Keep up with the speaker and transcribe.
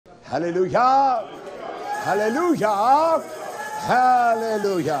Hallelujah. Hallelujah.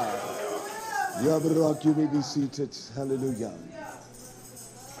 Hallelujah. Yabarak, you may be seated. Hallelujah.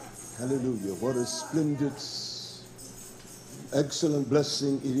 Hallelujah. What a splendid, excellent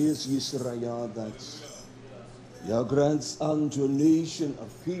blessing it is, YisraYah, that Yah grants unto a nation of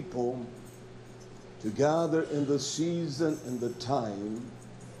people to gather in the season and the time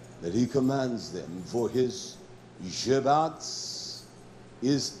that he commands them. For his Shabbat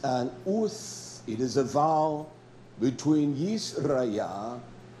is an oath, it is a vow between YisraYah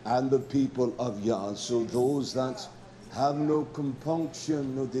and the people of Yah. So those that have no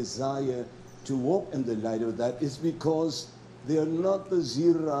compunction, no desire to walk in the light of that is because they are not the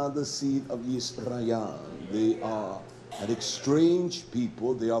Zirah, the seed of YisraYah. They are an estranged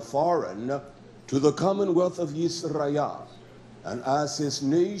people, they are foreign to the commonwealth of YisraYah. And as his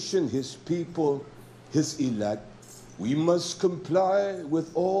nation, his people, his elect, we must comply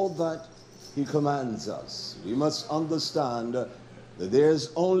with all that he commands us. We must understand that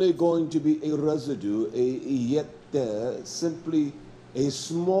there's only going to be a residue, yet there, simply a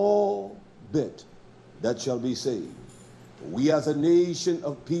small bit that shall be saved. We as a nation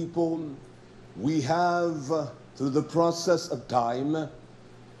of people, we have, through the process of time,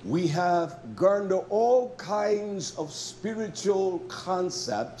 we have garnered all kinds of spiritual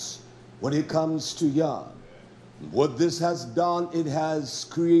concepts when it comes to Yah. What this has done, it has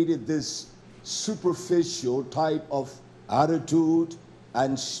created this superficial type of attitude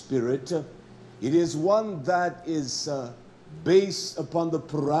and spirit. It is one that is based upon the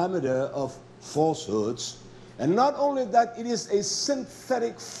parameter of falsehoods. And not only that, it is a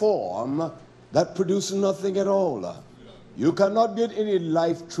synthetic form that produces nothing at all. You cannot get any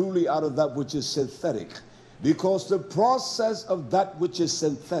life truly out of that which is synthetic, because the process of that which is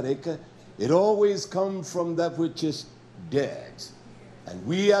synthetic, it always comes from that which is dead. And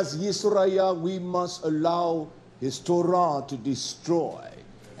we as YisraYah, we must allow his Torah to destroy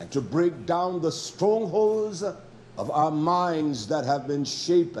and to break down the strongholds of our minds that have been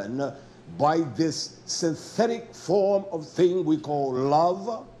shapen by this synthetic form of thing we call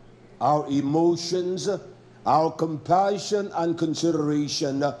love, our emotions, our compassion and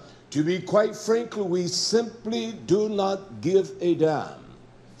consideration. To be quite frankly, we simply do not give a damn.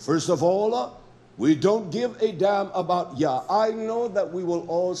 First of all, we don't give a damn about Yah. I know that we will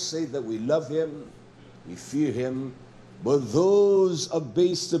all say that we love him, we fear him, but those are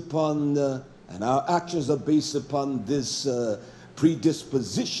based upon, and our actions are based upon this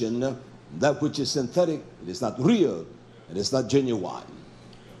predisposition, that which is synthetic. It is not real, it is not genuine.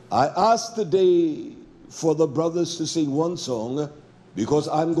 I asked today for the brothers to sing one song because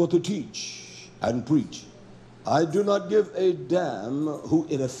I'm going to teach and preach. I do not give a damn who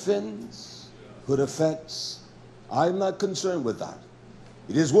it offends, who it affects. I'm not concerned with that.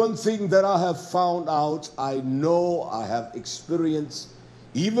 It is one thing that I have found out, I know, I have experienced,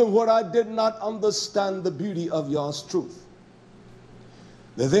 even when I did not understand the beauty of Yah's truth.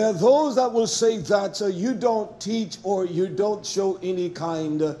 There are those that will say that you don't teach or you don't show any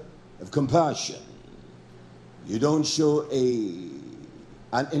kind of compassion. You don't show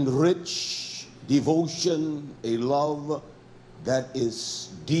an enriched devotion, a love that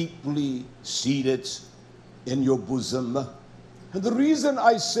is deeply seated in your bosom. And the reason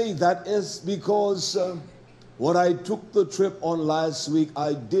I say that is because when I took the trip on last week,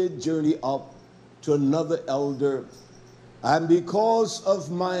 I did journey up to another elder. And because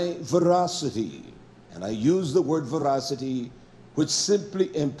of my veracity, and I use the word veracity, which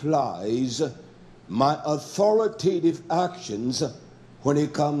simply implies my authoritative actions when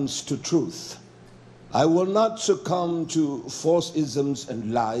it comes to truth. I will not succumb to false isms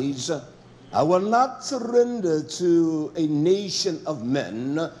and lies. I will not surrender to a nation of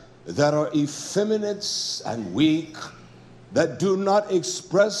men that are effeminate and weak, that do not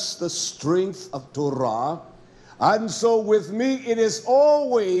express the strength of Torah. And so with me, it is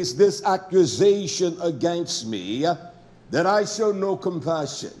always this accusation against me that I show no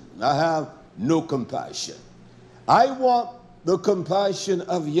compassion. I have no compassion. I want the compassion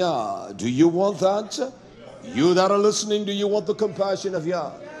of Yah. Do you want that? You that are listening, do you want the compassion of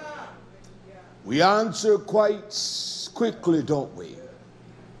Yah? We answer quite quickly, don't we?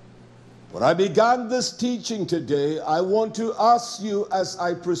 When I began this teaching today, I want to ask you as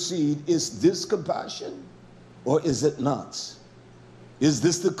I proceed, is this compassion or is it not? Is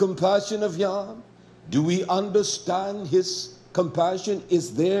this the compassion of Yah? Do we understand his compassion?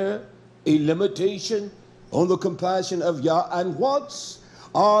 Is there a limitation on the compassion of Yah? And what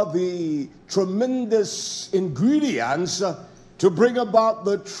are the tremendous ingredients to bring about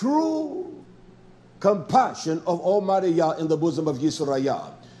the true compassion of Almighty Yah in the bosom of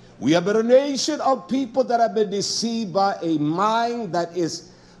YisraYah? We have been a nation of people that have been deceived by a mind that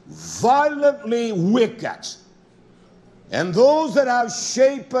is violently wicked. And those that have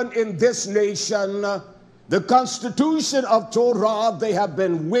shapen in this nation the constitution of Torah, they have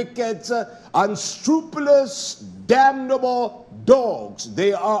been wicked, unscrupulous, damnable dogs.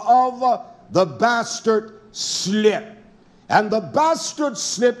 They are of the bastard slip. And the bastard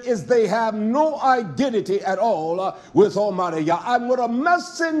slip is they have no identity at all with Almighty Yah. And when a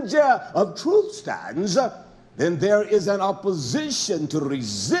messenger of truth stands, then there is an opposition to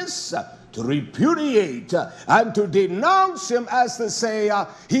resist, to repudiate, and to denounce him, as to say,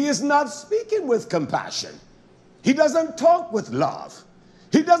 he is not speaking with compassion. He doesn't talk with love.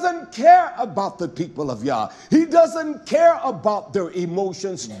 He doesn't care about the people of Yah. He doesn't care about their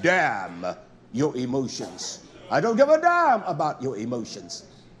emotions. Damn your emotions. I don't give a damn about your emotions,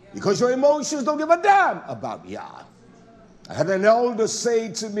 because your emotions don't give a damn about Yah. I had an elder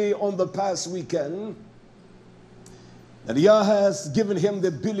say to me on the past weekend that Yah has given him the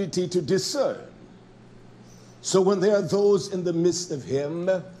ability to discern. So when there are those in the midst of him,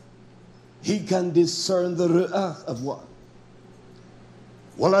 he can discern the Raah of one.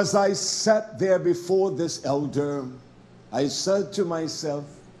 Well, as I sat there before this elder, I said to myself,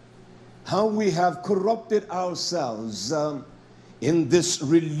 how we have corrupted ourselves in this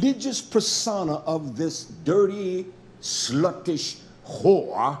religious persona of this dirty, sluttish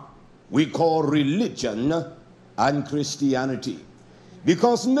whore we call religion and Christianity.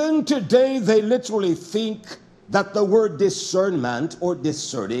 Because men today, they literally think that the word discernment or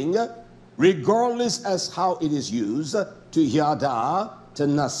discerning, regardless as how it is used, to yada, to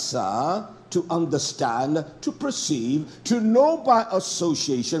nasa, to understand, to perceive, to know by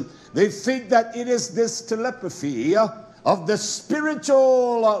association, they think that it is this telepathy of the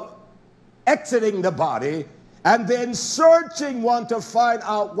spiritual exiting the body and then searching one to find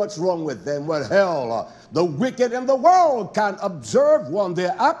out what's wrong with them. Well, hell, the wicked in the world can observe one,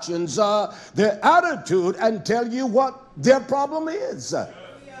 their actions, their attitude, and tell you what their problem is.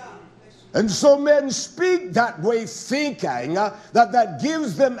 And so men speak that way, thinking that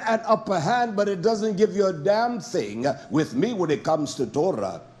gives them an upper hand, but it doesn't give you a damn thing with me when it comes to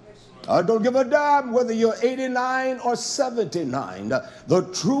Torah. I don't give a damn whether you're 89 or 79. The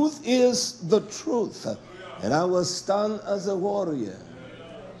truth is the truth. And I will stand as a warrior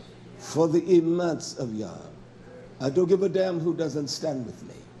for the image of Yah. I don't give a damn who doesn't stand with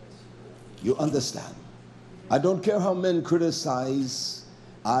me. You understand? I don't care how men criticize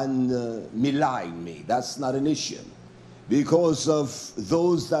and malign me. That's not an issue. Because of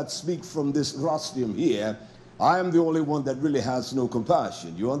those that speak from this rostrum here, I am the only one that really has no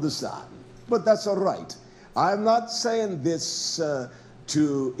compassion. You understand? But that's all right. I'm not saying this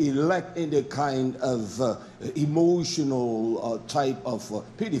to elect any kind of emotional type of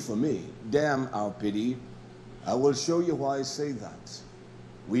pity for me. Damn our pity. I will show you why I say that.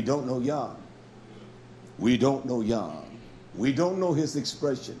 We don't know Yah. We don't know Yah. We don't know his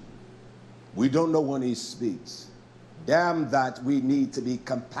expression. We don't know when he speaks. Damn that we need to be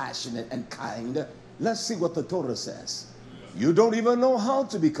compassionate and kind. Let's see what the Torah says. You don't even know how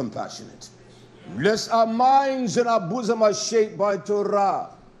to be compassionate. Lest our minds and our bosom are shaped by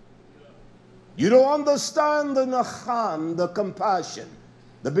Torah. You don't understand the nacham, the compassion,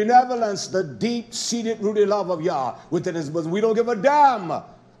 the benevolence, the deep-seated, rooted love of Yah within his bosom. We don't give a damn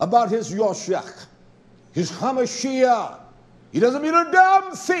about his Yoshech, his Hamashiach. He doesn't mean a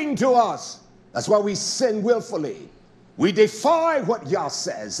damn thing to us. That's why we sin willfully. We defy what Yah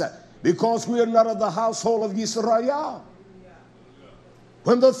says because we are not of the household of YisraYah.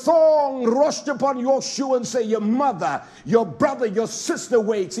 When the thorn rushed upon your shoe and say, your mother, your brother, your sister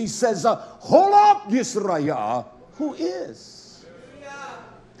waits, he says, hold up, YisraYah. Who is?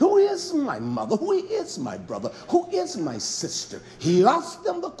 Who is my mother? Who is my brother? Who is my sister? He asked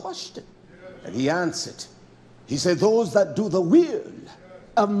them the question, and he answered. He said, those that do the will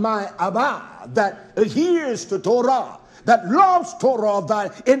of my Abba, that adheres to Torah, that loves Torah,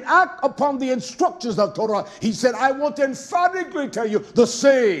 that enact upon the instructions of Torah. He said, I want to emphatically tell you the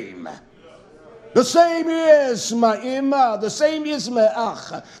same. The same is my Imma, the same is my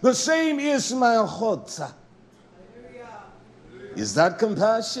Ach, the same is my Achot. Is that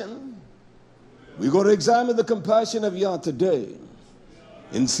compassion? We're going to examine the compassion of Yah today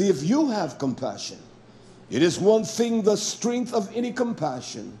and see if you have compassion. It is one thing, the strength of any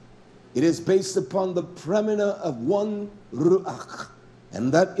compassion. It is based upon the premiere of one Ruach,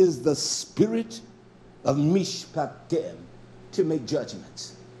 and that is the spirit of Mishpatim, to make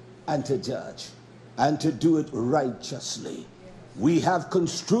judgments and to judge and to do it righteously. We have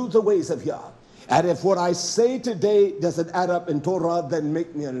construed the ways of Yah, And if what I say today doesn't add up in Torah, then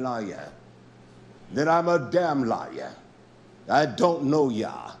make me a liar. Then I'm a damn liar. I don't know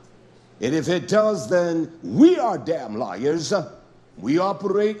Yah. And if it does, then we are damn liars. We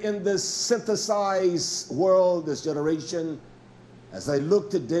operate in this synthesized world, this generation. As I look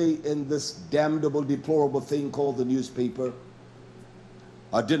today in this damnable, deplorable thing called the newspaper,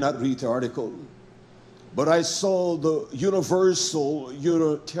 I did not read the article, but I saw the universal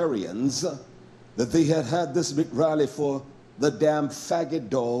Unitarians that they had this big rally for the damn faggot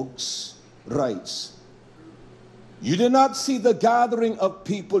dogs' rights. You did not see the gathering of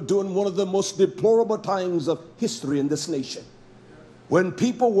people during one of the most deplorable times of history in this nation, when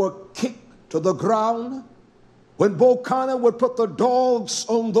people were kicked to the ground, when Bokana would put the dogs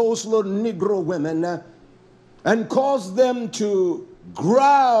on those little Negro women and cause them to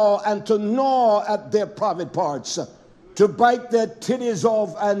growl and to gnaw at their private parts, to bite their titties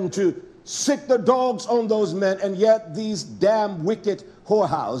off and to sick the dogs on those men. And yet these damn wicked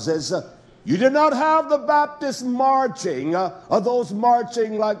whorehouses, you did not have the Baptists marching, or those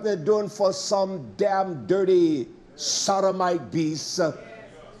marching like they're doing for some damn dirty sodomite beasts.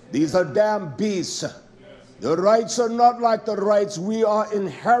 These are damn beasts. The rights are not like the rights. We are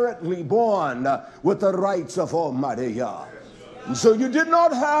inherently born with the rights of Almighty Yah. And so you did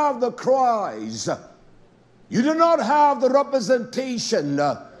not have the cries. You did not have the representation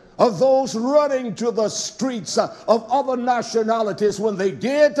of those running to the streets of other nationalities. When they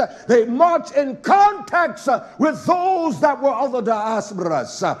did, they marched in context with those that were other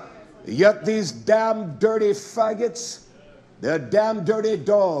diasporas. Yet these damn dirty faggots, they're damn dirty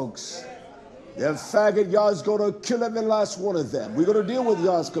dogs. They're faggot. Yah's going to kill every last one of them. We're going to deal with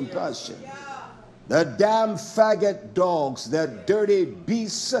Yah's compassion. They're damn faggot dogs. They're dirty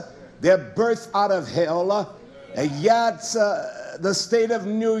beasts. They're birthed out of hell. And yet the state of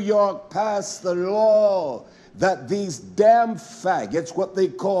New York passed the law that these damn faggots, what they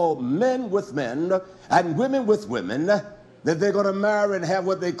call men with men and women with women, that they're going to marry and have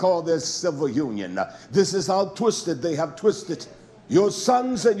what they call their civil union. This is how twisted they have twisted your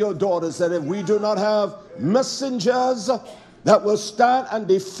sons and your daughters, that if we do not have messengers that will stand and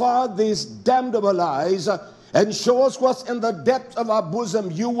defy these damnable lies and show us what's in the depths of our bosom,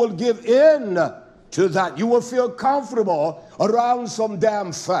 you will give in to that. You will feel comfortable around some damn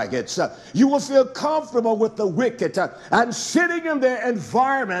faggots. You will feel comfortable with the wicked and sitting in their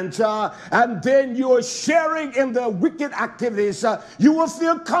environment, and then you are sharing in their wicked activities. You will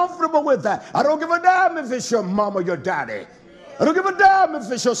feel comfortable with that. I don't give a damn if it's your mom or your daddy. I don't give a damn if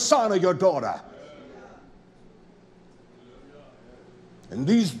it's your son or your daughter. And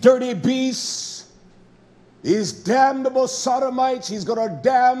these dirty beasts, these damnable sodomites, he's going to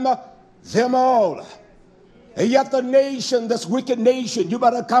damn them all. And yet the nation, this wicked nation, you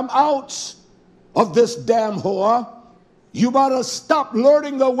better come out of this damn whore. You better stop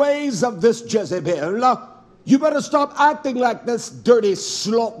learning the ways of this Jezebel. You better stop acting like this dirty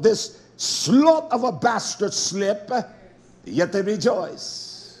slut, this slut of a bastard slip. Yet they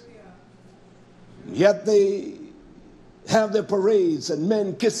rejoice. Yet they have their parades and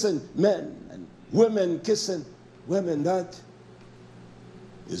men kissing men and women kissing women. That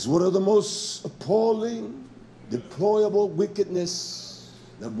is one of the most appalling, deplorable wickedness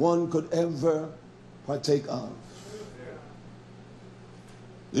that one could ever partake of.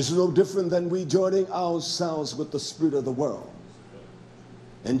 This is no different than we joining ourselves with the spirit of the world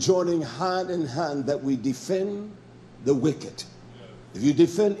and joining hand in hand that we defend the wicked. If you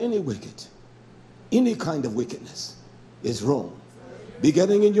defend any wicked, any kind of wickedness, is wrong.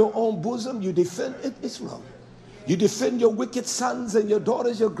 Beginning in your own bosom, you defend it, it's wrong. You defend your wicked sons and your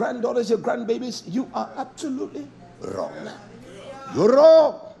daughters, your granddaughters, your grandbabies, you are absolutely wrong. You're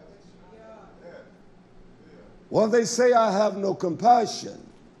wrong. Well, they say I have no compassion.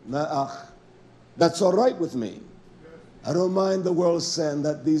 That's all right with me. I don't mind the world saying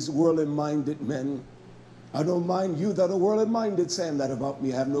that, these worldly-minded men. I don't mind you that are worldly-minded saying that about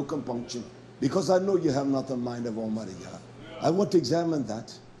me. I have no compunction, because I know you have not the mind of Almighty God. I want to examine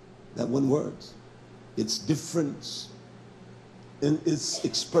that one word, its difference in its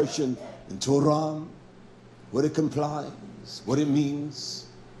expression in Torah, what it complies, what it means,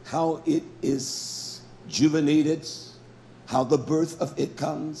 how it is juvenated, how the birth of it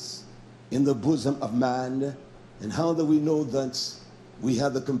comes in the bosom of man, and how that we know that we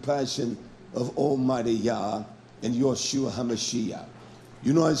have the compassion of Almighty Yah and Yeshua HaMashiach.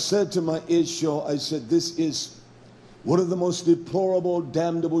 You know, I said to my Israel, I said, this is one of the most deplorable,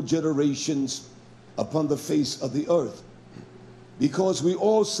 damnable generations upon the face of the earth. Because we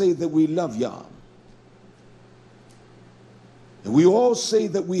all say that we love Yah. And we all say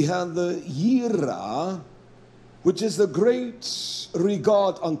that we have the Yirah, which is the great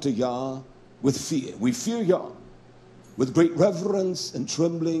regard unto Yah with fear. We fear Yah with great reverence and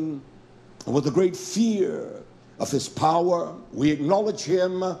trembling, and with a great fear of his power. We acknowledge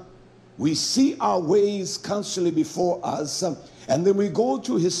him. We see our ways constantly before us. And then we go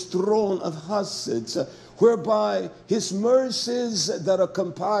to his throne of Hesed, whereby his mercies that are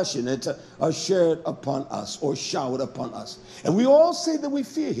compassionate are shared upon us or showered upon us. And we all say that we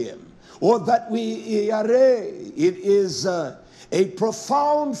fear him, or that we yareh. It is a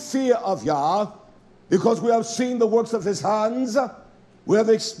profound fear of Yah, because we have seen the works of his hands. We have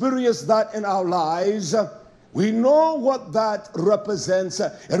experienced that in our lives. We know what that represents.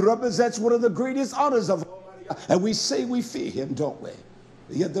 It represents one of the greatest honors of Almighty Yah. And we say we fear him, don't we?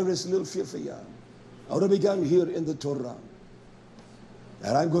 Yet there is little fear for Yah. I would have begun here in the Torah.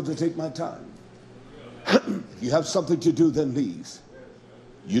 And I'm going to take my time. If you have something to do, then leave.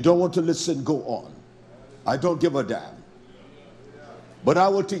 You don't want to listen, go on. I don't give a damn. But I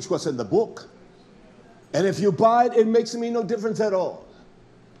will teach what's in the book. And if you buy it, it makes me no difference at all.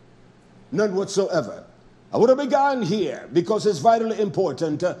 None whatsoever. I would have begun here because it's vitally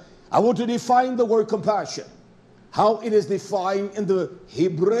important. I want to define the word compassion. How it is defined in the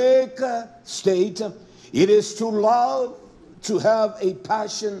Hebraic state. It is to love, to have a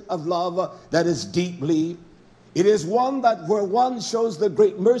passion of love that is deeply. It is one that where one shows the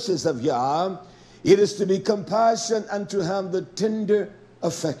great mercies of Yah. It is to be compassionate and to have the tender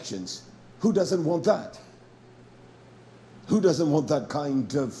affections. Who doesn't want that? Who doesn't want that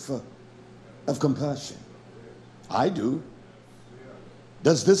kind of compassion? I do.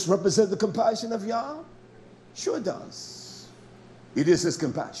 Does this represent the compassion of Yah? Sure does. It is his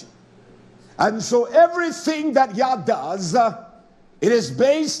compassion. And so everything that Yah does, it is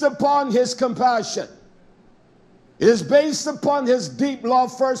based upon his compassion. It is based upon his deep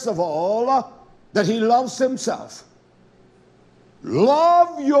love, first of all, that he loves himself.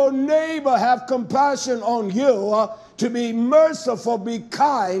 Love your neighbor, have compassion on you, to be merciful, be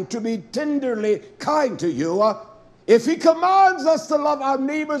kind, to be tenderly kind to you. If he commands us to love our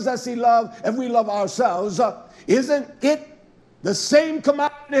neighbors as he loves, and we love ourselves, isn't it the same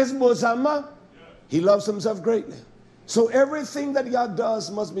command in his bosom? He loves himself greatly. So everything that Yah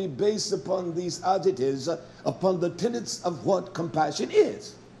does must be based upon these adjectives, upon the tenets of what compassion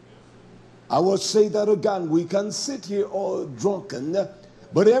is. I will say that again. We can sit here all drunken,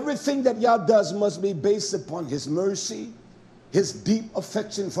 but everything that Yah does must be based upon his mercy, his deep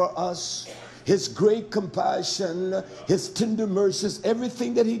affection for us, his great compassion, his tender mercies.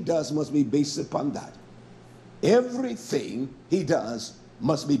 Everything that he does must be based upon that. Everything he does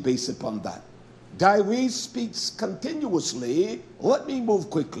must be based upon that. Dawid speaks continuously. Let me move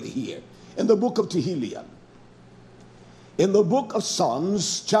quickly here. In the book of Tehillim, in the book of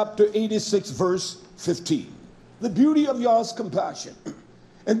Psalms, chapter 86, verse 15. The beauty of Yah's compassion.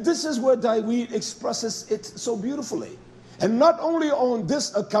 And this is where Dawid expresses it so beautifully. And not only on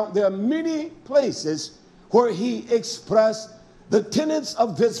this account, there are many places where he expressed the tenets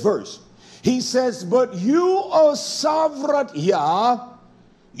of this verse. He says, but you, O sovereign Yah,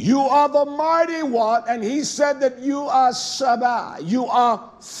 you are the mighty one. And he said that you are Sabah, you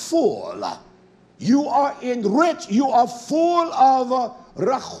are full. You are enriched, you are full of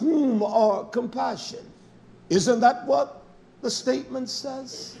rahum, or compassion. Isn't that what the statement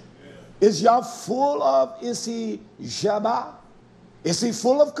says? Is Yah full of, is he Jabba? Is he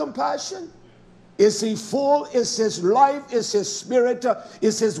full of compassion? Is he full, is his life, is his spirit,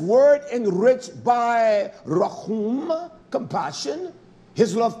 is his word enriched by rahum, compassion,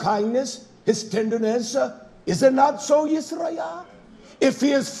 his love kindness, his tenderness? Is it not so, YisraYah? If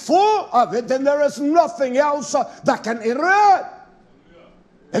he is full of it, then there is nothing else that can erode.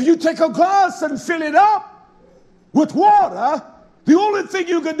 If you take a glass and fill it up with water, the only thing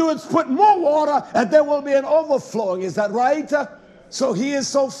you can do is put more water and there will be an overflowing. Is that right? So he is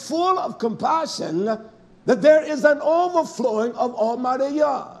so full of compassion that there is an overflowing of Almighty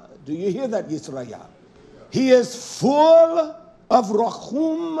Yah. Do you hear that, YisraYah? He is full of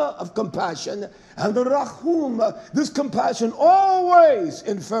rahum, of compassion. And the rahum, this compassion always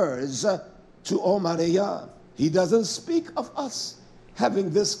infers to Almighty Yah. He doesn't speak of us having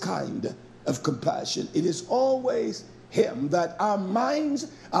this kind of compassion. It is always him that our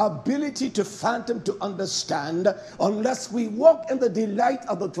minds, our ability to fathom, to understand, unless we walk in the delight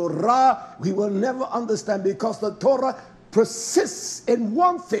of the Torah, we will never understand, because the Torah persists in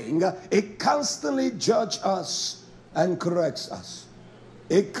one thing. It constantly judges us and corrects us.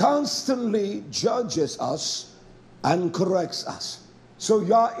 It constantly judges us and corrects us. So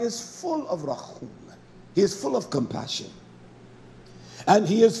Yah is full of rahum. He is full of compassion. and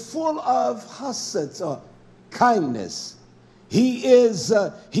he is full of hased, or kindness. He is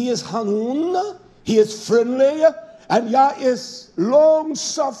hanun, he is friendly, and Yah is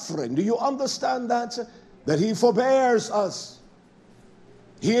long-suffering. Do you understand that? That he forbears us.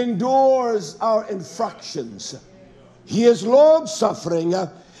 He endures our infractions. He is long-suffering,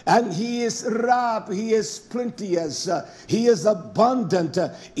 and he is Raah, he is plenteous, he is abundant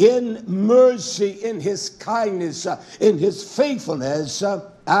in mercy, in his kindness, in his faithfulness,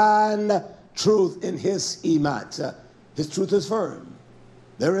 and truth in his imat. His truth is firm.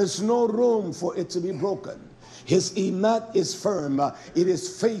 There is no room for it to be broken. His imat is firm. It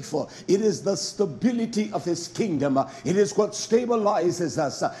is faithful. It is the stability of his kingdom. It is what stabilizes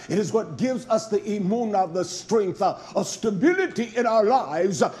us. It is what gives us the emunah, the strength of stability in our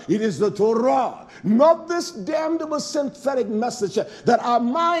lives. It is the Torah, not this damnable synthetic message that our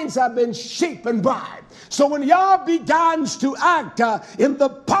minds have been shapen by. So when Yah begins to act in the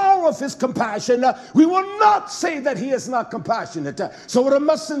power of his compassion, we will not say that he is not compassionate. So when a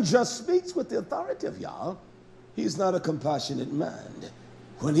messenger speaks with the authority of Yah, he's not a compassionate man.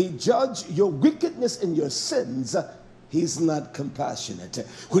 When he judges your wickedness and your sins, he's not compassionate.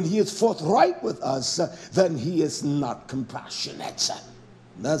 When he is forthright with us, then he is not compassionate.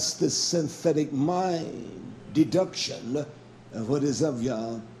 That's the synthetic mind deduction of what is of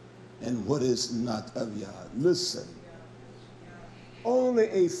Yah and what is not of Yah. Listen, only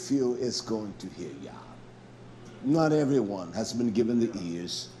a few is going to hear Yah. Not everyone has been given the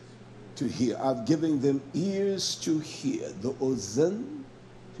ears to hear. I've given them ears to hear, the ozen,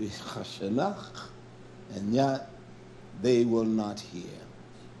 to chashanach, and yet they will not hear.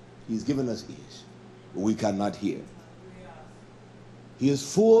 He's given us ears, but we cannot hear. He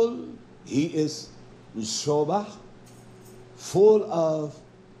is full, he is shobah, full of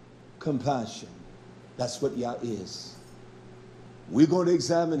compassion. That's what Yah is. We're going to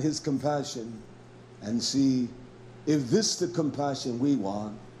examine his compassion and see if this is the compassion we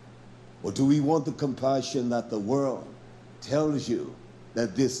want, or do we want the compassion that the world tells you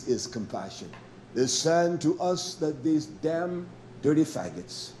that this is compassion? It's saying to us that these damn dirty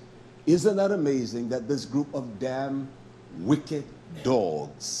faggots. Isn't that amazing that this group of damn wicked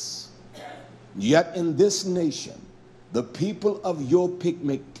dogs, yet in this nation, the people of your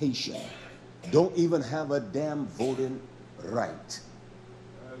pigmentation don't even have a damn voting right.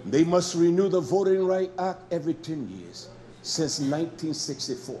 They must renew the Voting Right Act every 10 years since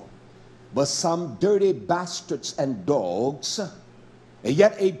 1964. But some dirty bastards and dogs, and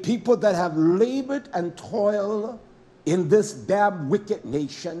yet a people that have labored and toiled in this damn wicked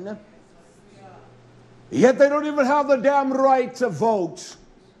nation, yet they don't even have the damn right to vote.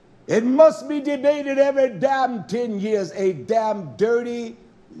 It must be debated every damn 10 years. A damn dirty,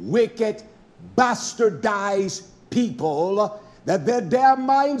 wicked, bastardized people that their damn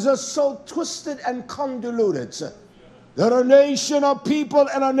minds are so twisted and convoluted. That a nation of people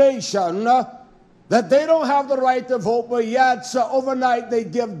and a nation that they don't have the right to vote, but yet overnight they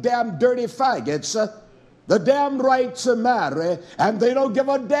give damn dirty faggots the damn right to marry, and they don't give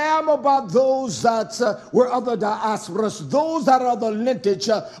a damn about those that were other diasporas, those that are the lineage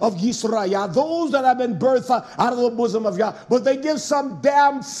of YisraYah, those that have been birthed out of the bosom of Yah, but they give some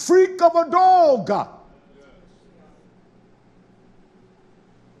damn freak of a dog.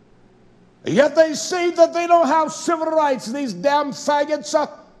 Yet they say that they don't have civil rights, these damn faggots.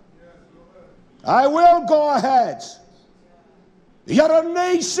 I will go ahead. Yet a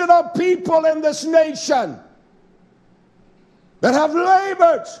nation of people in this nation that have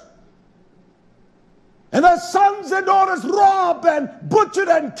labored, and their sons and daughters robbed and butchered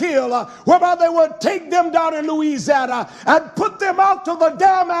and killed, whereby they would take them down in Louisiana and put them out to the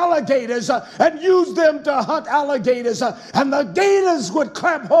damn alligators and use them to hunt alligators, and the gators would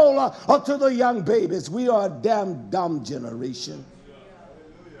clamp hold onto the young babies. We are a damn dumb generation.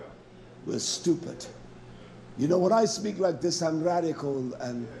 We're stupid. You know, when I speak like this, I'm radical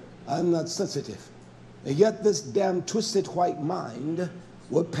and I'm not sensitive. And yet this damn twisted white mind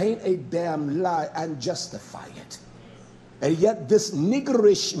will paint a damn lie and justify it. And yet this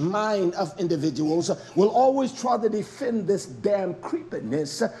niggerish mind of individuals will always try to defend this damn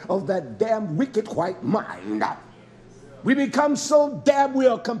creepiness of that damn wicked white mind. We become so damn, we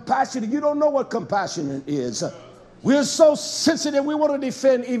are compassionate. You don't know what compassion is. We're so sensitive, we want to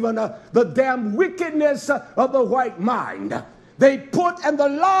defend even the damn wickedness of the white mind. They put, and the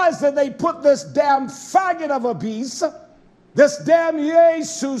lies that they put this damn faggot of a beast, this damn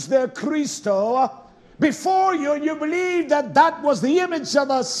Jesus, their Christo, before you, and you believe that that was the image of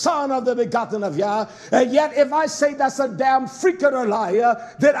the Son of the begotten of Yah. And yet if I say that's a damn freak or a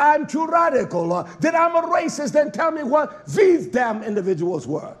liar, that I'm too radical, that I'm a racist, then tell me what these damn individuals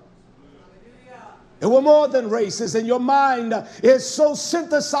were. It were more than racist, and your mind is so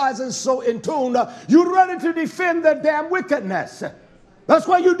synthesized and so in tune, you're ready to defend their damn wickedness. That's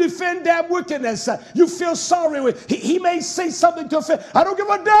why you defend damn wickedness. You feel sorry with. He may say something to offend. I don't give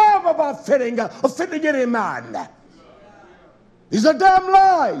a damn about offending any man. These are damn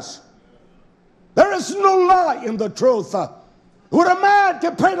lies. There is no lie in the truth. When a man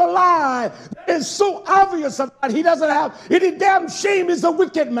can paint a lie that is so obvious that he doesn't have any damn shame is a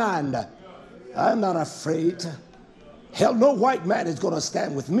wicked man. I'm not afraid. Hell, no white man is going to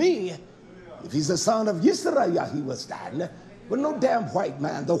stand with me. If he's the son of YisraYah, he will stand. But no damn white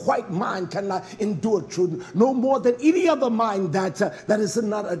man. The white mind cannot endure truth no more than any other mind that is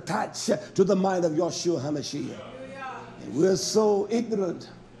not attached to the mind of Yahshua HaMashiach. And we're so ignorant.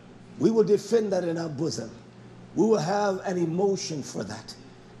 We will defend that in our bosom. We will have an emotion for that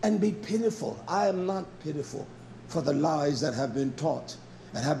and be pitiful. I am not pitiful for the lies that have been taught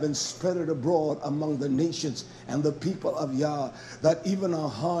and have been spread abroad among the nations and the people of Yah, that even our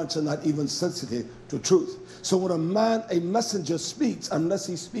hearts are not even sensitive to truth. So when a messenger speaks, unless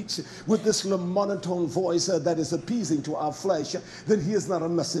he speaks with this little monotone voice that is appeasing to our flesh, then he is not a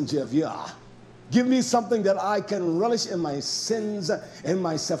messenger of Yah. Give me something that I can relish in my sins and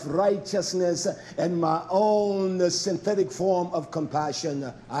my self-righteousness and my own synthetic form of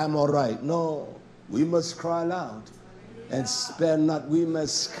compassion. I'm all right. No, we must cry loud and spare not. We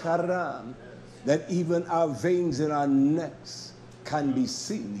must karam, that even our veins in our necks can be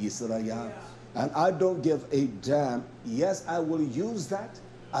seen, YisraYah. And I don't give a damn. Yes, I will use that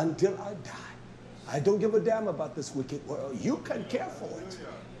until I die. I don't give a damn about this wicked world. You can care for it,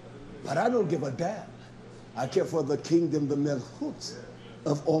 but I don't give a damn. I care for the kingdom, the melchut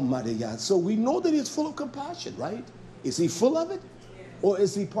of Almighty God. So we know that he's full of compassion, right? Is he full of it, or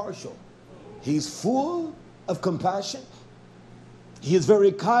is he partial? He's full of compassion. He is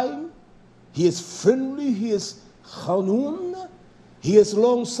very kind. He is friendly. He is chanun. He is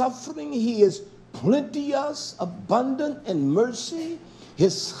long-suffering. He is plenteous, abundant in mercy.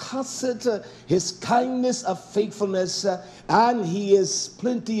 His chesed, his kindness of faithfulness, and he is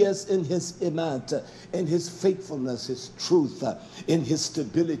plenteous in his emet, in his faithfulness, his truth, in his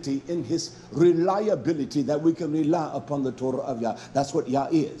stability, in his reliability, that we can rely upon the Torah of Yah. That's what Yah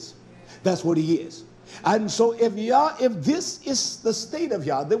is. That's what he is. And so if this is the state of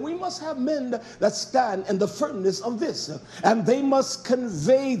Yah, then we must have men that stand in the firmness of this. And they must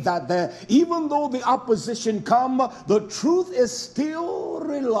convey that even though the opposition come, the truth is still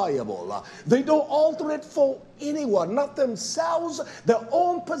reliable. They don't alter it for anyone, not themselves, their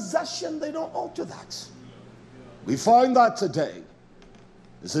own possession. They don't alter that. We find that today.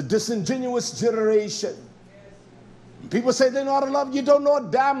 It's a disingenuous generation. People say they know how to love. You don't know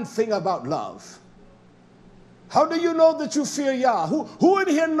a damn thing about love. How do you know that you fear Yah? Who in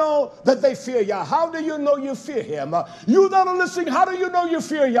here know that they fear Yah? How do you know you fear him? You that are listening, how do you know you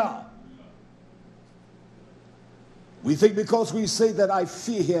fear Yah? We think because we say that I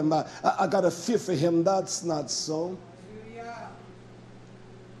fear him, I got a fear for him. That's not so.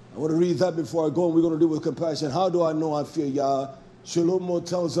 I want to read that before I go, and we're going to do with compassion. How do I know I fear Yah? Shlomo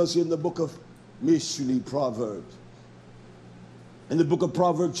tells us in the book of Mishli, Proverbs. In the book of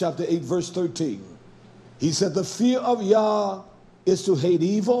Proverbs, chapter 8, verse 13. He said, the fear of Yah is to hate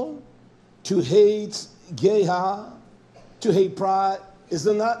evil, to hate geha, to hate pride.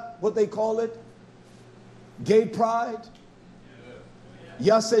 Isn't that what they call it? Gay pride?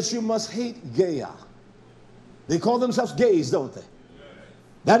 Yah says you must hate geha. They call themselves gays, don't they?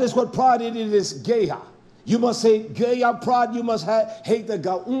 That is what pride it is, geha. You must hate geha, pride. You must hate the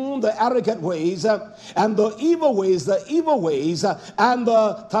ga'un, the arrogant ways, and the evil ways, and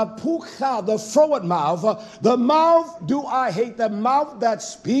the tapucha, the forward mouth. The mouth, do I hate the mouth that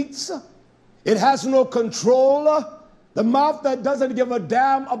speaks? It has no control. The mouth that doesn't give a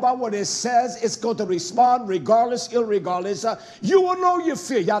damn about what it says, it's going to respond regardless, irregardless. You will know you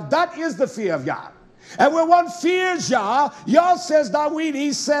fear Yah. That is the fear of Yah. And when one fears Yah, Yah says, Dawid,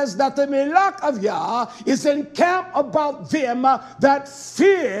 he says that the milak of Yah is encamped about them that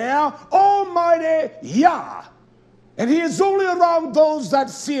fear Almighty Yah. And he is only around those that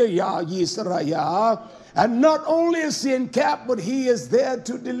fear Yah, YisraYah. And not only is he encamped, but he is there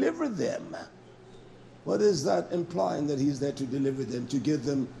to deliver them. What is that implying? That he's there to deliver them, to give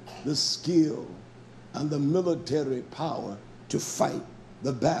them the skill and the military power to fight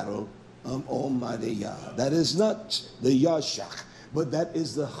the battle of Almighty Yah. That is not the Yashach. but that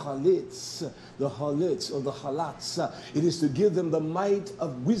is the halits or the halats. It is to give them the might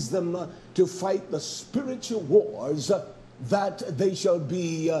of wisdom to fight the spiritual wars that they shall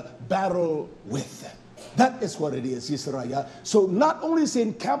be battle with. That is what it is, YisraYah. So not only is he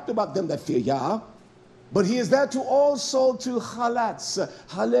encamped about them that fear Yah, but he is there to also to halats,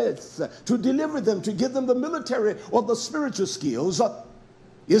 to deliver them, to give them the military or the spiritual skills.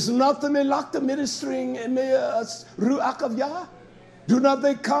 Is not the melachta ministering ruach of Yah? Do not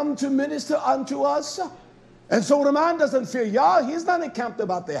they come to minister unto us? And so when a man doesn't fear Yah, he's not encamped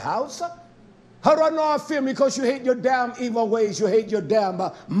about their house. How do I know I fear? Because you hate your damn evil ways. You hate your damn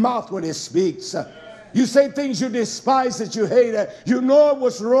mouth when it speaks. You say things you despise, that you hate it. You know it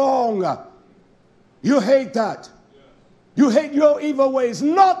was wrong. You hate that. You hate your evil ways.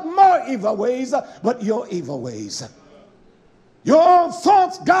 Not my evil ways, but your evil ways. Your own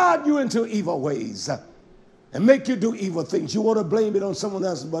thoughts guide you into evil ways and make you do evil things. You want to blame it on someone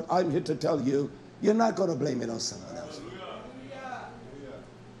else, but I'm here to tell you, you're not going to blame it on someone else.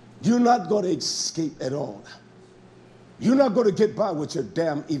 You're not going to escape at all. You're not going to get by with your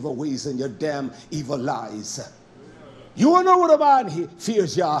damn evil ways and your damn evil lies. You want to know what a man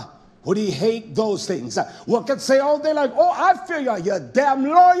fears Yah? Would he hate those things? One can say all day like, oh, I fear Yah, you damn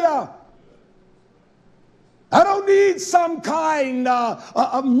lawyer. I don't need some kind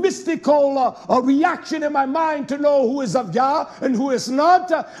of mystical reaction in my mind to know who is of Yah and who is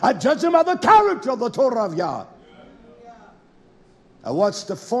not. I judge him by the character of the Torah of Yah. I watch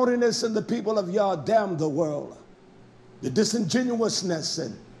the foreigners and the people of Yah damn the world. The disingenuousness,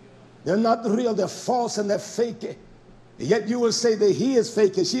 and they're not real, they're false and they're fake. Yet you will say that he is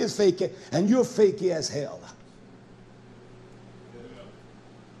fake and she is fake and you're fakey as hell.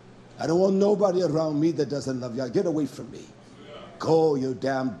 I don't want nobody around me that doesn't love Yah. Get away from me. Go, you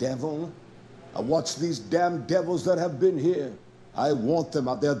damn devil. I watch these damn devils that have been here. I want them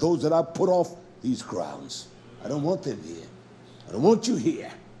out there. Those that I put off these grounds. I don't want them here. I don't want you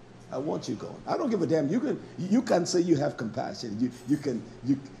here. I want you going. I don't give a damn. You can say you have compassion. You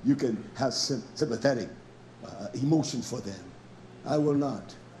can have sympathetic emotion for them. I will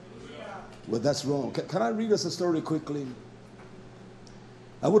not. Well, that's wrong. Can I read us a story quickly?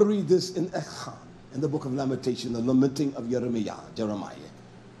 I would read this in Echan, in the book of Lamentation, the lamenting of Jeremiah.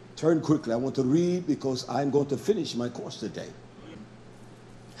 Turn quickly. I want to read because I'm going to finish my course today.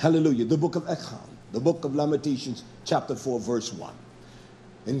 Hallelujah. The book of Echan, the book of Lamentations, chapter 4, verse 1.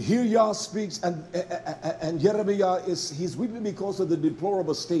 And here Yah speaks, and Jeremiah he's weeping because of the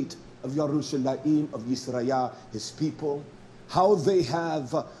deplorable state of Yerushalayim, of YisraYah, his people, how they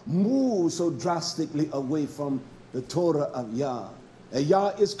have moved so drastically away from the Torah of Yah. And Yah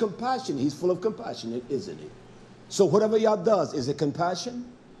is compassion. He's full of compassion, isn't he? So whatever Yah does, is it compassion?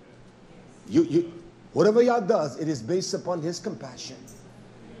 Whatever Yah does, it is based upon his compassion.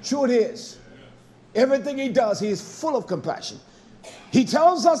 Sure it is. Everything he does, he is full of compassion. He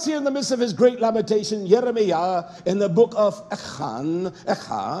tells us here in the midst of his great lamentation, Jeremiah, in the book of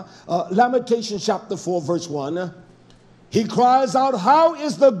Lamentation chapter 4, verse 1, he cries out, how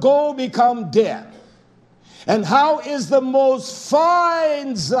is the gold become dead? And how is the most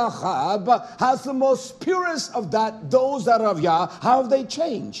fine zahab, has the most purest of those that are of Yah, how have they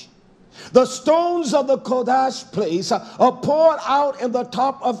changed? The stones of the Kodesh place are poured out in the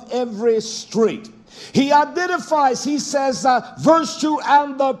top of every street. He identifies, he says, verse 2,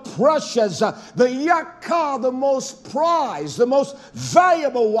 and the precious, the yakar, the most prized, the most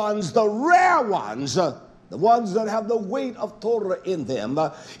valuable ones, the rare ones, the ones that have the weight of Torah in them.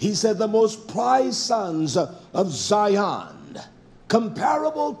 He said the most prized sons of Zion,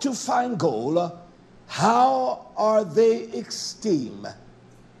 comparable to fine gold, how are they esteemed?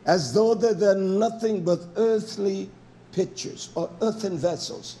 As though they're nothing but earthly pitchers or earthen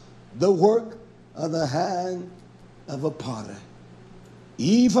vessels, the work of the hand of a potter.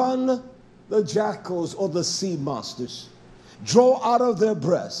 Even the jackals or the sea monsters draw out of their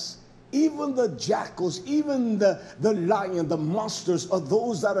breasts. Even the jackals, even the lion, the monsters, are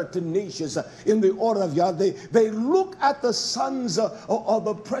those that are tenacious in the order of Yah. They look at the sons of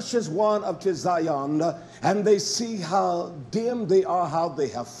the precious one of Zion, and they see how dim they are, how they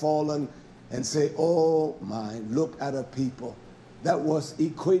have fallen, and say, oh my, look at a people that was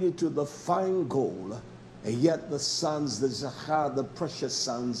equated to the fine gold, and yet the sons, the Zachar, the precious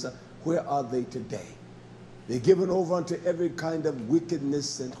sons, where are they today? They're given over unto every kind of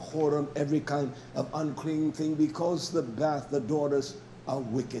wickedness and whoredom, every kind of unclean thing, because the daughters are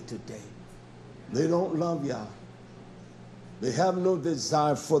wicked today. They don't love Yah. They have no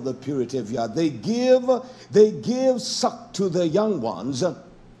desire for the purity of Yah. They give suck to the young ones.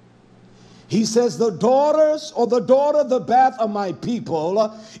 He says the daughters or the daughter, the bath of my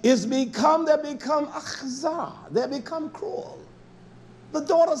people they become akhzar. They become cruel. The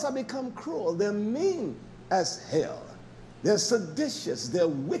daughters have become cruel. They're mean as hell. They're seditious. They're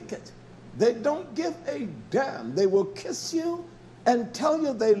wicked. They don't give a damn. They will kiss you and tell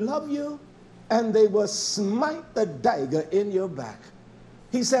you they love you, and they will smite the dagger in your back.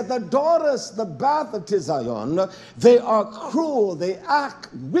 He said the daughters, the bath of Tizion, they are cruel. They act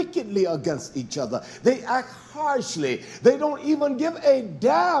wickedly against each other. They act harshly. They don't even give a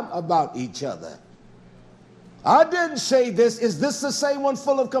damn about each other. I didn't say this. Is this the same one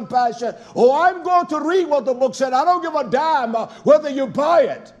full of compassion? Oh, I'm going to read what the book said. I don't give a damn whether you buy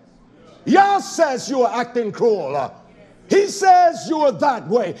it. Yah says you are acting cruel. He says you are that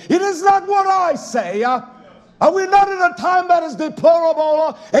way. It is not what I say. Are we not in a time that is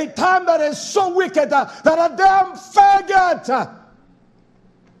deplorable? A time that is so wicked that a damn faggot,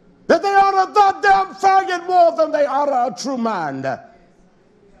 that they honor that damn faggot more than they honor a true man. That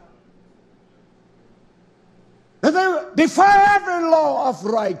they defy every law of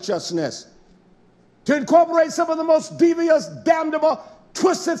righteousness to incorporate some of the most devious, damnable,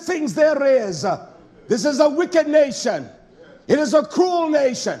 twisted things there is. This is a wicked nation. It is a cruel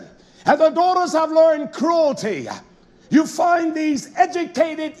nation. And the daughters have learned cruelty. You find these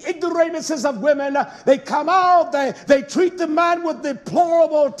educated ignoramuses of women. They come out, they treat the man with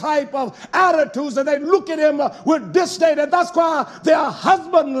deplorable type of attitudes, and they look at him with disdain. And that's why they are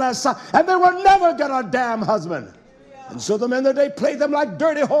husbandless, and they will never get a damn husband. And so the men today play them like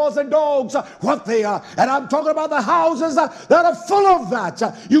dirty whores and dogs, what they are. And I'm talking about the houses that are full of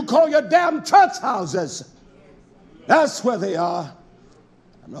that. You call your damn church houses. That's where they are.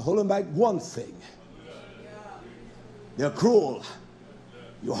 I'm not holding back one thing. They're cruel.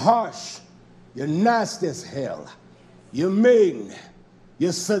 You're harsh. You're nasty as hell. You're mean.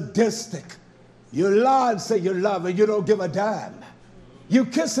 You're sadistic. You lie and say you love and you don't give a damn. You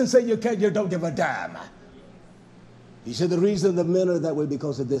kiss and say you can, you don't give a damn. He said the reason the men are that way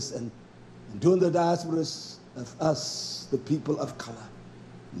because of this. And during the diasporas of us, the people of color,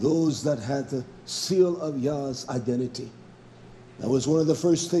 those that had the seal of Yah's identity, that was one of the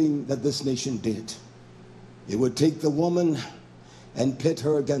first things that this nation did. It would take the woman and pit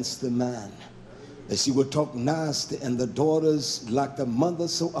her against the man. And she would talk nasty, and the daughters, like the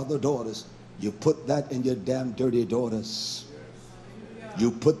mothers, so other daughters, you put that in your damn dirty daughters. You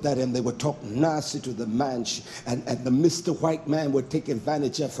put that in, they would talk nasty to the man, and the Mr. White man would take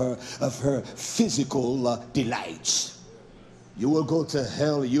advantage of her physical delights. You will go to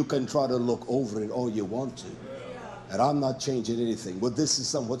hell. You can try to look over it all you want to. And I'm not changing anything. But this is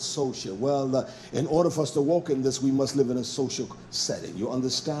somewhat social. Well, in order for us to walk in this, we must live in a social setting. You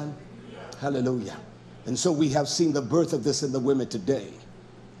understand? Hallelujah. And so we have seen the birth of this in the women today.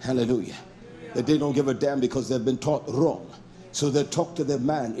 Hallelujah. That they don't give a damn because they've been taught wrong. So they talk to their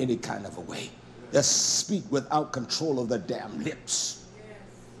man any kind of a way. They speak without control of their damn lips.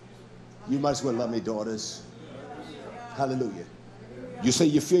 You might as well love me, daughters. Hallelujah. You say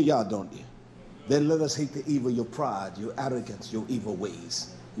you fear Yah, don't you? Then let us hate the evil, your pride, your arrogance, your evil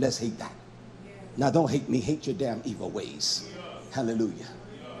ways. Let's hate that. Now don't hate me, hate your damn evil ways. Hallelujah.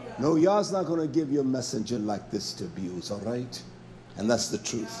 No, Yah's not going to give you a messenger like this to abuse, all right? And that's the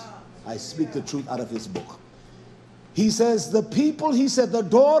truth. I speak the truth out of his book. He says, the people, he said, the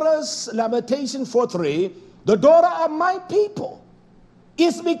daughters, Lamentation 4:3, the daughter of my people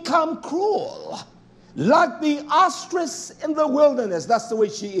is become cruel. Like the ostrich in the wilderness. That's the way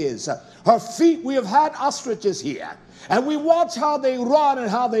she is. Her feet, we have had ostriches here. And we watch how they run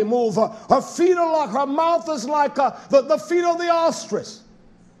and how they move. Her feet are like, her mouth is like the feet of the ostrich.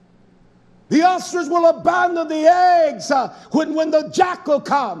 The ostrich will abandon the eggs when the jackal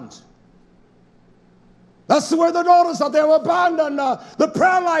comes. That's where the daughters are. They'll abandon the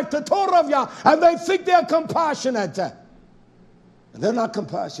prayer life to Torah of Yah. And they think they're compassionate. And they're not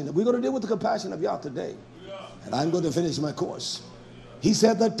compassionate. We're going to deal with the compassion of Yah today. And I'm going to finish my course. He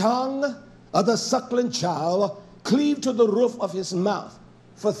said, the tongue of the suckling child cleave to the roof of his mouth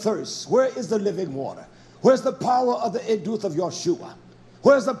for thirst. Where is the living water? Where's the power of the Eduth of Yeshua?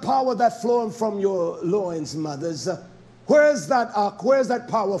 Where's the power that flowing from your loins, mothers? Where's that ark? Where's that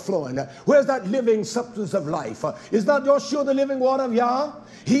power flowing? Where's that living substance of life? Is not Yeshua the living water of Yah?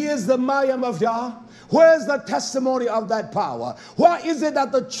 He is the Mayim of Yah. Where's the testimony of that power? Why is it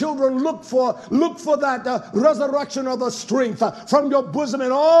that the children look for that resurrection of the strength from your bosom,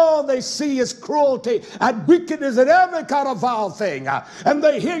 and all they see is cruelty and wickedness and every kind of vile thing? And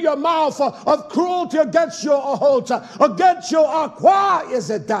they hear your mouth of cruelty against your holt, against your ark. Why is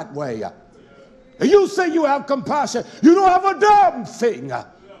it that way? You say you have compassion. You don't have a damn thing.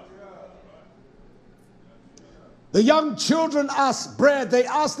 The young children ask bread. They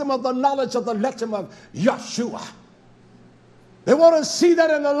ask them of the knowledge of the legend of Yahshua. They want to see that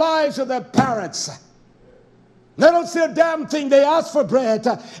in the lives of their parents. They don't see a damn thing. They ask for bread,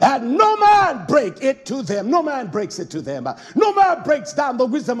 and no man break it to them. No man breaks it to them. No man breaks down the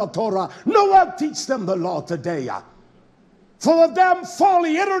wisdom of Torah. No one teaches them the law today. Full of damn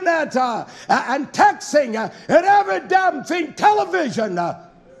folly, internet, and texting, and every damn thing, television.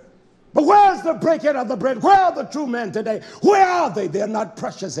 But where's the breaking of the bread? Where are the true men today? Where are they? They're not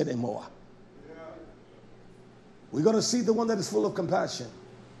precious anymore. We're going to see the one that is full of compassion.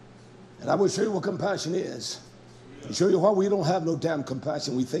 And I will show you what compassion is. I'll show you why we don't have no damn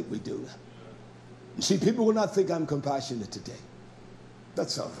compassion. We think we do. You see, people will not think I'm compassionate today.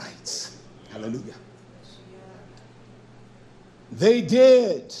 That's all right. Hallelujah. They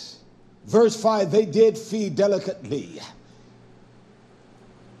did. Verse 5, they did feed delicately.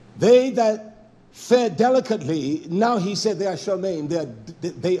 They that fed delicately, now he said they are shamed.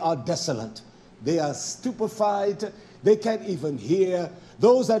 They are desolate. They are stupefied. They can't even hear.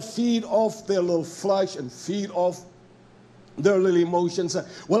 Those that feed off their little flesh and feed off their little emotions.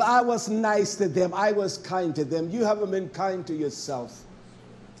 Well, I was nice to them. I was kind to them. You haven't been kind to yourself.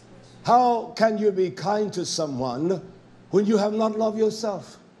 How can you be kind to someone when you have not loved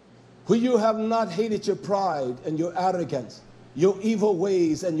yourself? When you have not hated your pride and your arrogance, your evil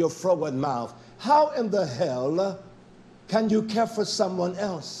ways and your froward mouth? How in the hell can you care for someone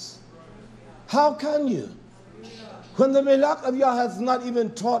else? How can you? When the Melech of Yah has not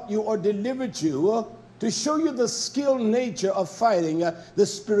even taught you or delivered you to show you the skilled nature of fighting the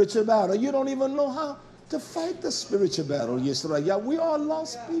spiritual battle. You don't even know how to fight the spiritual battle, YisraYah. We are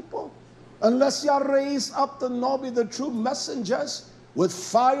lost people. Unless Yah raise up the Nabi, the true messengers, with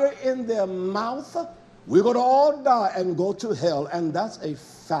fire in their mouth, we're going to all die and go to hell. And that's a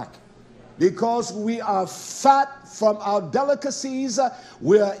fact. Because we are fat from our delicacies.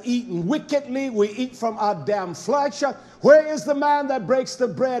 We are eating wickedly. We eat from our damn flesh. Where is the man that breaks the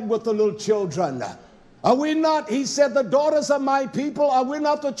bread with the little children? Are we not, he said, the daughters of my people? Are we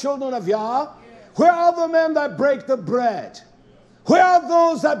not the children of Yah? Where are the men that break the bread? Where are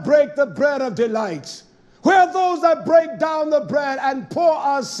those that break the bread of delight? Where are those that break down the bread and pour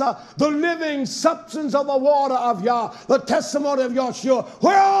us the living substance of the water of Yah, the testimony of Yahshua?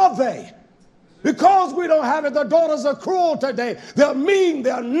 Where are they? Because we don't have it, the daughters are cruel today. They're mean,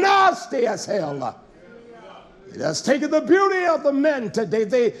 they're nasty as hell. It has taken the beauty of the men today.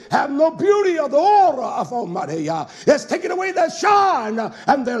 They have no beauty of the aura of Almighty Yah. It has taken away their shine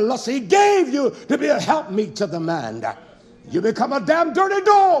and their lust. He gave you to be a helpmeet to the man. You become a damn dirty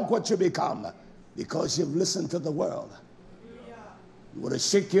dog, what you become, because you've listened to the world. You want to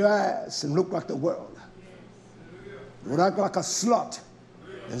shake your ass and look like the world. You want to act like a slut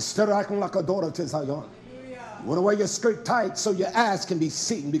instead of acting like a daughter to Zion. You want to wear your skirt tight so your ass can be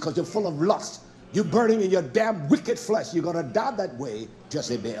seen because you're full of lust. You're burning in your damn wicked flesh. You're going to die that way,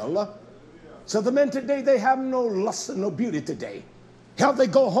 Jezebel. So the men today, they have no lust and no beauty today. How they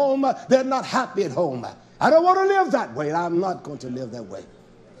go home, they're not happy at home. I don't want to live that way. I'm not going to live that way.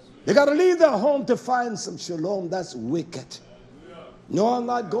 They got to leave their home to find some shalom. That's wicked. No, I'm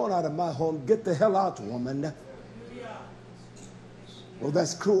not going out of my home. Get the hell out, woman. Well,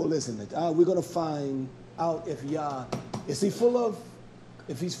 that's cruel, isn't it? We're going to find out if Yah, is he full of,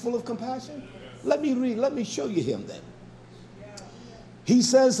 if he's full of compassion? Let me read, let me show you him then. He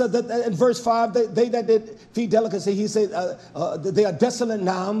says that in verse 5, they that did feed delicacy, he said, they are desolate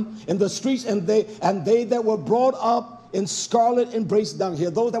now in the streets, and they that were brought up in scarlet embrace dung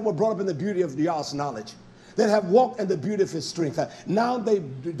here. Those that were brought up in the beauty of Yah's knowledge, that have walked in the beauty of his strength. Now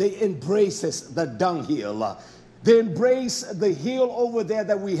they embrace the dunghill. They embrace the hill over there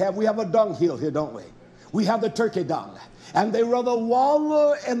that we have. We have a dunghill here, don't we? We have the turkey dung. And they rather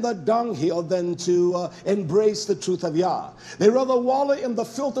wallow in the dunghill than to embrace the truth of Yah. They rather wallow in the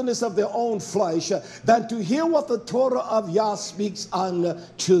filthiness of their own flesh than to hear what the Torah of Yah speaks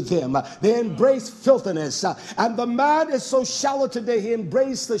unto them. They embrace filthiness. And the man is so shallow today, he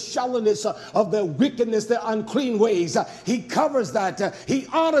embraced the shallowness of their wickedness, their unclean ways. He covers that. He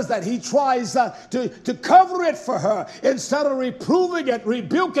honors that. He tries to cover it for her instead of reproving it,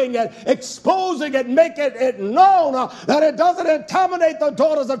 rebuking it, exposing it, making it known that it doesn't intimidate the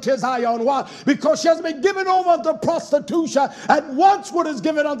daughters of Zion. Why? Because she has been given over to prostitution, and once what is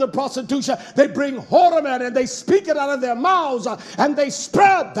given unto prostitution, they bring whoredom and they speak it out of their mouths, and they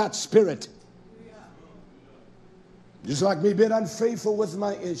spread that spirit. Just like me being unfaithful with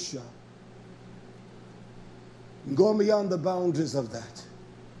my Isha, and going beyond the boundaries of that.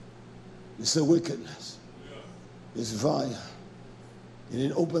 It's a wickedness. It's vile. And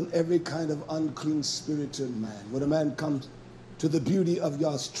it opened every kind of unclean spirit to man. When a man comes to the beauty of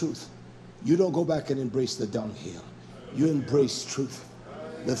Yah's truth, you don't go back and embrace the dunghill. You embrace truth.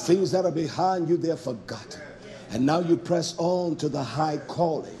 The things that are behind you, they're forgotten. And now you press on to the high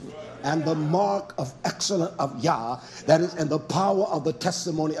calling and the mark of excellence of Yah, that is, and the power of the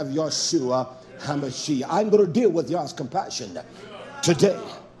testimony of Yahshua HaMashiach. I'm going to deal with Yah's compassion today.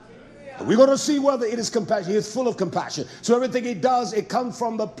 We're going to see whether it is compassion. He is full of compassion. So everything he does, it comes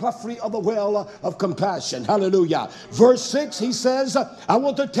from the plenty of the well of compassion. Hallelujah. Verse 6, he says, I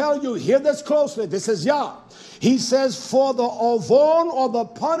want to tell you, hear this closely. This is Yah. He says, for the avon or the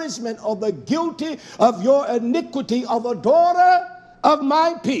punishment of the guilty of your iniquity of the daughter of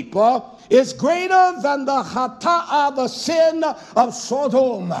my people is greater than the hata'ah, the sin of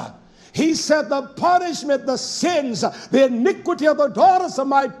Sodom. He said the punishment, the sins, the iniquity of the daughters of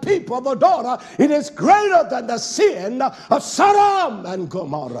my people, the daughter, it is greater than the sin of Sodom and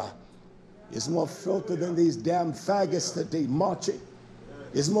Gomorrah. It's more filthy than these damn faggots that they marching.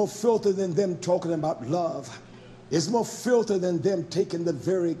 It's more filthy than them talking about love. It's more filthy than them taking the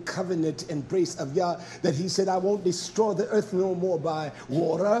very covenant embrace of Yah, that he said, I won't destroy the earth no more by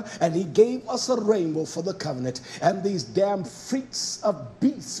water. And he gave us a rainbow for the covenant. And these damn freaks of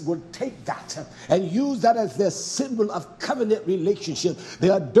beasts will take that and use that as their symbol of covenant relationship. They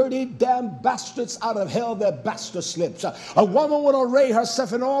are dirty damn bastards out of hell. They're bastard slips. A woman would array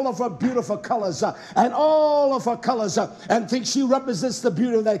herself in all of her beautiful colors and all of her colors and think she represents the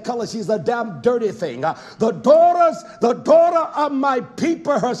beauty of that color. She's a damn dirty thing. The daughter of my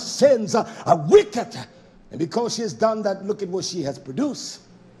people, her sins are wicked. And because she has done that, look at what she has produced.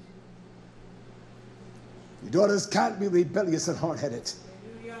 Your daughters can't be rebellious and hard-headed.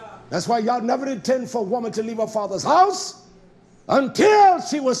 That's why y'all never intend for a woman to leave her father's house until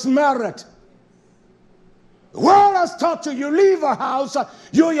she was married. The world has taught you, you leave her house,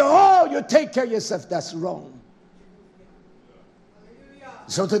 you take care of yourself. That's wrong.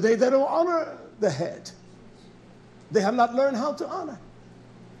 So today they don't honor the head. They have not learned how to honor.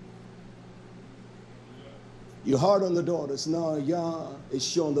 You're hard on the daughters. No, Yah is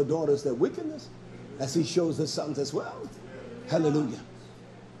showing the daughters their wickedness as he shows the sons as well. Hallelujah.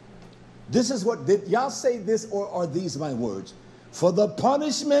 This is what, did Yah say this, or are these my words? For the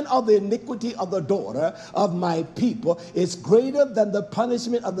punishment of the iniquity of the daughter of my people is greater than the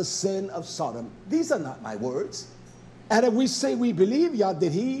punishment of the sin of Sodom. These are not my words. And if we say we believe Yah,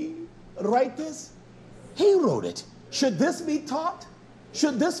 did he write this? He wrote it. Should this be taught?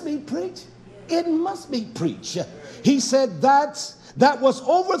 Should this be preached? It must be preached. He said that was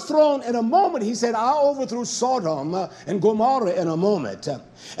overthrown in a moment. He said, I overthrew Sodom and Gomorrah in a moment.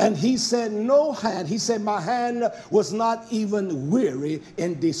 And he said, no hand. He said, my hand was not even weary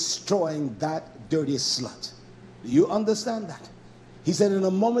in destroying that dirty slut. Do you understand that? He said, in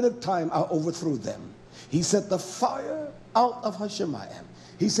a moment of time, I overthrew them. He set the fire out of Hashemayim.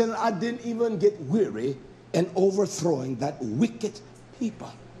 He said, I didn't even get weary in overthrowing that wicked people.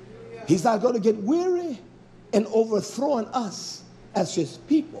 He's not going to get weary in overthrowing us as his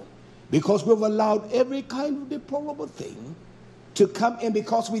people, because we've allowed every kind of deplorable thing to come in,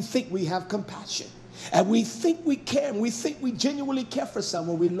 because we think we have compassion and we think we care, and we think we genuinely care for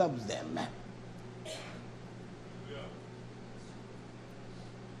someone, we love them.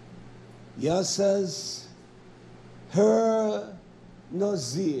 Yah says, her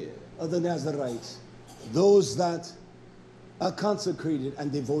Nazir of the Nazarites, those that are consecrated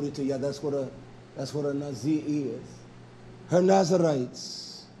and devoted to Yah. That's what a Nazir is. Her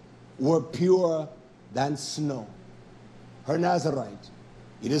Nazarites were pure than snow. Her Nazarite.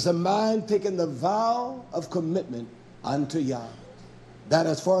 It is a man taking the vow of commitment unto Yah, that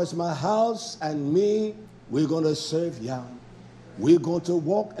as far as my house and me, we're going to serve Yah. We're going to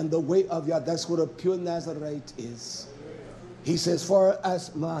walk in the way of Yah. That's what a pure Nazarite is. He says, far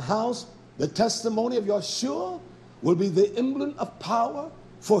as my house, the testimony of Yahshua will be the emblem of power,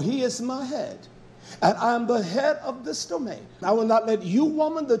 for he is my head. And I am the head of this domain. I will not let you,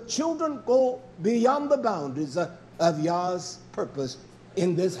 woman, the children, go beyond the boundaries of Yah's purpose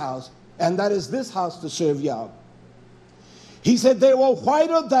in this house. And that is this house to serve Yah. He said they were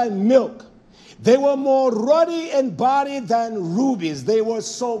whiter than milk. They were more ruddy in body than rubies. They were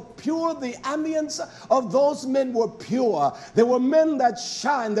so pure. The ambience of those men were pure. They were men that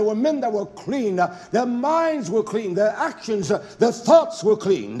shine. They were men that were clean. Their minds were clean. Their actions, their thoughts were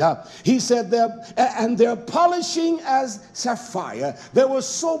clean. He said, their polishing as sapphire. They were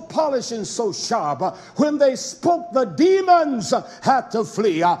so polished and so sharp. When they spoke, the demons had to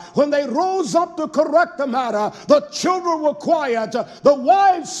flee. When they rose up to correct the matter, the children were quiet. The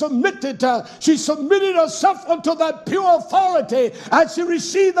wives submitted. She she submitted herself unto that pure authority, and she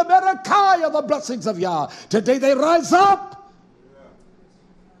received the Berakah of the blessings of Yah. Today they rise up.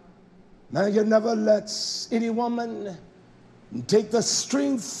 Now you never let any woman take the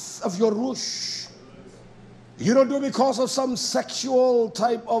strength of your rush. You don't do it because of some sexual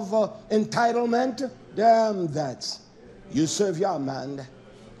type of entitlement. Damn that. You serve Yah, man,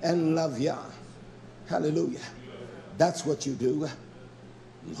 and love Yah. Hallelujah. That's what you do.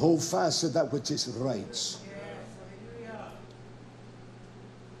 Hold fast to that which is right.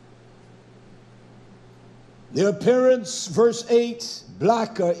 Their appearance, verse 8,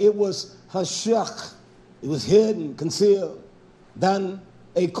 blacker. It was hashach. It was hidden, concealed, than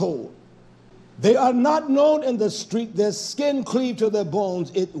a coal. They are not known in the street. Their skin cleave to their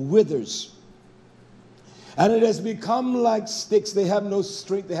bones. It withers. And it has become like sticks. They have no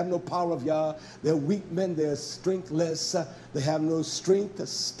strength. They have no power of Yah. They're weak men. They're strengthless. They have no strength to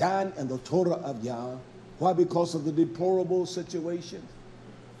stand in the Torah of Yah. Why? Because of the deplorable situation.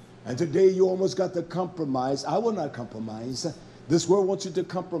 And today you almost got to compromise. I will not compromise. This world wants you to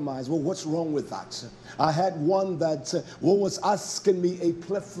compromise. Well, what's wrong with that? I had one that was asking me a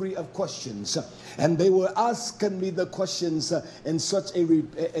plethora of questions, and they were asking me the questions in such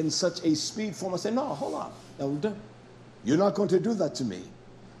a speed form. I said, no, hold on, elder. You're not going to do that to me.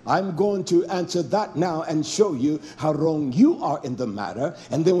 I'm going to answer that now and show you how wrong you are in the matter,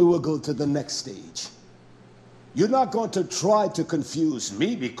 and then we will go to the next stage. You're not going to try to confuse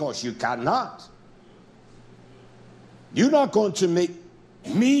me because you cannot. You're not going to make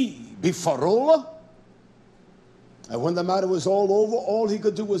me be Pharaoh. And when the matter was all over, all he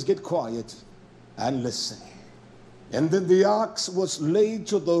could do was get quiet and listen. And then the ox was laid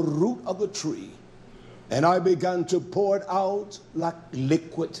to the root of the tree, and I began to pour it out like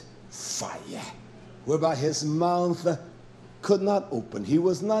liquid fire, whereby his mouth could not open. He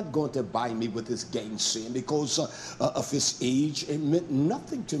was not going to buy me with his gainsaying because of his age. It meant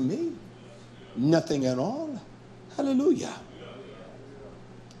nothing to me. Nothing at all. Hallelujah.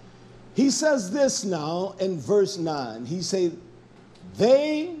 He says this now in verse 9. He said,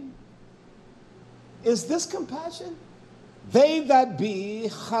 is this compassion? They that be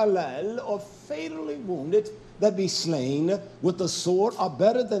halal or fatally wounded, that be slain with the sword, are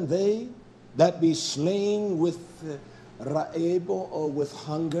better than they that be slain with Raah or with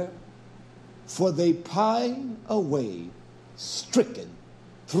hunger. For they pine away, stricken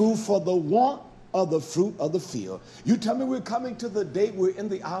through for the want of the fruit of the field. You tell me we're coming to the day, we're in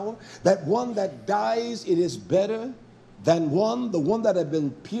the hour, that one that dies, it is better than the one that had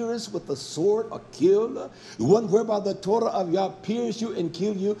been pierced with the sword or killed. The one whereby the Torah of Yah pierce you and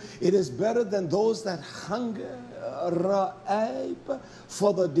kill you. It is better than those that hunger, Raah,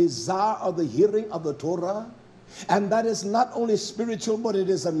 for the desire of the hearing of the Torah. And that is not only spiritual, but it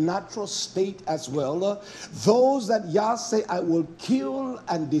is a natural state as well. Those that Yah say, I will kill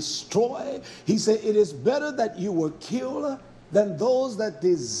and destroy. He said, it is better that you were killed than those that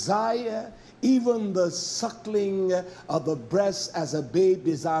desire even the suckling of the breast as a babe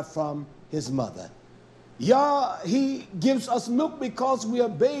desire from his mother. Yah, he gives us milk because we are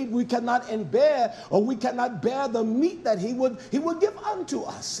babe. We cannot bear, or we cannot bear the meat that he would give unto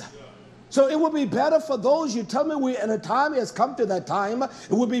us. So it would be better for those, you tell me we're in a time, it has come to that time,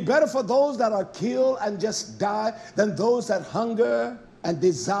 it would be better for those that are killed and just die than those that hunger and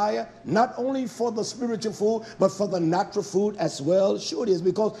desire, not only for the spiritual food, but for the natural food as well. Sure it is,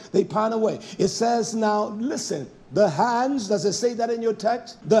 because they pine away. It says now, listen, the hands, does it say that in your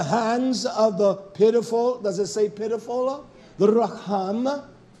text? The hands of the pitiful, does it say pitiful? The Raham,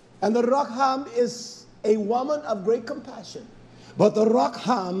 and the Raham is a woman of great compassion. But the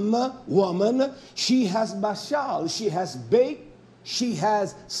Raham woman, she has mashal, she has baked, she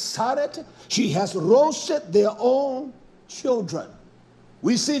has saret, she has roasted their own children.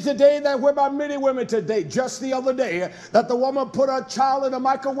 We see today that whereby many women today, just the other day, that the woman put her child in a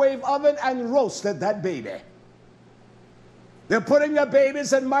microwave oven and roasted that baby. They're putting their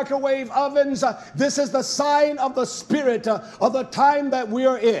babies in microwave ovens. This is the sign of the spirit of the time that we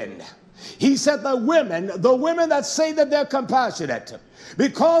are in. He said the women that say that they're compassionate,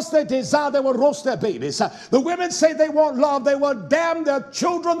 because they desire, they will roast their babies. The women say they want love, they will damn their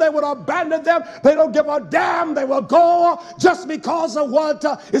children, they will abandon them, they don't give a damn, they will go just because of what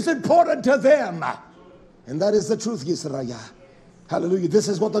is important to them. And that is the truth, YisraYah. Hallelujah. This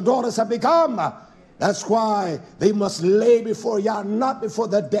is what the daughters have become. That's why they must lay before Yah, not before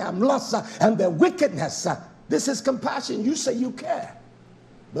their damn lust and their wickedness. This is compassion. You say you care.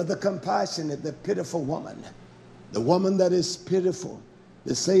 But the compassionate, the pitiful woman, the woman that is pitiful,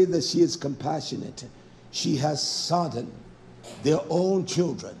 they say that she is compassionate. She has sodden their own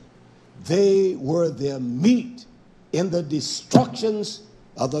children. they were their meat in the destructions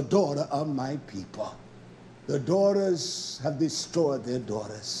of the daughter of my people. The daughters have destroyed their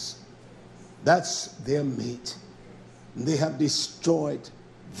daughters. That's their meat. They have destroyed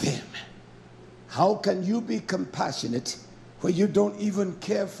them. How can you be compassionate when you don't even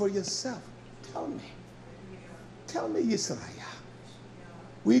care for yourself? Tell me. Tell me, YisraYah.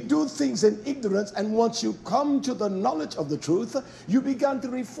 We do things in ignorance, and once you come to the knowledge of the truth, you begin to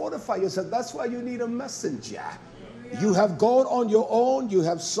refortify yourself. That's why you need a messenger. You have gone on your own. You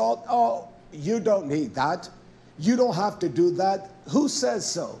have sought. Oh, you don't need that. You don't have to do that. Who says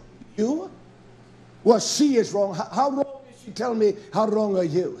so? You? Well, she is wrong. How wrong is she? Tell me, how wrong are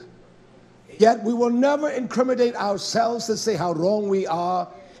you? Yet we will never incriminate ourselves to say how wrong we are.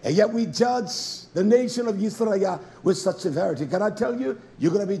 And yet we judge the nation of YisraYah with such severity. Can I tell you,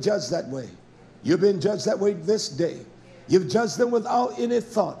 you're going to be judged that way. You've been judged that way this day. You've judged them without any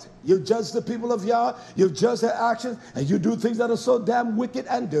thought. You've judged the people of Yah. You've judged their actions. And you do things that are so damn wicked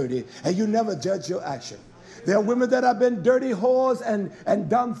and dirty. And you never judge your action. There are women that have been dirty whores and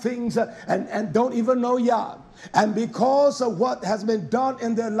done things and don't even know Yah. And because of what has been done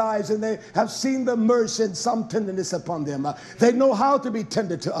in their lives, and they have seen the mercy and some tenderness upon them, they know how to be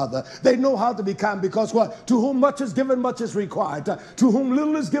tender to others. They know how to be kind, because what? To whom much is given, much is required. To whom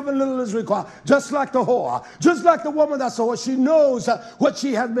little is given, little is required. Just like the whore, just like the woman that's a whore, she knows what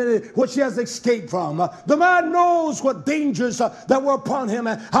she has escaped from. The man knows what dangers that were upon him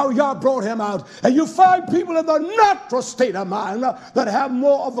and how Yah brought him out. And you find people in the natural state of mind that have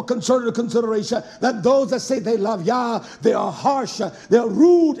more of a consideration than those that say they love Yah. They are harsh, they're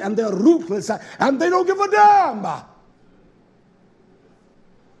rude, and they're ruthless, and they don't give a damn.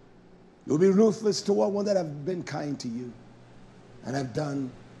 You'll be ruthless toward one that have been kind to you and have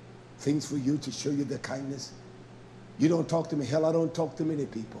done things for you to show you their kindness. You don't talk to me. Hell, I don't talk to many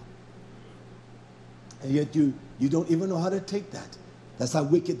people. And yet you don't even know how to take that. That's how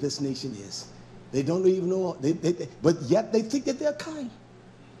wicked this nation is. They don't even know, but yet they think that they're kind.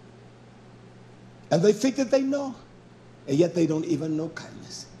 And they think that they know, and yet they don't even know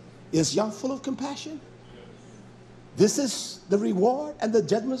kindness. Is Yah full of compassion? This is the reward and the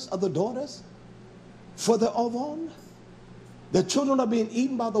judgments of the daughters for the own. The children are being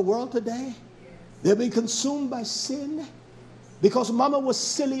eaten by the world today. They're being consumed by sin because mama was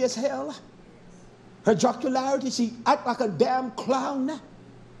silly as hell. Her jocularity, she act like a damn clown.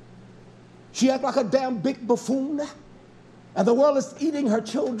 She act like a damn big buffoon. And the world is eating her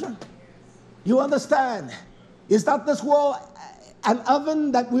children. You understand? Is not this world an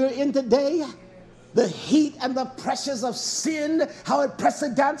oven that we're in today? The heat and the pressures of sin, how it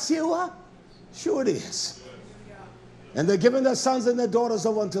presses against you? Sure it is. And they're giving their sons and their daughters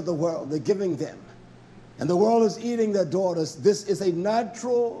over unto the world. They're giving them. And the world is eating their daughters. This is a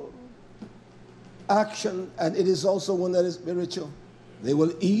natural action, and it is also one that is spiritual. They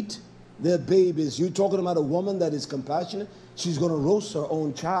will eat their babies. You're talking about a woman that is compassionate. She's going to roast her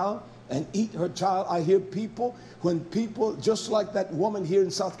own child and eat her child. I hear people, when people, just like that woman here in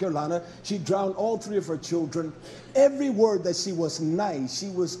South Carolina, she drowned all three of her children. Every word that she was nice, she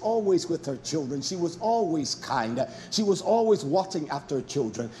was always with her children. She was always kind. She was always watching after her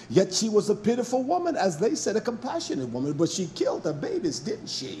children. Yet she was a pitiful woman, as they said, a compassionate woman. But she killed her babies, didn't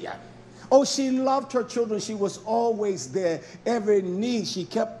she? Oh, she loved her children. She was always there. Every need, she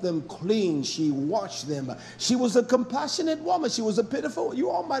kept them clean. She washed them. She was a compassionate woman. She was a pitiful. You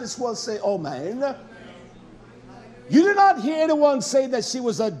all might as well say, oh, man. You did not hear anyone say that she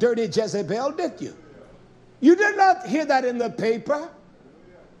was a dirty Jezebel, did you? You did not hear that in the paper.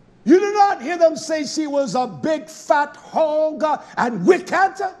 You did not hear them say she was a big fat hog and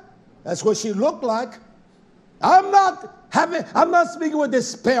wicked. That's what she looked like. I'm not speaking with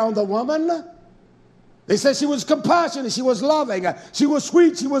despair on the woman. They said she was compassionate, she was loving, she was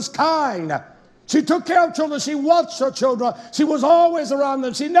sweet, she was kind. She took care of children, she watched her children, she was always around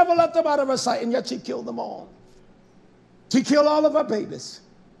them, she never let them out of her sight, and yet she killed them all. She killed all of her babies.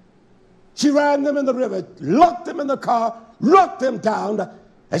 She ran them in the river, locked them in the car, locked them down,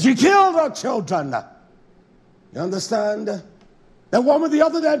 and she killed her children. You understand? That woman the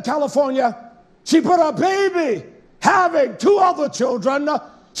other day in California, she put her baby, having two other children,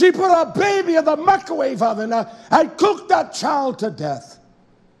 she put her baby in the microwave oven and cooked that child to death.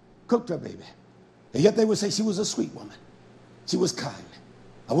 Cooked her baby. And yet they would say she was a sweet woman. She was kind.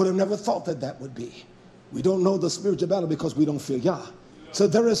 I would have never thought that that would be. We don't know the spiritual battle because we don't fear Yah. So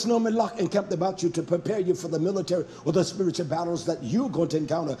there is no milak encamped about you to prepare you for the military or the spiritual battles that you're going to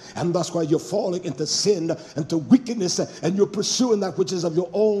encounter. And that's why you're falling into sin, into wickedness, and you're pursuing that which is of your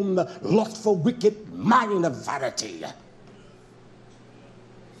own lustful, wicked mind of vanity.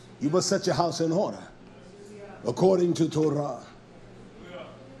 You must set your house in order according to Torah.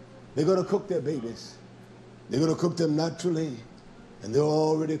 They're going to cook their babies. They're going to cook them naturally, and they're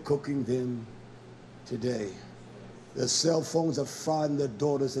already cooking them today. The cell phones are frying their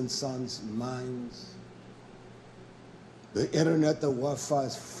daughters' and sons' minds. The internet, the Wi-Fi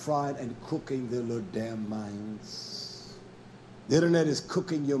is frying and cooking their little damn minds. The internet is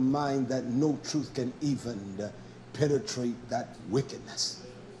cooking your mind that no truth can even penetrate that wickedness.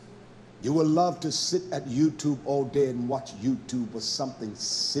 You will love to sit at YouTube all day and watch YouTube with something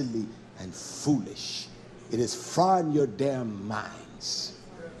silly and foolish. It is frying your damn minds.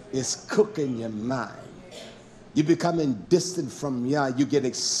 It's cooking your mind. You're becoming distant from Yah. You get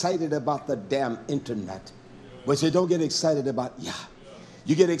excited about the damn internet, but you don't get excited about Yah.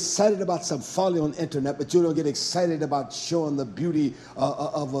 You get excited about some folly on the internet, but you don't get excited about showing the beauty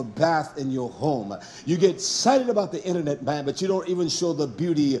of a bath in your home. You get excited about the internet, man, but you don't even show the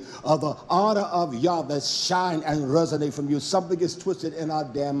beauty of the honor of Yah that shine and resonate from you. Something is twisted in our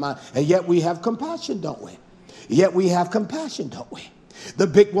damn mind, and yet we have compassion, don't we? Yet we have compassion, don't we? The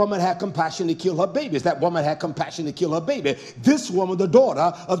big woman had compassion to kill her babies. That woman had compassion to kill her baby. This woman, the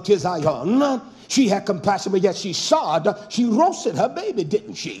daughter of Tizion, she had compassion, but yet she roasted her baby,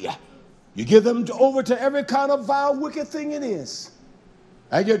 didn't she? You give them over to every kind of vile, wicked thing it is,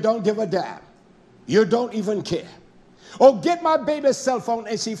 and you don't give a damn. You don't even care. Oh, get my baby's cell phone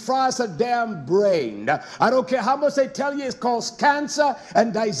and she fries her damn brain. I don't care how much they tell you it causes cancer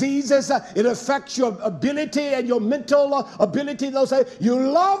and diseases. It affects your ability and your mental ability. Those you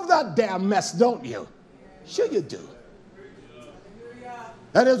love that damn mess, don't you? Sure you do.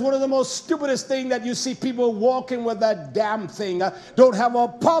 That is one of the most stupidest things that you see people walking with that damn thing. Don't have a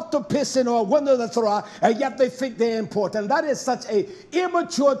pot to piss in or a window to throw out, and yet they think they're important. That is such a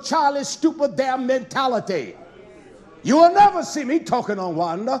immature, childish, stupid damn mentality. You will never see me talking on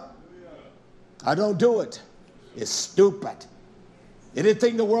wonder. I don't do it. It's stupid.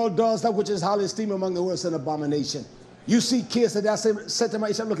 Anything the world does, that which is highly esteemed among the worst, an abomination. You see kids that said to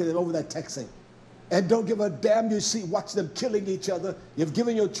myself, look at them over there texting, and don't give a damn. You see, watch them killing each other. You've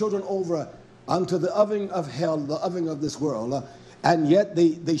given your children over unto the oven of hell, the oven of this world, and yet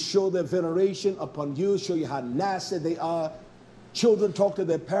they show their veneration upon you, show you how nasty they are. Children talk to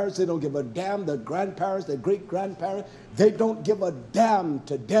their parents. They don't give a damn. Their grandparents, their great-grandparents, they don't give a damn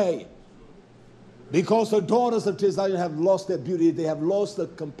today. Because the daughters of Tizion have lost their beauty. They have lost the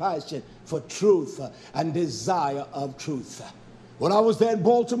compassion for truth and desire of truth. When I was there in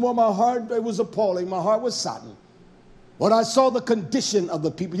Baltimore, my heart, it was appalling. My heart was saddened. When I saw the condition of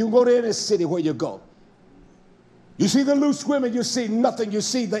the people, you go to any city where you go. You see the loose women, you see nothing. You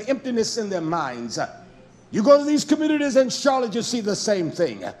see the emptiness in their minds. You go to these communities in Charlotte, you see the same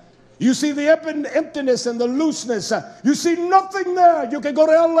thing. You see the emptiness and the looseness. You see nothing there. You can go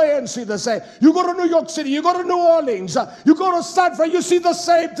to LA and see the same. You go to New York City, you go to New Orleans, you go to Stanford, you see the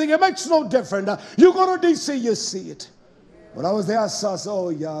same thing. It makes no difference. You go to DC, you see it. When I was there, I saw, oh,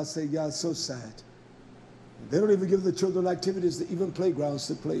 yeah, I said, yeah, it's so sad. They don't even give the children activities, even playgrounds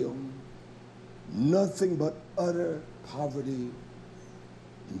to play on. Nothing but utter poverty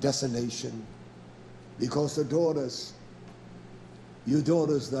and desolation. Because the daughters, your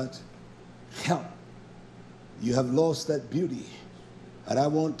daughters that count, you have lost that beauty, and I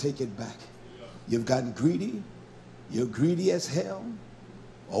won't take it back. You've gotten greedy. You're greedy as hell.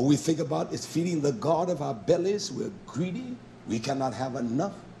 All we think about is feeding the God of our bellies. We're greedy. We cannot have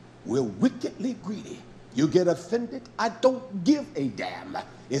enough. We're wickedly greedy. You get offended. I don't give a damn.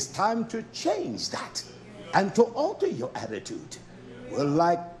 It's time to change that and to alter your attitude. We're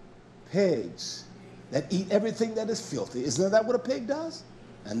like pigs that eat everything that is filthy. Isn't that what a pig does?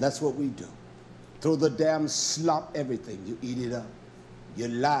 And that's what we do. Throw the damn slop, everything. You eat it up. You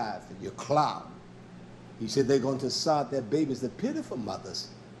laugh and you clown. He said they're going to sod their babies. The pitiful mothers.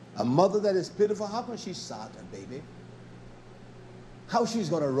 A mother that is pitiful, how can she sod her baby? How she's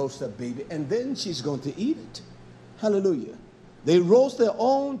going to roast her baby, and then she's going to eat it. Hallelujah. They roast their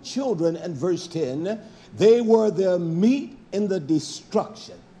own children, and verse 10, they were their meat in the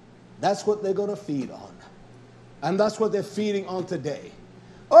destruction. That's what they're going to feed on. And that's what they're feeding on today.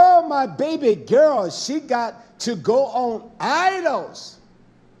 Oh, my baby girl, she got to go on idols.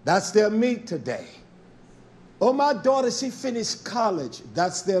 That's their meat today. Oh, my daughter, she finished college.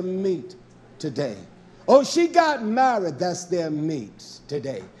 That's their meat today. Oh, she got married. That's their meat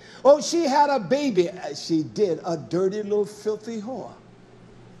today. Oh, she had a baby. She did, a dirty little filthy whore.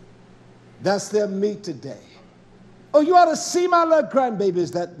 That's their meat today. Oh, you ought to see my little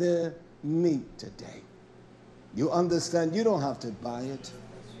grandbabies, that their meat today. You understand? You don't have to buy it.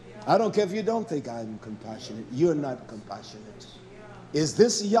 I don't care if you don't think I'm compassionate. You're not compassionate. Is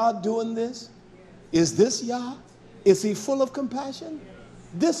this Yah doing this? Is this Yah? Is he full of compassion?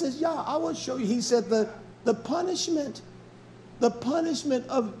 This is Yah. I will show you. He said the punishment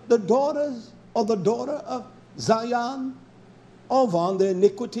of the daughters or the daughter of Zion over the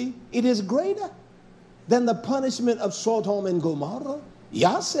iniquity, it is greater than the punishment of Sodom and Gomorrah.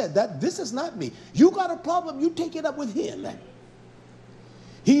 Yah said that. This is not me. You got a problem, you take it up with him.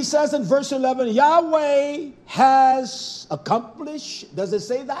 He says in verse 11, Yahweh has accomplished. Does it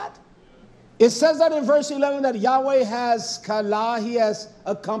say that? It says that in verse 11 that Yahweh has kala, he has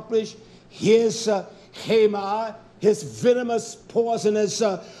accomplished his hema, his venomous, poisonous,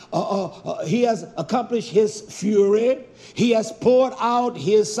 he has accomplished his fury. He has poured out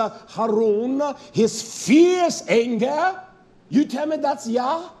his harun, his fierce anger. You tell me that's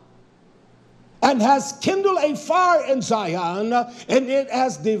Yah? And has kindled a fire in Zion, and it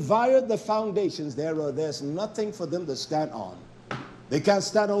has devoured the foundations thereof. There's nothing for them to stand on. They can't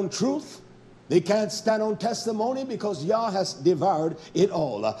stand on truth. They can't stand on testimony because Yah has devoured it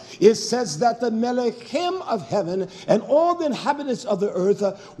all. It says that the Melechim of heaven and all the inhabitants of the earth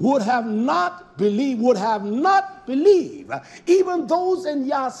would have not believed, even those in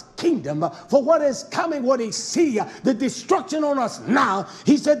Yah's kingdom, for what is coming, what he see, the destruction on us now.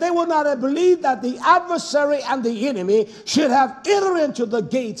 He said they would not have believed that the adversary and the enemy should have entered into the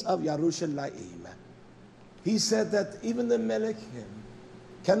gates of Yerushalayim. He said that even the Melechim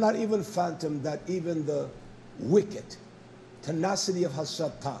cannot even fathom that even the wicked tenacity of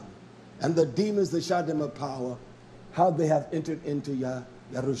Hasatan and the demons, the Shadim of power, how they have entered into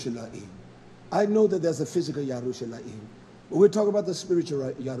Yerushalayim. I know that there's a physical Yerushalayim, but we're talking about the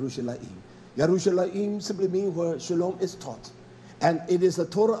spiritual Yerushalayim. Yerushalayim simply means where Shalom is taught. And it is the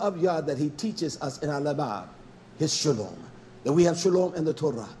Torah of Yah that he teaches us in Al-Labar, his Shalom. That we have Shalom in the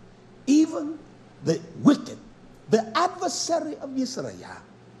Torah. Even the wicked, the adversary of YisraYah,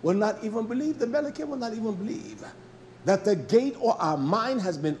 will not even believe, the Melechim will not even believe that the gate or our mind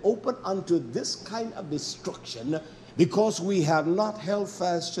has been opened unto this kind of destruction because we have not held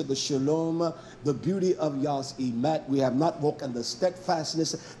fast to the shalom, the beauty of Yah's emet. We have not walked in the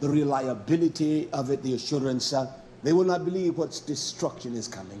steadfastness, the reliability of it, the assurance. They will not believe what destruction is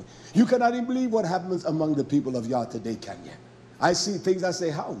coming. You cannot even believe what happens among the people of Yah today, can you? I see things, I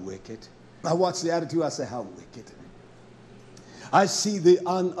say, how wicked. I watch the attitude, I say, how wicked. I see the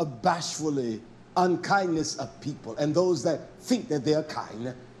unabashfully unkindness of people and those that think that they are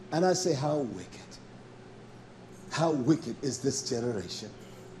kind. And I say, how wicked. How wicked is this generation?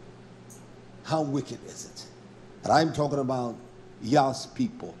 How wicked is it? And I'm talking about Yah's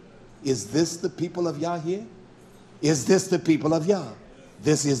people. Is this the people of Yah here? Is this the people of Yah?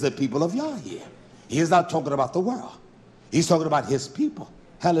 This is the people of Yah here. He is not talking about the world. He's talking about his people.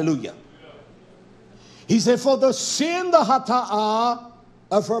 Hallelujah. He said, for the sin, the hata'ah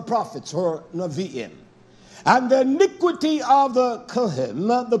of her prophets, her Navi'im, and the iniquity of the Kohen,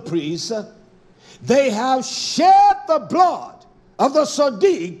 the priests, they have shed the blood of the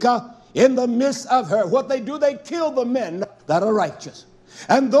Sadiq in the midst of her. What they do, they kill the men that are righteous.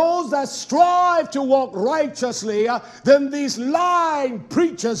 And those that strive to walk righteously, then these lying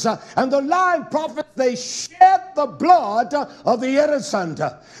preachers and the lying prophets, they shed the blood of the innocent.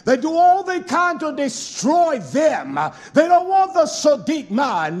 They do all they can to destroy them. They don't want the Sadiq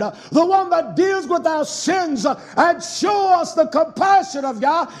man, the one that deals with our sins and show us the compassion of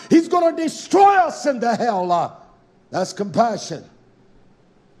Yah. He's going to destroy us into hell. That's compassion.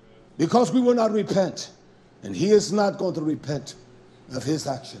 Because we will not repent. And he is not going to repent of his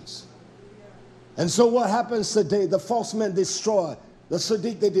actions. And so what happens today? The false men destroy the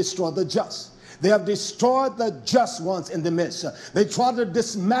Sadiq, they destroy the just. They have destroyed the just ones in the midst. They try to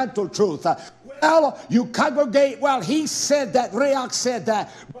dismantle truth. Well, you congregate, well, he said that, Raah said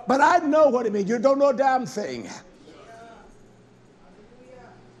that, but I know what it means. You don't know a damn thing.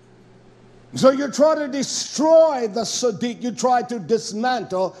 So you try to destroy the Sadiq. You try to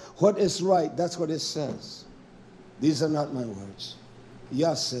dismantle what is right. That's what it says. These are not my words.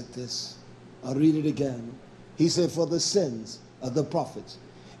 Yah said this. I'll read it again. He said, for the sins of the prophets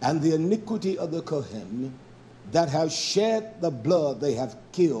and the iniquity of the Kohen that have shed the blood, they have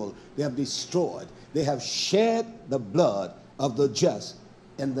killed, they have destroyed. They have shed the blood of the just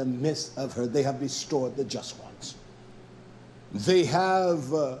in the midst of her. They have destroyed the just ones. They have,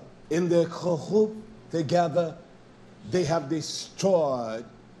 in their chahut together, they have destroyed,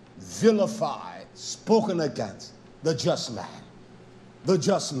 vilified, spoken against the just man. The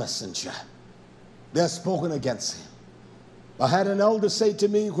just messenger. They have spoken against him. I had an elder say to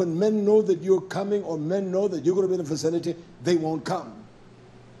me, when men know that you're coming or men know that you're going to be in the vicinity, they won't come.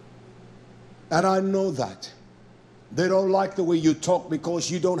 And I know that. They don't like the way you talk because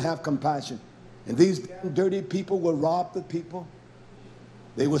you don't have compassion. And these damn dirty people will rob the people.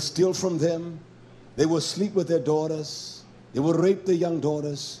 They will steal from them. They will sleep with their daughters. They will rape their young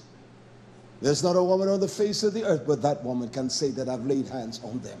daughters. There's not a woman on the face of the earth, but that woman can say that I've laid hands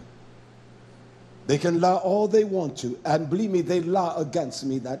on them. They can lie all they want to, and believe me, they lie against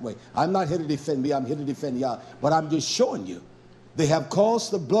me that way. I'm not here to defend me, I'm here to defend Yah, but I'm just showing you. They have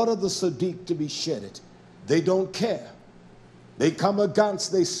caused the blood of the Sadiq to be shedded. They don't care. They come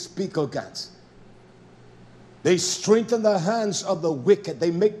against, they speak against. They strengthen the hands of the wicked.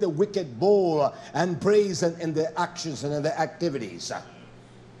 They make the wicked bold and brazen in their actions and in their activities.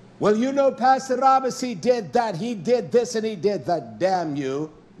 Well, you know, Pastor Roberts, he did that, he did this, and he did that. Damn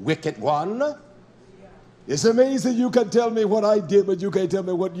you, wicked one. It's amazing you can tell me what I did, but you can't tell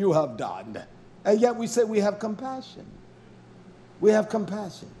me what you have done. And yet we say we have compassion. We have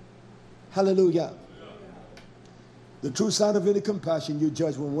compassion. Hallelujah. The true sign of any compassion, you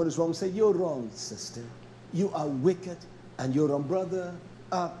judge when one is wrong. Say, you're wrong, sister. You are wicked, and you're wrong, brother.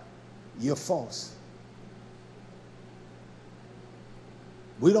 You're false.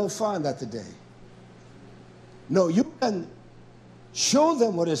 We don't find that today. No, you can show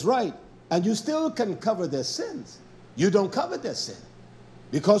them what is right, and you still can cover their sins. You don't cover their sin.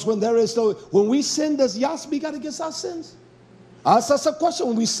 Because when we sin, does Yah speak out against our sins? Ask us a question.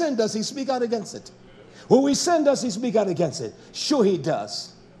 When we sin, does he speak out against it? When we sin, does he speak out against it? Sure he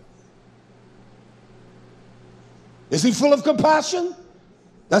does. Is he full of compassion?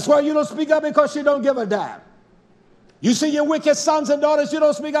 That's why you don't speak up, because you don't give a damn. You see your wicked sons and daughters, you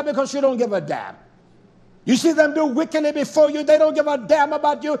don't speak up because you don't give a damn. You see them do wickedly before you, they don't give a damn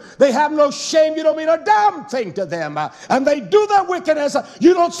about you. They have no shame, you don't mean a damn thing to them. And they do their wickedness,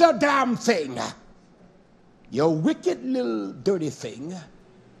 you don't say a damn thing. You wicked little dirty thing.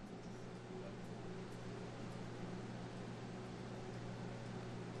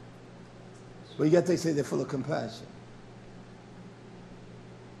 But yet they say they're full of compassion.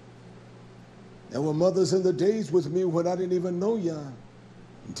 There were mothers in the days with me when I didn't even know Yah.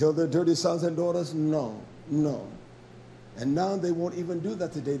 Until their dirty sons and daughters, no. And now they won't even do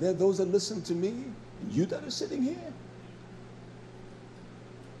that today. There are those that listen to me, and you that are sitting here.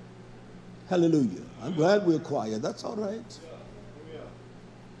 Hallelujah. I'm glad we're quiet. That's all right.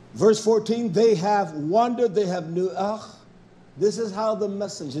 Verse 14, they have wandered, they have this is how the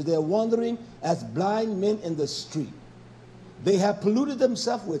messengers, they're wandering as blind men in the street. They have polluted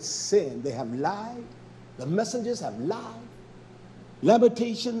themselves with sin. They have lied. The messengers have lied.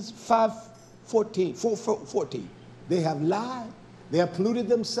 Lamentations 4:14. They have lied. They have polluted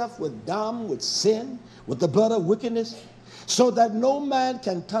themselves with damn, with sin, with the blood of wickedness, so that no man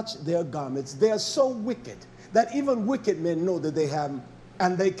can touch their garments. They are so wicked that even wicked men know that they have,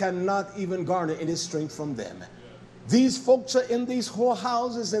 and they cannot even garner any strength from them. These folks are in these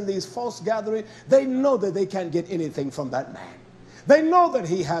whorehouses and these false gatherings. They know that they can't get anything from that man. They know that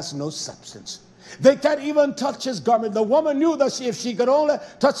he has no substance. They can't even touch his garment. The woman knew that if she could only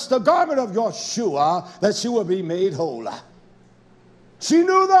touch the garment of Yeshua, that she would be made whole. She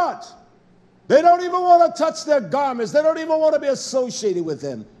knew that. They don't even want to touch their garments. They don't even want to be associated with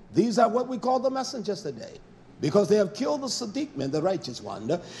them. These are what we call the messengers today, because they have killed the Sadiq man, the righteous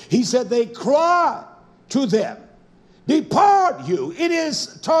one. He said they cry to them, depart you. It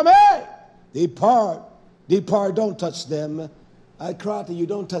is Tomei. Depart. Don't touch them. I cry to you,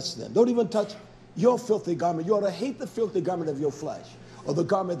 don't touch them. Don't even touch your filthy garment. You ought to hate the filthy garment of your flesh, or the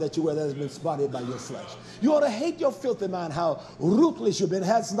garment that you wear that has been spotted by your flesh. You ought to hate your filthy mind, how ruthless you've been,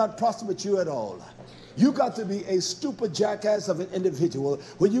 has not prospered you at all. You got to be a stupid jackass of an individual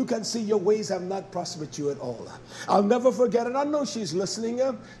when you can see your ways have not prospered you at all. I'll never forget it. I know she's listening,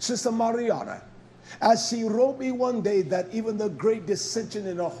 Sister Mariana. As she wrote me one day that even the great dissension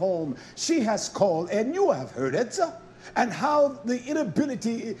in her home, she has called, and you have heard it, and how the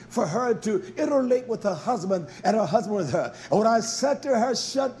inability for her to interrelate with her husband and her husband with her. And when I said to her,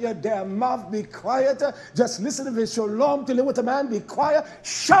 shut your damn mouth, be quiet, just listen if it's your long to live with a man, be quiet,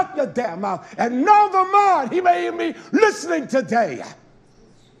 shut your damn mouth. And now the man, he may be listening today.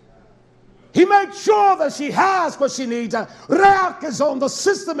 He made sure that she has what she needs. Raah is on, the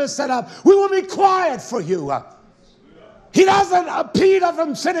system is set up. We will be quiet for you. He doesn't impede her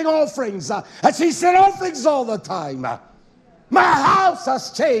from sending offerings. And she sent offerings all the time. My house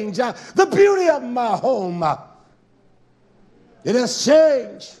has changed. The beauty of my home, it has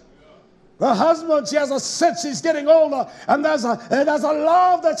changed. Her husband, she has a sense, she's getting older, and there's a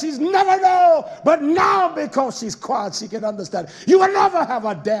love that she's never known. But now, because she's quiet, she can understand. You will never have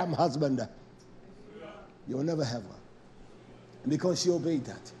a damn husband. You will never have one. And because she obeyed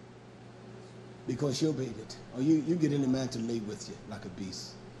that. because you'll bait it. Or you get any man to lay with you like a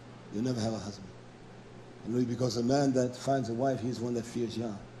beast. You'll never have a husband. And really, because a man that finds a wife, he's one that fears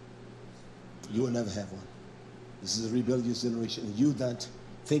Yah. You will never have one. This is a rebellious generation. And you that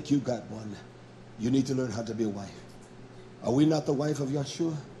think you got one, you need to learn how to be a wife. Are we not the wife of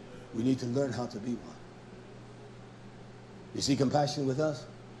Yahshua? We need to learn how to be one. You see compassion with us?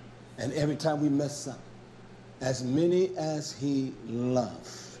 And every time we mess up, as many as he loved,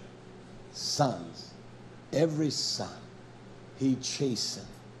 sons, every son, he chastens,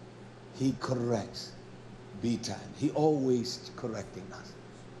 he corrects, B-time. He always correcting us.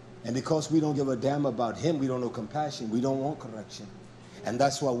 And because we don't give a damn about him, we don't know compassion, we don't want correction. And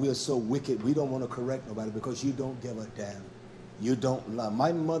that's why we are so wicked. We don't want to correct nobody because you don't give a damn. You don't love.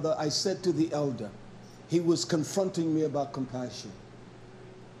 My mother, I said to the elder, he was confronting me about compassion.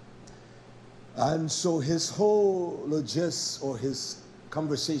 And so his whole gist or his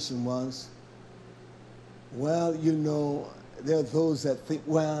conversation was, well, you know, there are those that think,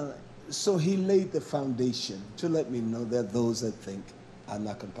 well, so he laid the foundation to let me know there are those that think I'm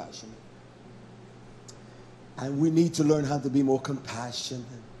not compassionate. And we need to learn how to be more compassionate.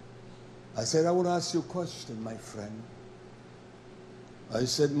 I said, I want to ask you a question, my friend. I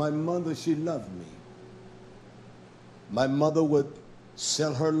said, my mother, she loved me. My mother would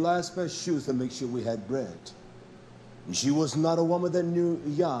sell her last pair of shoes to make sure we had bread. And she was not a woman that knew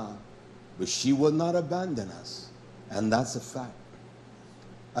Yah, but she would not abandon us. And that's a fact.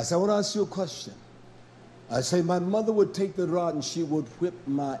 I said, I want to ask you a question. I say, my mother would take the rod and she would whip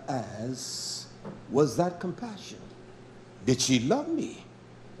my ass. Was that compassion? Did she love me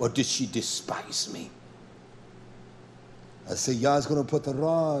or did she despise me? I say, Yah's going to put the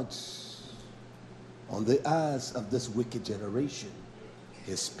rod on the ass of this wicked generation,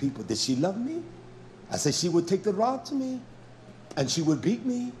 his people. Did she love me? I say, she would take the rod to me and she would beat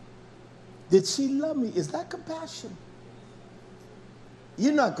me. Did she love me? Is that compassion?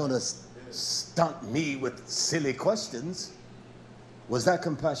 You're not going to stunt me with silly questions. Was that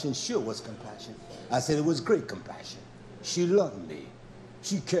compassion? Sure was compassion. I said it was great compassion. She loved me.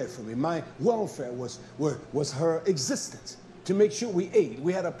 She cared for me. My welfare was her existence. To make sure we ate.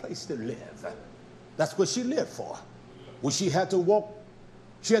 We had a place to live. That's what she lived for. When she had to walk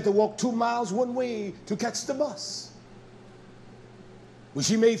 2 miles one way to catch the bus. When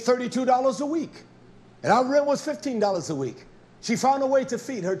she made $32 a week. And our rent was $15 a week. She found a way to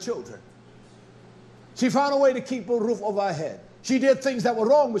feed her children. She found a way to keep a roof over her head. She did things that were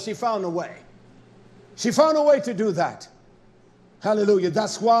wrong, but she found a way. She found a way to do that. Hallelujah.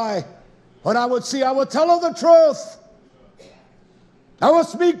 That's why when I would see, I would tell her the truth. I would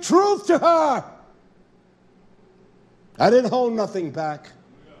speak truth to her. I didn't hold nothing back.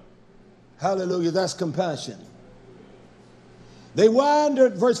 Hallelujah. That's compassion. They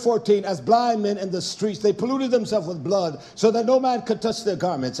wandered, verse 14, as blind men in the streets. They polluted themselves with blood so that no man could touch their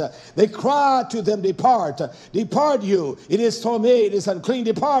garments. They cried to them, depart, depart you. It is torment, it is unclean.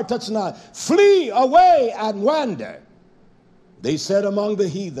 Depart, touch not. Flee away and wander. They said among the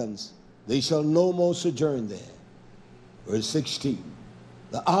heathens, they shall no more sojourn there. Verse 16,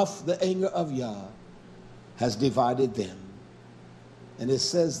 the anger of Yah has divided them. And it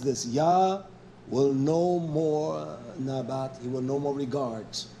says this, Yah will no more Nabat, he will no more regard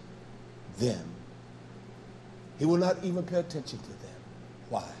them. He will not even pay attention to them.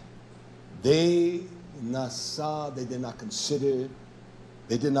 Why? They did not consider,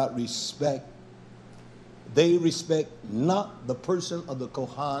 they did not respect. They respect not the person of the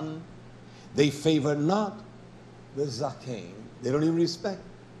Kohan. They favor not the Zaken. They don't even respect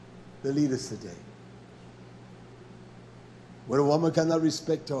the leaders today. When a woman cannot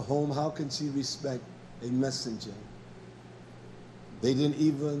respect her home, how can she respect a messenger? They didn't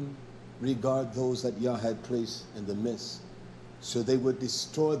even regard those that Yah had placed in the midst. So they would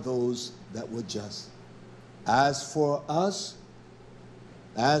destroy those that were just. As for us,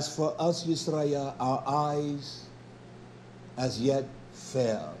 YisraYah, our eyes as yet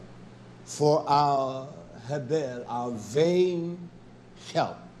fail. For our Hebel, our vain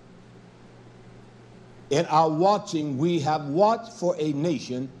help. In our watching, we have watched for a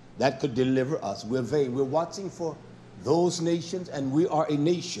nation that could deliver us. We're vain. We're watching for those nations, and we are a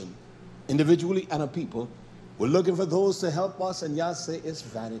nation, individually and a people. We're looking for those to help us, and Yah say it's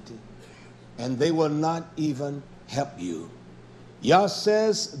vanity. And they will not even help you. Yah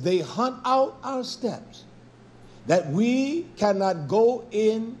says they hunt out our steps, that we cannot go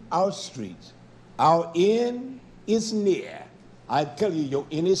in our streets. Our end is near. I tell you, your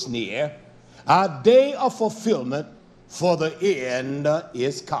end is near. Our day of fulfillment, for the end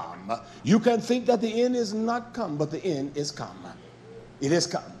is come. You can think that the end is not come, but the end is come. It is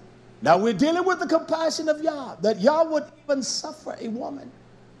come. Now we're dealing with the compassion of Yah, that Yah would even suffer a woman.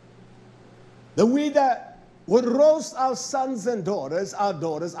 That we that would roast our sons and daughters,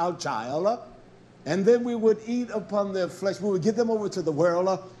 our child, and then we would eat upon their flesh. We would give them over to the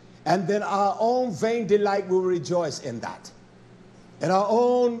world, and then our own vain delight will rejoice in that. And our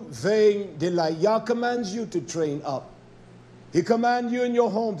own vain delight. Yah commands you to train up. He commands you in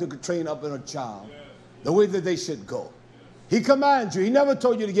your home to train up in a child the way that they should go. He commands you. He never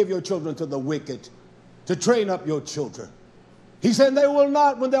told you to give your children to the wicked, to train up your children. He said they will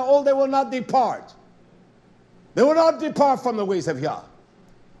not, when they're old, they will not depart. They will not depart from the ways of Yah.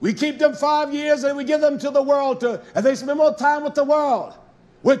 We keep them 5 years and we give them to the world, and they spend more time with the world,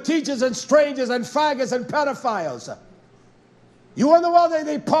 with teachers and strangers and faggots and pedophiles. You wonder why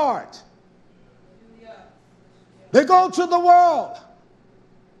they depart. They go to the world.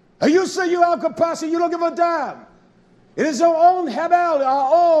 And you say you have compassion, you don't give a damn. It is your own hebel, our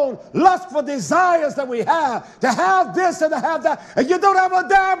own lust for desires that we have, to have this and to have that, and you don't have a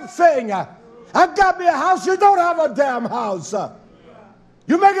damn thing. I've got me a house, you don't have a damn house.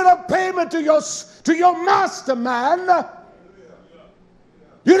 You're making a payment to your master, man.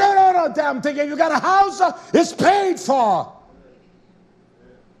 You don't own a damn thing. If you got a house, it's paid for.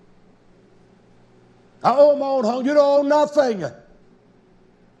 I own my own home. You don't own nothing.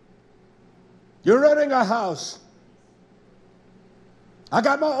 You're renting a house. I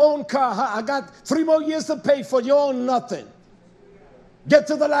got my own car. I got 3 more years to pay for. You own nothing. Get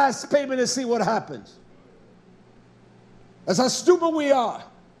to the last payment and see what happens. That's how stupid we are.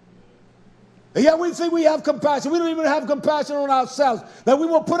 And yet we think we have compassion. We don't even have compassion on ourselves. That we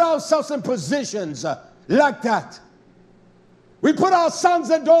will put ourselves in positions like that. We put our sons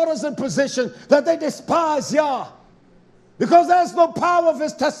and daughters in position that they despise Yah. Because there's no power of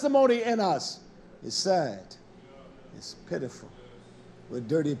His testimony in us. It's sad. It's pitiful. We're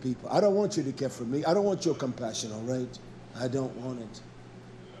dirty people. I don't want you to care for me. I don't want your compassion, all right? I don't want it.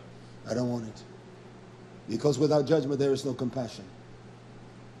 I don't want it. Because without judgment, there is no compassion.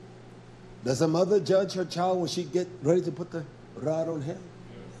 Does a mother judge her child when she get ready to put the rod on him,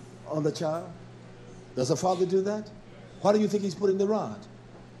 on the child? Does a father do that? Why do you think he's putting the rod?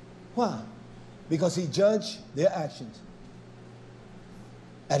 Why? Because he judged their actions.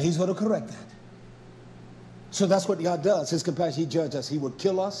 And he's going to correct that. So that's what God does. His compassion, He judges us. He would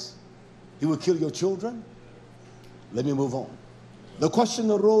kill us. He would kill your children. Let me move on. The question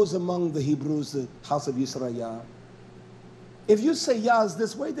arose among the Hebrews, the house of YisraYah. If you say Yah is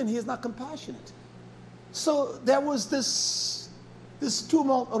this way, then He is not compassionate. So there was this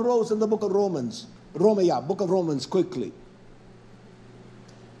tumult arose in the book of Romans. Book of Romans, quickly.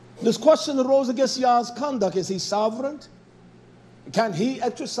 This question arose against Yah's conduct. Is He sovereign? Can He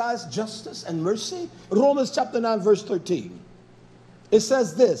exercise justice and mercy? Romans chapter 9, verse 13. It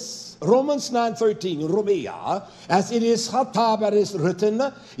says this, Romans 9:13, Raah, as it is Hatab, it is written,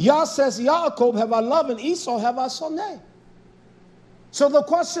 Yah says, Yaakov have I loved and Esau have I sonné. So the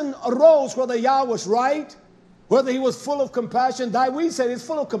question arose whether Yah was right, whether He was full of compassion. Dawid said He's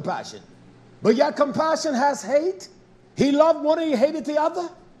full of compassion. But yet compassion has hate. He loved one and He hated the other.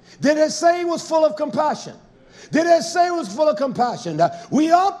 Did it say He was full of compassion? Did it say He was full of compassion?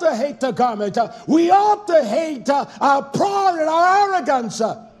 We ought to hate the garment. We ought to hate our pride and our arrogance.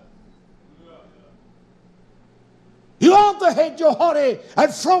 You ought to hate your haughty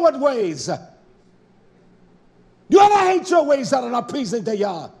and froward ways. You ought to hate your ways that are not pleasing to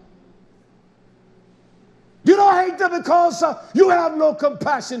Yah. You don't hate them because you have no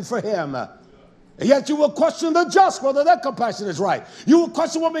compassion for Him. And yet you will question the just whether that compassion is right. You will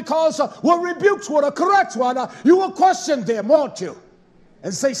question one because one rebukes one or corrects one. You will question them, won't you?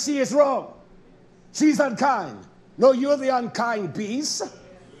 And say, she is wrong. She's unkind. No, you're the unkind beast.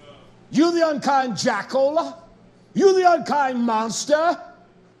 You're the unkind jackal. You're the unkind monster.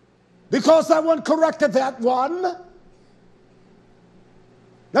 Because that one corrected that one.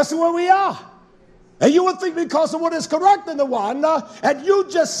 That's where we are. And you would think because of what is correct in the one, and you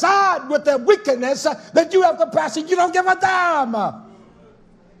just side with their wickedness, that you have compassion. You don't give a damn.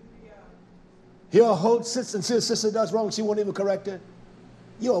 Here a hoe sits and says, sister does wrong, she won't even correct her.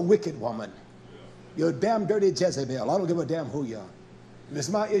 You're a wicked woman. You're a damn dirty Jezebel. I don't give a damn who you are. If it's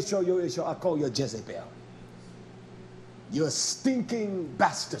my issue, your issue, I call you a Jezebel. You're a stinking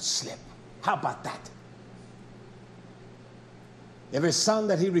bastard slip. How about that? Every son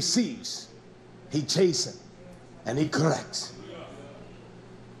that he receives, He chastens and He corrects.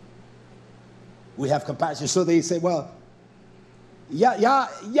 We have compassion. So they say, well,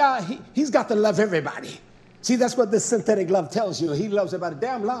 he's got to love everybody. See, that's what this synthetic love tells you. He loves everybody.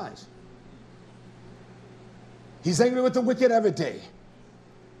 Damn lies. He's angry with the wicked every day.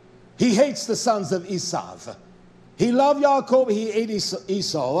 He hates the sons of Esau. He loved Jacob, he hated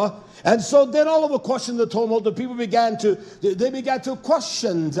Esau. And so then all of a question, the tumult, the people began to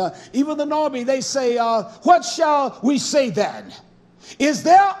question. Even the army, they say, what shall we say then? Is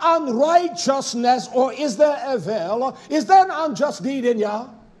there unrighteousness or is there evil? Is there an unjust deed in Yah?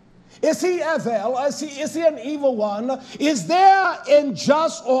 Is he evil? Is he an evil one? Is there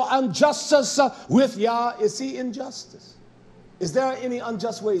injustice or injustice with Yah? Is he injustice? Is there any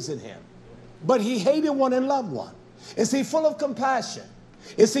unjust ways in him? But he hated one and loved one. Is he full of compassion?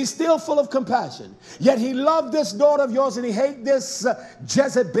 Is he still full of compassion? Yet he loved this daughter of yours and he hated this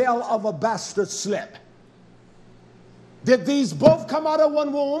Jezebel of a bastard slip. Did these both come out of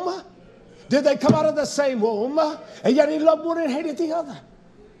one womb? Did they come out of the same womb? And yet he loved one and hated the other.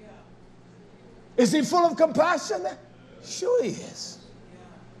 Is he full of compassion? Sure he is.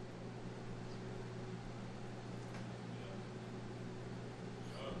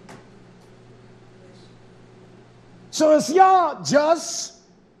 So is Yah just?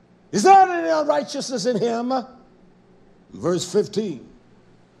 Is there any unrighteousness in him? Verse 15.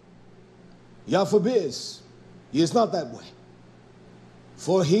 Yah forbids. He is not that way.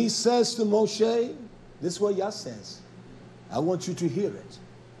 For he says to Moshe, this is what Yah says. I want you to hear it.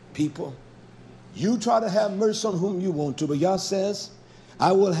 People, you try to have mercy on whom you want to, but Yah says,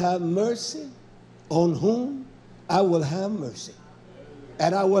 I will have mercy on whom I will have mercy.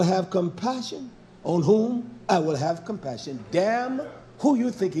 And I will have compassion on whom I will have compassion. Damn who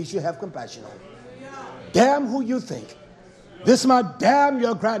you think he should have compassion on. Damn who you think. This is my damn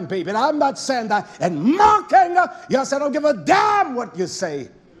your grandbaby. And I'm not saying that and mocking. Yes, I don't give a damn what you say.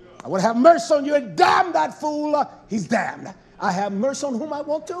 I will have mercy on you and damn that fool. He's damned. I have mercy on whom I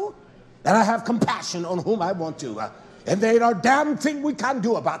want to. And I have compassion on whom I want to. And there ain't a damn thing we can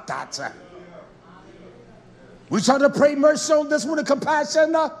do about that. We try to pray mercy on this with a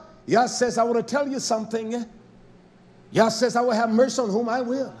compassion. Yah says, I want to tell you something. Yah says, I will have mercy on whom I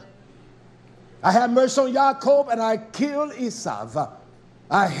will. I had mercy on Jacob and I killed Esau.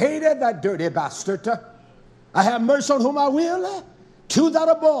 I hated that dirty bastard. I have mercy on whom I will. Two that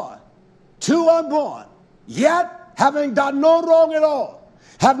are born, two unborn, yet having done no wrong at all.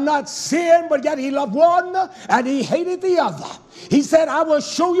 Have not sinned, but yet he loved one and he hated the other. He said, I will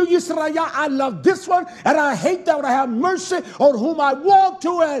show you, YisraYah, I love this one and I hate that one. I have mercy on whom I want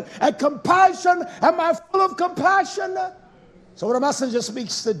to and compassion. Am I full of compassion? So when the messenger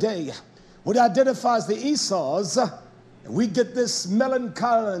speaks today, when he identifies the Esau's, we get this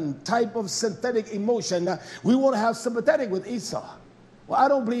melancholy type of synthetic emotion. We want to have sympathetic with Esau. Well, I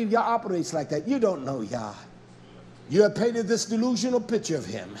don't believe Yah operates like that. You don't know Yah. You have painted this delusional picture of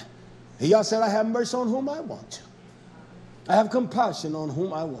him. And Yah said, I have mercy on whom I want to. I have compassion on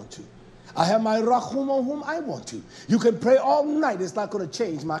whom I want to. I have my rachum on whom I want to. You can pray all night. It's not going to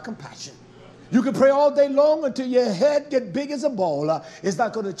change my compassion. You can pray all day long until your head get big as a ball. It's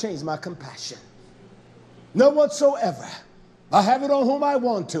not going to change my compassion. No whatsoever. I have it on whom I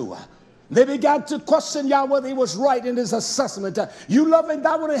want to. They began to question Yah whether he was right in his assessment. You loving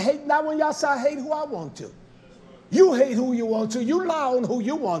that one and hating that one. Yah said, I hate who I want to. You hate who you want to. You lie on who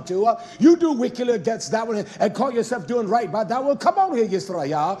you want to. You do wickedly against that one and call yourself doing right by that one. Come on here,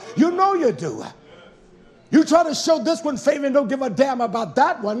 YisraYah. You know you do. You try to show this one favor and don't give a damn about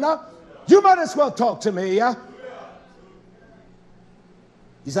that one. You might as well talk to me.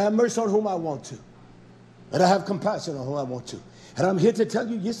 He said, I have mercy on whom I want to. And I have compassion on whom I want to. And I'm here to tell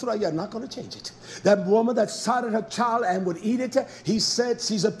you, YisraYah, I'm not going to change it. That woman that sighted her child and would eat it, he said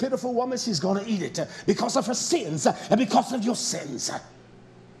she's a pitiful woman, she's going to eat it because of her sins and because of your sins.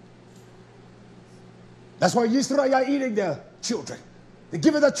 That's why YisraYah eating their children. They're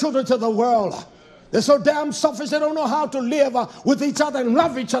giving their children to the world. They're so damn selfish, they don't know how to live with each other and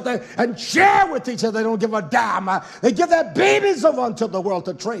love each other and share with each other. They don't give a damn. They give their babies over unto the world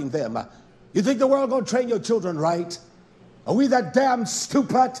to train them. You think the world going to train your children right? Are we that damn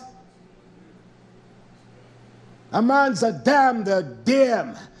stupid? Our minds are damn, they're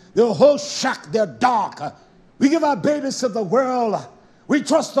dim. They're whole shack, they're dark. We give our babies to the world. We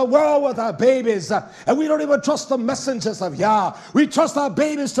trust the world with our babies. And we don't even trust the messengers of Yah. We trust our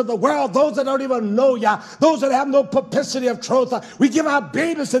babies to the world. Those that don't even know Yah. Those that have no propensity of truth. We give our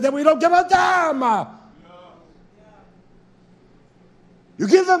babies to them. We don't give a damn. You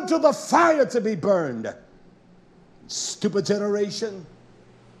give them to the fire to be burned. Stupid generation.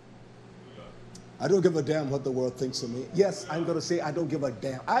 I don't give a damn what the world thinks of me. Yes, I'm going to say I don't give a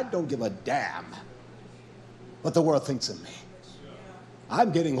damn. I don't give a damn what the world thinks of me.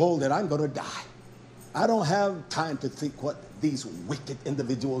 I'm getting old and I'm going to die. I don't have time to think what these wicked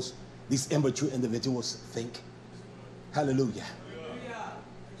individuals, these immature individuals think. Hallelujah.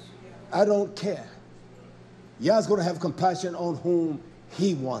 I don't care. Yah's going to have compassion on whom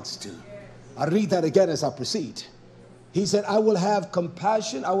he wants to. I'll read that again as I proceed. He said, I will have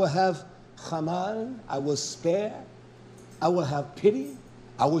compassion. I will have chaman. I will spare. I will have pity.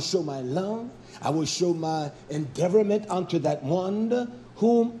 I will show my love. I will show my endeavorment unto that one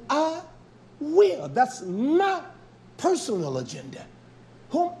whom I will. That's my personal agenda.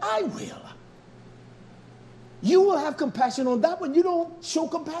 Whom I will. You will have compassion on that one. You don't show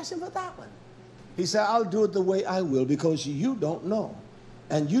compassion for that one. He said, I'll do it the way I will because you don't know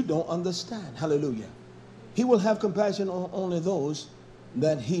and you don't understand. Hallelujah. He will have compassion on only those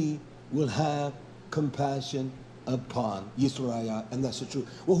that he will have compassion upon. YisraYah, and that's the truth.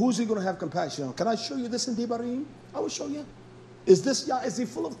 Well, who's he going to have compassion on? Can I show you this in Devarim? I will show you. Is this Yah? Is he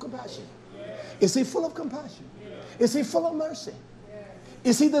full of compassion? Is he full of compassion? Is he full of mercy?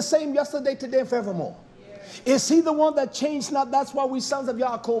 Is he the same yesterday, today, and forevermore? Is he the one that changed not? That's why we sons of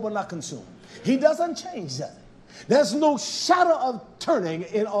Yaakov are not consumed. He doesn't change that. There's no shadow of turning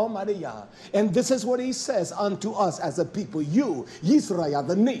in Almighty Yah. And this is what he says unto us as a people. You, YisraYah,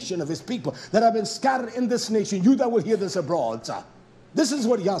 the nation of his people that have been scattered in this nation, you that will hear this abroad. This is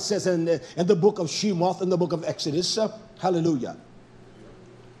what Yah says in the book of Shemoth, in the book of Exodus. Hallelujah.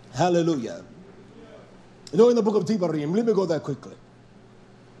 Hallelujah. You know, in the book of Devarim, let me go there quickly.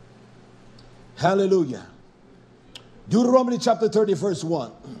 Hallelujah. Deuteronomy chapter 30, verse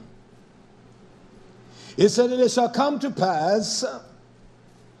 1. It said, and it shall come to pass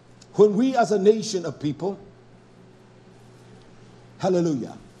when we as a nation of people,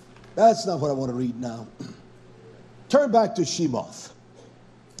 hallelujah. That's not what I want to read now. Turn back to Shemoth,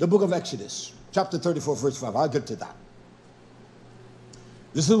 the book of Exodus, chapter 34, verse 5. I'll get to that.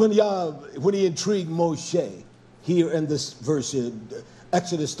 This is when he intrigued Moshe here in this verse,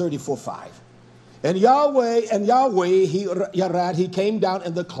 Exodus 34, 5. And Yahweh, he came down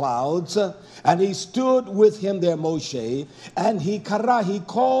in the clouds, and he stood with him there, Moshe, and he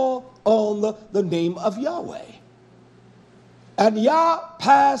called on the name of Yahweh. And Yah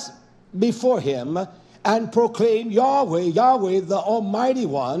passed before him and proclaimed, Yahweh, Yahweh, the Almighty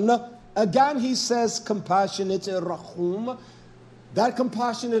One. Again, he says compassionate, rahum. That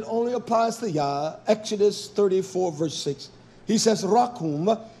compassionate only applies to Yah. Exodus 34, verse 6. He says,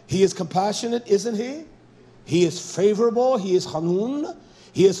 rahum. He is compassionate, isn't he? He is favorable. He is hanun.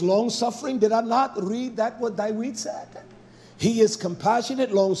 He is long-suffering. Did I not read that what Dawid said? He is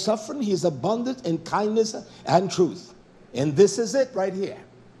compassionate, long-suffering. He is abundant in kindness and truth. And this is it right here.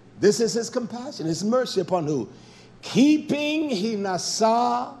 This is his compassion, his mercy upon who? Keeping, he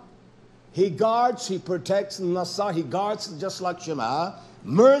nasa. He guards, he protects, nasa. He guards just like Shema.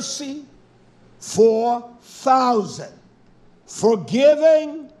 Mercy for 1,000.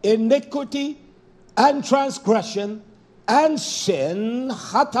 Forgiving iniquity and transgression and sin,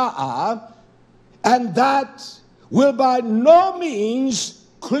 hata'ah, and that will by no means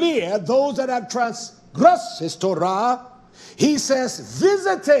clear those that have transgressed his Torah. He says,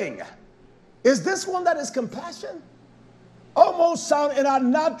 visiting. Is this one that is compassion? Almost sound in our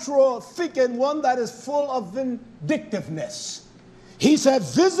natural thinking, one that is full of vindictiveness. He said,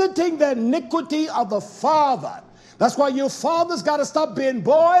 visiting the iniquity of the father. That's why your fathers got to stop being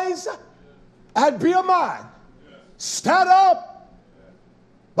boys and be a man. Stand up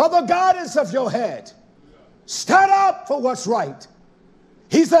by the guidance of your head. Stand up for what's right.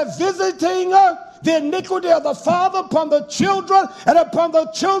 He said, visiting the iniquity of the father upon the children and upon the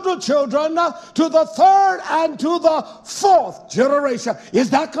children's children to the third and to the fourth generation.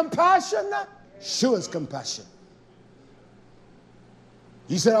 Is that compassion? Sure, it's compassion.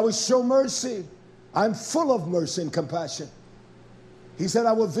 He said, I will show mercy. I'm full of mercy and compassion. He said,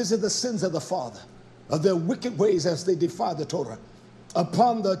 I will visit the sins of the father, of their wicked ways as they defy the Torah,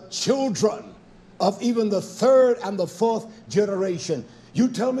 upon the children of even the third and the fourth generation. You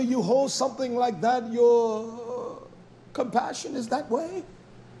tell me you hold something like that, your compassion is that way?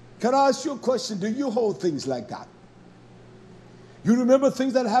 Can I ask you a question? Do you hold things like that? You remember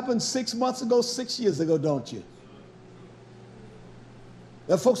things that happened 6 months ago, 6 years ago, don't you?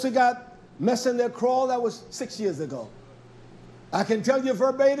 The folks that got mess in their crawl, that was 6 years ago. I can tell you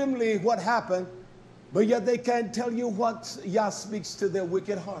verbatimly what happened, but yet they can't tell you what Yah speaks to their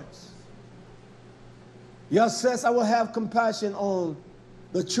wicked hearts. Yah says, I will have compassion on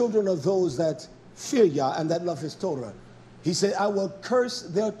the children of those that fear Yah and that love his Torah. He said, I will curse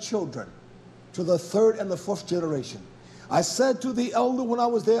their children to the third and the fourth generation. I said to the elder when I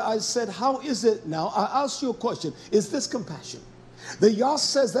was there, I said, how is it now? I asked you a question. Is this compassion? The Yah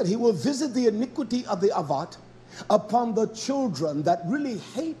says that he will visit the iniquity of the Avat upon the children that really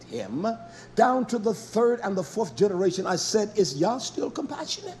hate him down to the third and the fourth generation. I said, is Yah still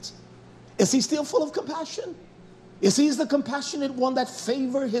compassionate? Is he still full of compassion? Is he the compassionate one that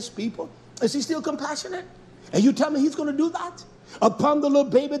favors his people? Is he still compassionate? And you tell me he's going to do that? Upon the little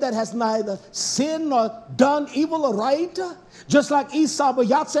baby that has neither sinned nor done evil or right? Just like Esau, but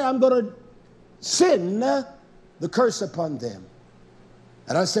Yah said, I'm going to send the curse upon them.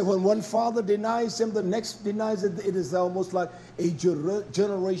 And I said, when one father denies him, the next denies it. It is almost like a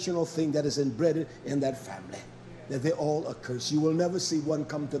generational thing that is inbred in that family. That they all are cursed. You will never see one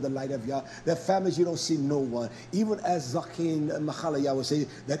come to the light of Yah. Their families, you don't see no one. Even as Zakin Mahalayah would say,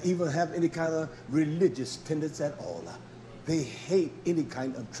 that even have any kind of religious tendency at all. They hate any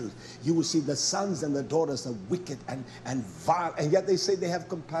kind of truth. You will see the sons and the daughters are wicked and vile, and yet they say they have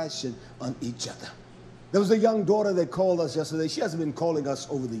compassion on each other. There was a young daughter that called us yesterday. She hasn't been calling us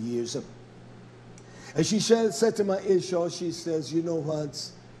over the years. And she said to my Isha, she says, you know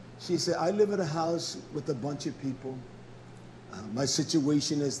what? She said, I live in a house with a bunch of people. My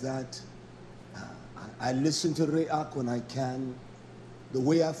situation is that I listen to Raah when I can. The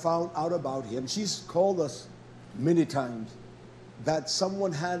way I found out about him, she's called us many times, that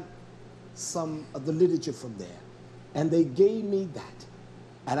someone had some of the literature from there. And they gave me that.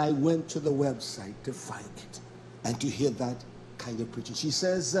 And I went to the website to find it and to hear that kind of preaching. She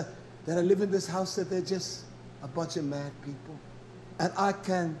says that I live in this house that they're just a bunch of mad people. And I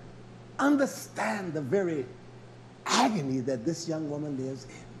can understand the very agony that this young woman lives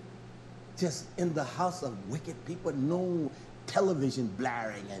in. Just in the house of wicked people, no television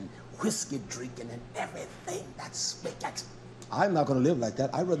blaring and whiskey drinking and everything that's spectacular. I'm not going to live like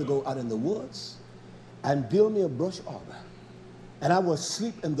that. I'd rather go out in the woods and build me a brush arbor. And I will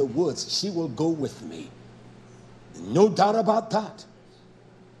sleep in the woods. She will go with me. No doubt about that.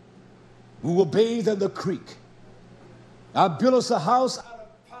 We will bathe in the creek. I'll build us a house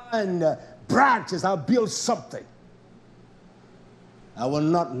out of pine branches. I'll build something. I will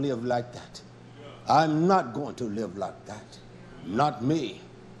not live like that. I'm not going to live like that. Not me.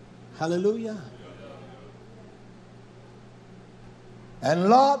 Hallelujah. And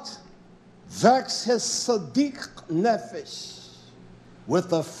Lot vexed his Sadiq Nefesh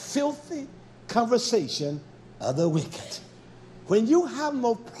with a filthy conversation of the wicked. When you have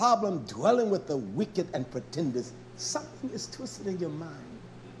no problem dwelling with the wicked and pretenders, something is twisted in your mind.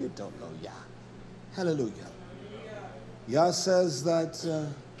 You don't know Yah. Hallelujah. Yah says that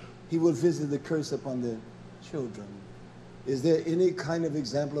he will visit the curse upon the children. Is there any kind of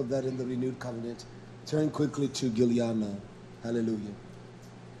example of that in the renewed covenant? Turn quickly to Gilead. Hallelujah.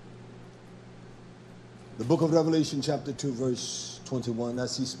 The book of Revelation chapter 2 verse 21,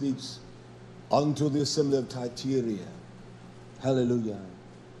 as he speaks unto the assembly of Thyatira. Hallelujah.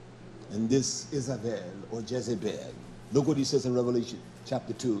 And this Isabel or Jezebel. Look what he says in Revelation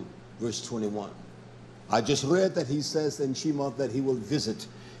chapter 2 verse 21. I just read that he says in Shemot that he will visit.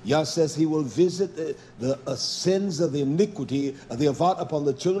 Yah says he will visit the sins of the iniquity of the Avat upon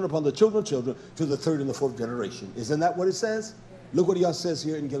the children to the third and the fourth generation. Isn't that what it says? Look what Yah says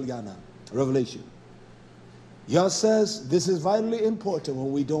here in Gilead, Revelation. Yah says this is vitally important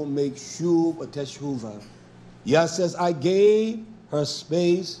when we don't make shub or teshuvah. Yah says, I gave her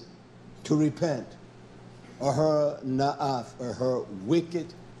space to repent, or her na'af, or her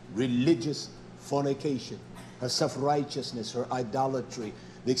wicked religious fornication, her self-righteousness, her idolatry,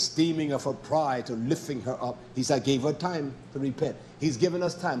 the esteeming of her pride, or lifting her up. He said, I gave her time to repent. He's given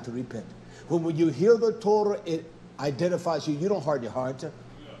us time to repent. When you hear the Torah, it identifies you. You don't harden your heart.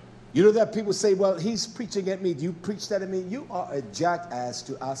 You know that people say, well, he's preaching at me. Do you preach that at me? You are a jackass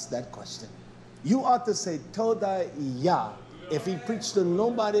to ask that question. You ought to say, Toda Yah, if he preached to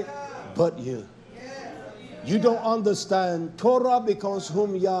nobody but you. You don't understand Torah, because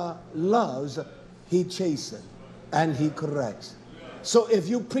whom Yah loves, he chastens and he corrects. So if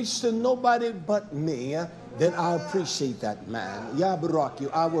you preach to nobody but me, then I appreciate that, man. Yah barak you.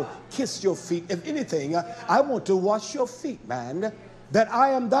 I will kiss your feet. If anything, I want to wash your feet, man. That I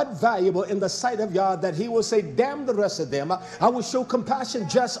am that valuable in the sight of Yah that he will say, damn the rest of them. I will show compassion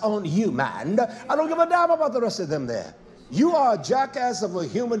just on you, man. I don't give a damn about the rest of them there. You are a jackass of a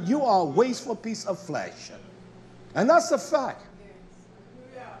human. You are a wasteful piece of flesh. And that's the fact.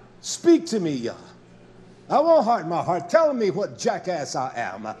 Speak to me, Yah. I won't harden my heart. Tell me what jackass I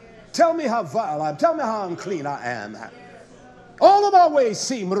am. Tell me how vile I am. Tell me how unclean I am. All of my ways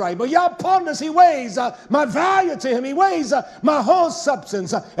seem right, but Yah ponders, he weighs my value to him. He weighs my whole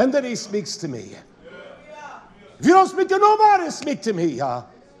substance, and then he speaks to me. If you don't speak to nobody, speak to me.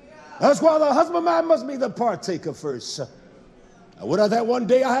 That's why the husbandman must be the partaker first. What I that one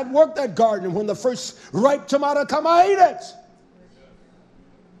day I had worked that garden, and when the first ripe tomato come, I ate it.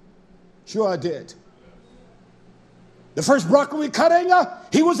 Sure I did. The first broccoli cutting,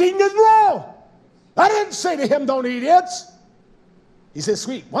 he was eating it raw. I didn't say to him, don't eat it. He said,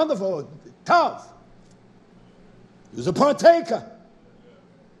 sweet, wonderful, tough. He was a partaker.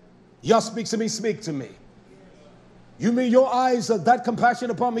 Y'all speak to me, speak to me. You mean your eyes are that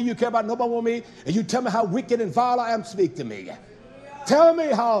compassionate upon me, you care about nobody but me, and you tell me how wicked and vile I am, speak to me. Tell me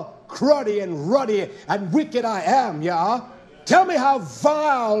how cruddy and ruddy and wicked I am, yeah? Tell me how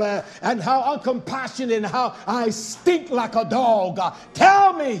vile and how uncompassionate and how I stink like a dog.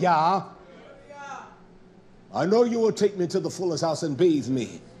 Tell me, yeah? I know you will take me to the fullest house and bathe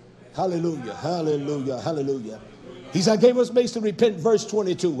me. Hallelujah, hallelujah, hallelujah. He said, I gave us space to repent, verse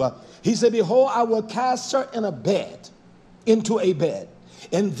 22. He said, behold, I will cast her in a bed, into a bed.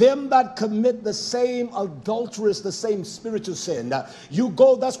 And them that commit the same adulterous, the same spiritual sin. You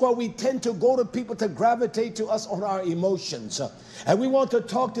go, that's why we tend to go to people to gravitate to us on our emotions. And we want to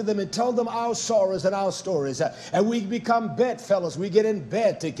talk to them and tell them our sorrows and our stories. And we become bedfellows. We get in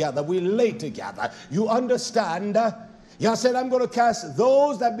bed together. We lay together. You understand? Yah said, I'm going to cast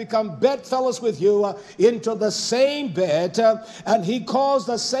those that become bedfellows with you into the same bed. And he calls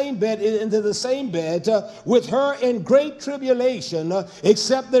the same bed into the same bed with her in great tribulation,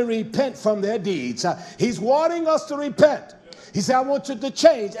 except they repent from their deeds. He's wanting us to repent. He said, I want you to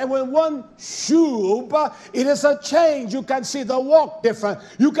change. And when one shub, it is a change. You can see the walk different.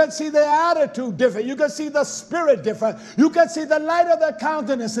 You can see the attitude different. You can see the spirit different. You can see the light of their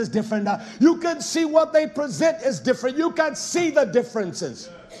countenance is different. You can see what they present is different. You can see the differences.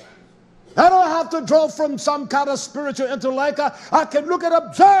 I don't have to draw from some kind of spiritual intellect. I can look and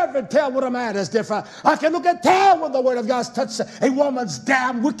observe and tell what a man is different. I can look and tell when the word of God has touched a woman's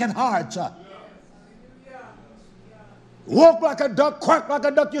damn wicked heart. Walk like a duck, quack like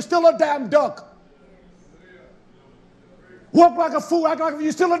a duck, you're still a damn duck. Walk like a fool, act like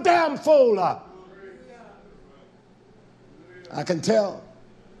you're still a damn fool. I can tell.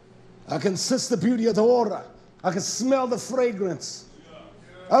 I can sense the beauty of the aura. I can smell the fragrance.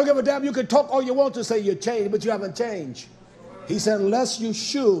 I don't give a damn. You can talk all you want to say you changed, but you haven't changed. He said, unless you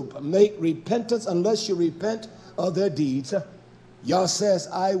should make repentance, unless you repent of their deeds, Yah says,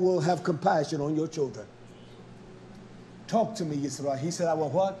 I will have compassion on your children. Talk to me, YisraYah. He said, I will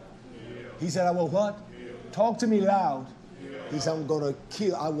what? He said, I will what? Talk to me loud. He said, I'm going to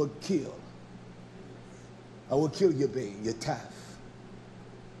kill. I will kill. I will kill your baby, your calf.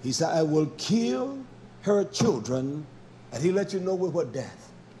 He said, I will kill her children. And he let you know with what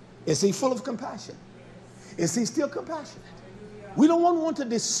death. Is he full of compassion? Is he still compassionate? We don't want to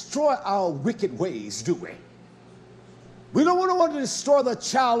destroy our wicked ways, do we? We don't want to destroy the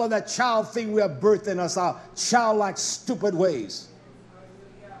child or that child thing we have birthed in us, our childlike stupid ways.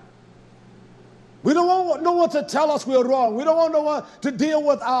 We don't want no one to tell us we're wrong. We don't want no one to deal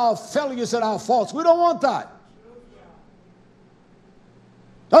with our failures and our faults. We don't want that.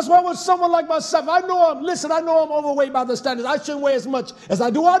 That's why with someone like myself, I know I'm overweight by the standards. I shouldn't weigh as much as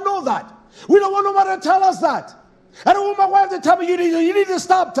I do. I know that. We don't want nobody to tell us that. I don't want my wife to tell me you need to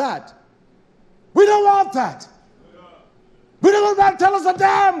stop that. We don't want that. We don't want that to tell us a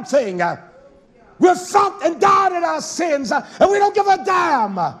damn thing. We're fought and died in our sins, and we don't give a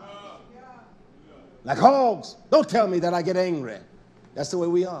damn. Like hogs. Don't tell me that I get angry. That's the way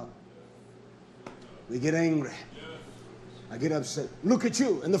we are. We get angry. I get upset. Look at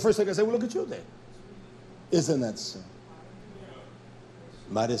you. And the first thing I say, well, look at you then. Isn't that so?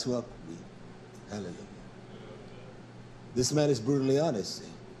 Might as well be. Hallelujah. This man is brutally honest. See?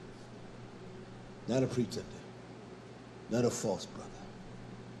 Not a pretender. Not a false brother.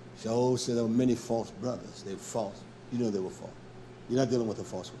 She always said there were many false brothers. They were false. You know they were false. You're not dealing with a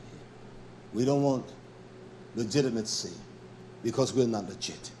false one here. We don't want legitimacy because we're not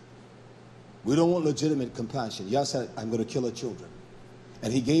legit. We don't want legitimate compassion. Yah said, I'm going to kill her children.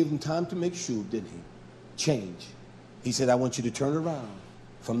 And he gave them time to make sure, didn't he? Change. He said, I want you to turn around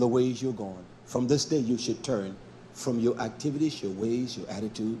from the ways you're going. From this day, you should turn. From your activities, your ways, your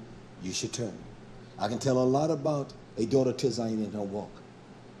attitude, you should turn. I can tell a lot about a daughter to Zion in her walk.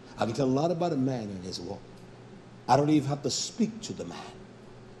 I can tell a lot about a man in his walk. I don't even have to speak to the man.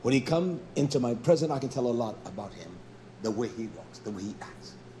 When he comes into my presence, I can tell a lot about him, the way he walks, the way he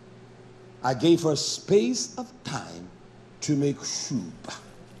acts. I gave her space of time to make shub,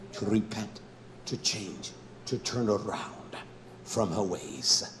 to repent, to change, to turn around from her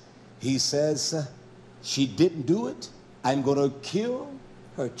ways. He says, she didn't do it. I'm going to kill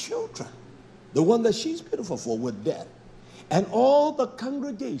her children. The one that she's beautiful for with death. And all the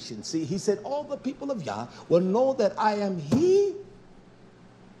congregation, see, he said, all the people of Yah will know that I am he.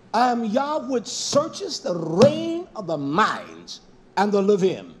 I am Yah which searches the rein of the minds and the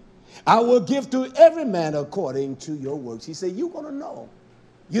living. I will give to every man according to your works. He said, you're going to know.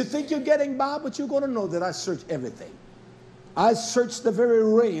 You think you're getting by, but you're going to know that I search everything. I search the very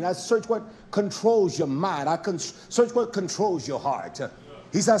rein. I search what controls your mind. I search what controls your heart.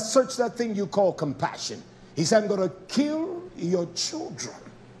 He said, I search that thing you call compassion. He said, I'm going to kill your children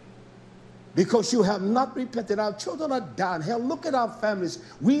because you have not repented. Our children are dying. Hell, look at our families.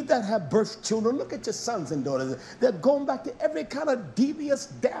 We that have birthed children, look at your sons and daughters. They're going back to every kind of devious,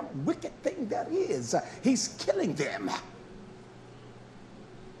 damn wicked thing that is. He's killing them.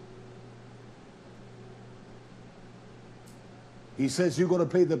 He says you're going to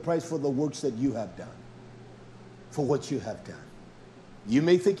pay the price for the works that you have done, for what you have done. You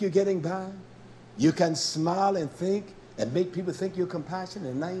may think you're getting by. You can smile and think and make people think you're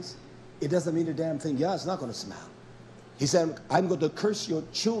compassionate and nice. It doesn't mean a damn thing. God's not going to smile. He said, I'm going to curse your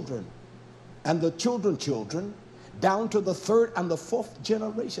children and the children, down to the third and the fourth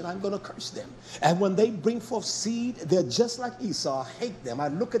generation. I'm going to curse them. And when they bring forth seed, they're just like Esau. I hate them. I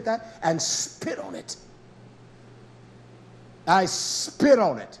look at that and spit on it. I spit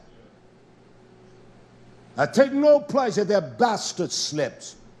on it. I take no pleasure. They're bastard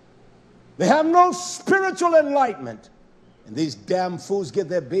slips. They have no spiritual enlightenment. And these damn fools get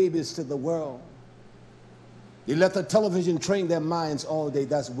their babies to the world. You let the television train their minds all day.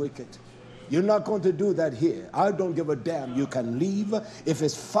 That's wicked. You're not going to do that here. I don't give a damn. You can leave. If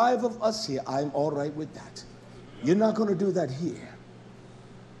it's 5 of us here, I'm all right with that. You're not going to do that here.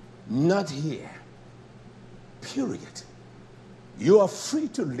 Not here. Period. You are free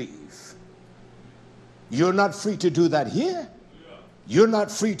to leave. You're not free to do that here. You're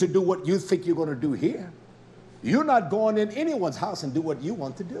not free to do what you think you're going to do here. You're not going in anyone's house and do what you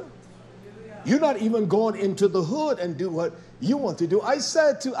want to do. You're not even going into the hood and do what you want to do. I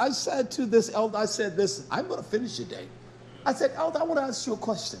said to this elder, I said this, I'm going to finish today. I said, elder, I want to ask you a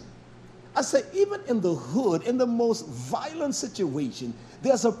question. I said, even in the hood, in the most violent situation,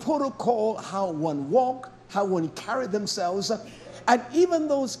 there's a protocol how one walk, how one carry themselves. And even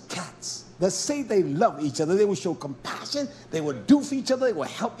those cats that say they love each other, they will show compassion, they will do for each other, they will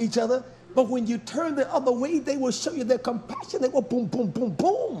help each other. But when you turn the other way, they will show you their compassion. They go boom, boom, boom,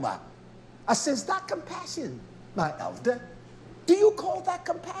 boom. I said, is that compassion, my elder? Do you call that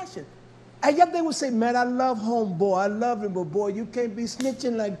compassion? And yet they would say, man, I love homeboy. I love him, but boy, you can't be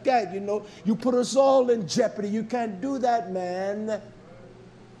snitching like that. You know, you put us all in jeopardy. You can't do that, man.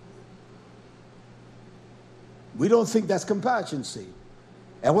 We don't think that's compassion, see.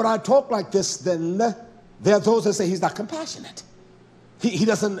 And when I talk like this, then there are those that say he's not compassionate. He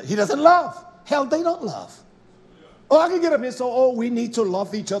doesn't love. Hell, they don't love. Oh, I can get up here, so, we need to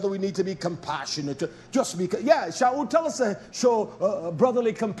love each other. We need to be compassionate. Just because, yeah, Shaul, tell us to show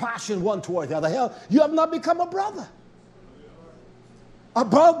brotherly compassion one toward the other. Hell, you have not become a brother. Are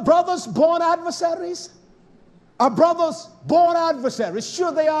brothers born adversaries? Are brothers born adversaries?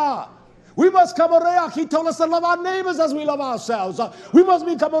 Sure they are. We must come a Raah. He told us to love our neighbors as we love ourselves. We must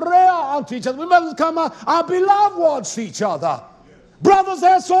become a Raah unto each other. We must become our beloved ones to each other. Brothers,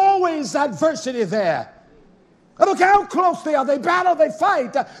 there's always adversity there. I don't care how close they are. They battle, they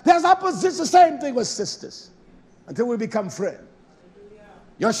fight. There's opposition. The same thing with sisters. Until we become friends.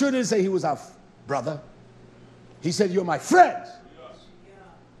 Yeshua didn't say he was our brother. He said, you're my friend.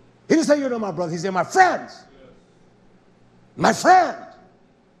 He didn't say you're not my brother. He said, my friends. My friend.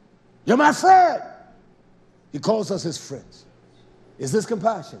 You're my friend. He calls us his friends. Is this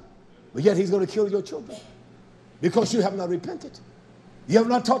compassion? But yet he's going to kill your children because you have not repented. You have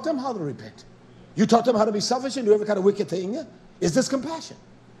not taught them how to repent. You taught them how to be selfish and do every kind of wicked thing. Is this compassion?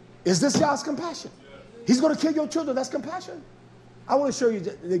 Is this Yah's compassion? He's going to kill your children. That's compassion. I want to show you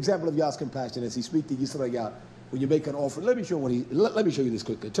the example of Yah's compassion as he speaks to YisraYah when you make an offering. Let me show you this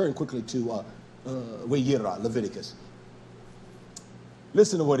quickly. Turn quickly to YisraYah, Leviticus.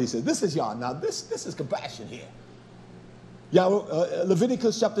 Listen to what he said. This is Yah. Now, this is compassion here.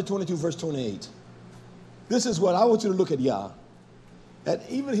 Leviticus chapter 22, verse 28. This is what I want you to look at Yah. And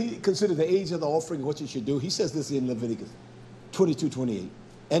even he considered the age of the offering, what you should do. He says this in Leviticus 22, 28.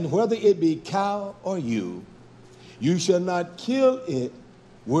 And whether it be cow or ewe, you shall not kill it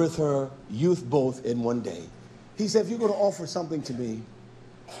with her youth both in one day. He said, if you're going to offer something to me,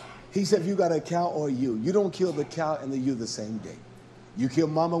 he said, if you got a cow or a ewe, you don't kill the cow and the ewe the same day. You kill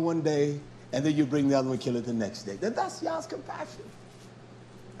mama one day, and then you bring the other one and kill it the next day. That's Yah's compassion.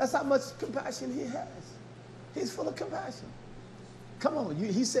 That's how much compassion he has. He's full of compassion. Come on,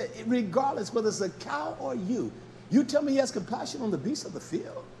 he said, regardless whether it's a cow or you tell me he has compassion on the beasts of the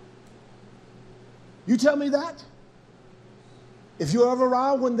field? You tell me that? If you're ever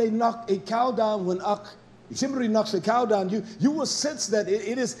around when they knock a cow down, when If somebody knocks a cow down, you will sense that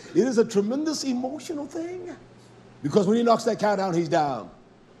it is a tremendous emotional thing. Because when he knocks that cow down, he's down.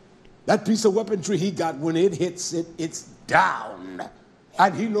 That piece of weaponry he got, when it hits it, it's down.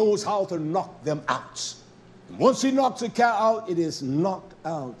 And he knows how to knock them out. And once he knocks a cow out, it is knocked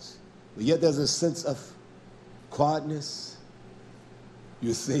out. But yet there's a sense of quietness,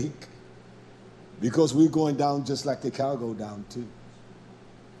 you think, because we're going down just like the cow go down too.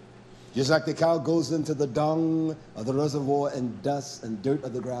 Just like the cow goes into the dung of the reservoir and dust and dirt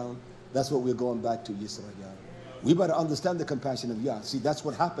of the ground, that's what we're going back to, YisraYah. We better understand the compassion of Yah. See, that's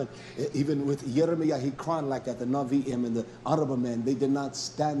what happened even with Jeremiah. He cried like that. The Navi'im and the honorable men, they did not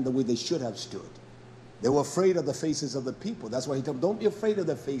stand the way they should have stood. They were afraid of the faces of the people. That's why he told them, don't be afraid of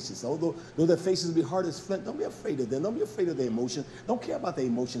their faces. Although their faces be hard as flint, don't be afraid of them. Don't be afraid of their emotions. Don't care about their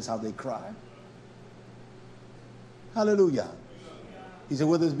emotions, how they cry. Hallelujah. He said,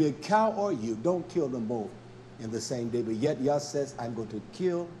 whether it be a cow or you, don't kill them both in the same day. But yet Yah says, I'm going to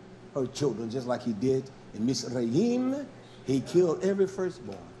kill her children, just like he did in Mizraim. He killed every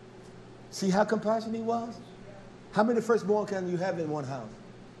firstborn. See how compassionate he was? How many firstborn can you have in one house?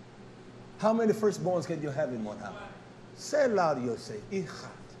 How many firstborns can you have in one house? Say it loud, you'll say,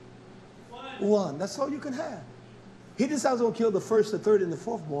 one. That's all you can have. He decides to kill the first, the third, and the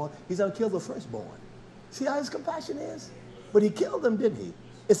fourth born. He's going to kill the firstborn. See how his compassion is? But he killed them, didn't he?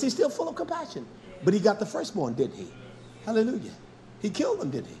 Is he still full of compassion? But he got the firstborn, didn't he? Hallelujah. He killed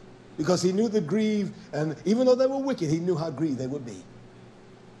them, didn't he? Because he knew the grieve, and even though they were wicked, he knew how grieved they would be.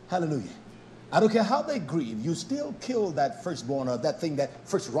 Hallelujah. I don't care how they grieve, you still kill that firstborn, or that thing that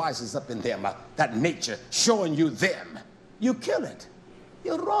first rises up in them, that nature showing you them. You kill it.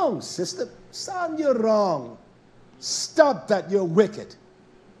 You're wrong, sister. Son, you're wrong. Stop that, you're wicked.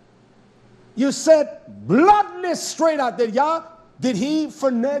 You said bloodless straight out there. Yah, did he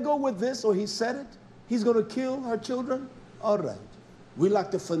finagle with this, or he said it? He's going to kill her children? All right. We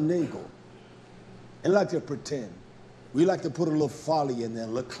like to finagle and like to pretend. We like to put a little folly in there, a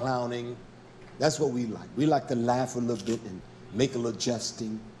little clowning. That's what we like. We like to laugh a little bit and make a little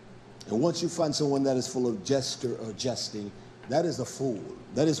jesting. And once you find someone that is full of gesture or jesting, that is a fool.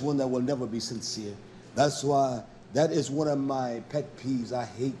 That is one that will never be sincere. That's why that is one of my pet peeves. I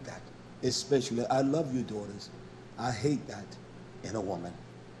hate that. Especially, I love you, daughters. I hate that in a woman.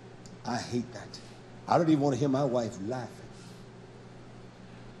 I hate that. I don't even want to hear my wife laughing.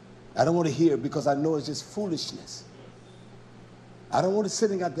 I don't want to hear, because I know it's just foolishness. I don't want to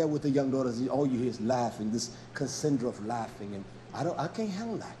sitting out there with the young daughters, and all you hear is laughing, this cassandra of laughing, and I can't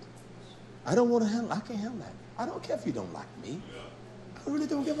handle that. I don't want to handle. I can't handle that. I don't care if you don't like me. I really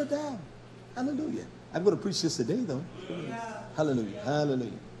don't give a damn. Hallelujah. I'm going to preach this today, though. Hallelujah.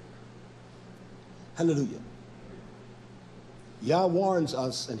 Hallelujah. Hallelujah. Yah warns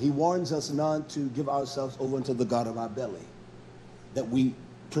us, and he warns us not to give ourselves over unto the God of our belly, that we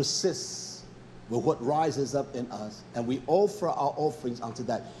persist with what rises up in us, and we offer our offerings unto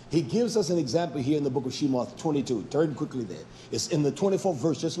that. He gives us an example here in the book of Shemot 22. Turn quickly there. It's in the 24th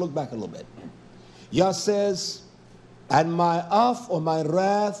verse. Just look back a little bit. Yah says, and my off, or my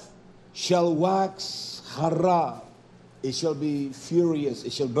wrath, shall wax hara. It shall be furious.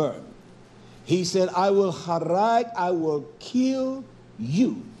 It shall burn. He said, I will harag, I will kill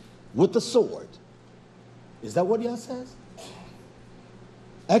you with the sword. Is that what Yah says?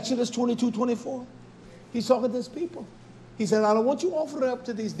 Exodus 22:24. He's talking to his people. He said, I don't want you offering up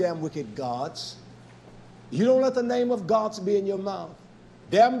to these damn wicked gods. You don't let the name of gods be in your mouth.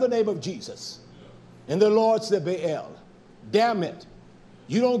 Damn the name of Jesus. And the Lord's the Baal. Damn it.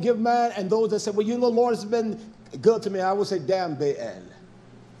 You don't give man, and those that say, well, you know, the Lord has been good to me. I will say, damn Baal.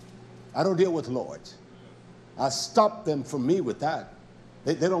 I don't deal with lords. I stop them from me with that.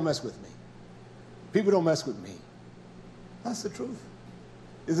 They don't mess with me. People don't mess with me. That's the truth.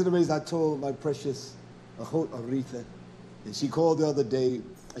 Isn't it amazing? I told my precious Ahot Aretha, and she called the other day,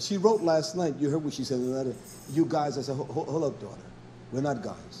 and she wrote last night, you heard what she said in the letter, you guys, I said, hold up, daughter. We're not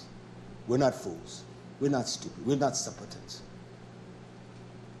guys. We're not fools. We're not stupid. We're not simpletons.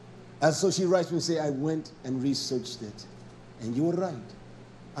 And so she writes me and say, I went and researched it, and you were right.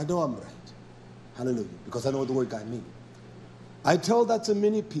 I know I'm right. Hallelujah. Because I know what the word God means. I tell that to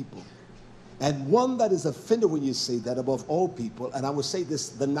many people. And one that is offended when you say that above all people, and I would say this,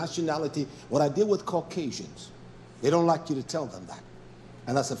 the nationality, what I deal with Caucasians, they don't like you to tell them that.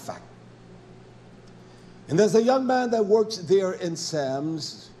 And that's a fact. And there's a young man that works there in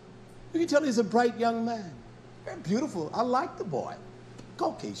Sam's. You can tell he's a bright young man. Very beautiful. I like the boy.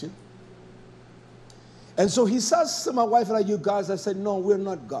 Caucasian. And so he says to my wife and I, you guys, I said, no, we're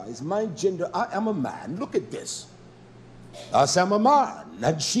not guys. My gender, I am a man. Look at this. I said, I'm a man.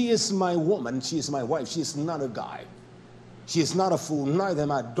 And she is my woman. She is my wife. She is not a guy. She is not a fool. Neither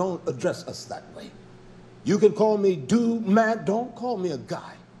am I. Don't address us that way. You can call me dude, man. Don't call me a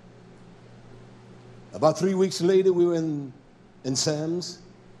guy. About 3 weeks later, we were in Sam's.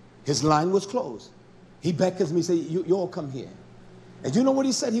 His line was closed. He beckons me, say, you all come here. And you know what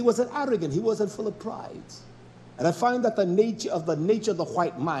he said? He wasn't arrogant. He wasn't full of pride. And I find that the nature of the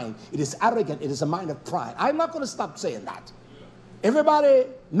white mind, it is arrogant. It is a mind of pride. I'm not going to stop saying that. Everybody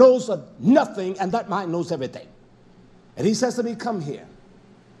knows nothing, and that mind knows everything. And he says to me, come here.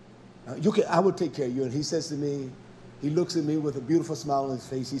 I will take care of you. And he says to me, he looks at me with a beautiful smile on his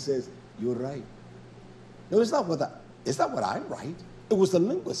face. He says, you're right. No, it's not what I'm right. It was the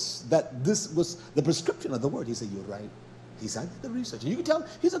linguist that this was the prescription of the word. He said, you're right. He said, I did the research. And you can tell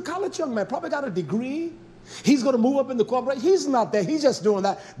he's a college young man, probably got a degree. He's going to move up in the corporate. He's not there. He's just doing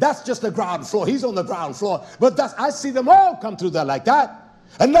that. That's just the ground floor. He's on the ground floor. But I see them all come through there like that.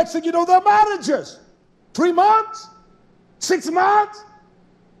 And next thing you know, they're managers. 3 months? 6 months?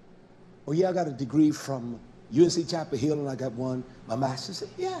 Oh, yeah, I got a degree from UNC Chapel Hill, and I got one. My master said,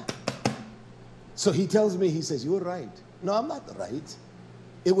 yeah. So he tells me, he says, you're right. No, I'm not right.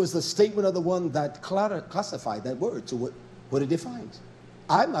 It was the statement of the one that classified that word to what it defines.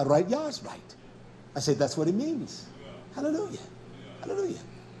 I'm not right, Yah's right. I said, that's what it means. Hallelujah. Hallelujah.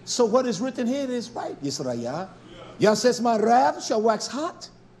 So what is written here is right, YisraYah. Yah says, my wrath shall wax hot,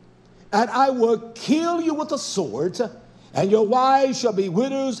 and I will kill you with a sword, and your wives shall be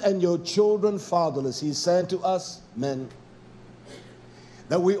widows, and your children fatherless. He's saying to us, men,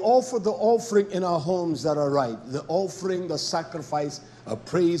 that we offer the offering in our homes that are right. The offering, the sacrifice of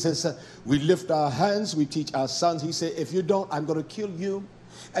praises. We lift our hands. We teach our sons. He said, if you don't, I'm going to kill you,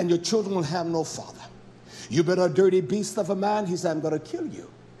 and your children will have no father. You been a dirty beast of a man. He said, I'm going to kill you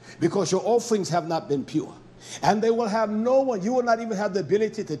because your offerings have not been pure. And they will have no one. You will not even have the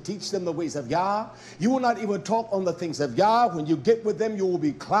ability to teach them the ways of Yah. You will not even talk on the things of Yah. When you get with them, you will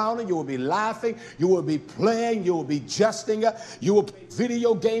be clowning. You will be laughing. You will be playing. You will be jesting. You will play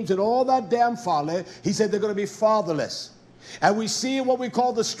video games and all that damn folly. He said they're going to be fatherless. And we see what we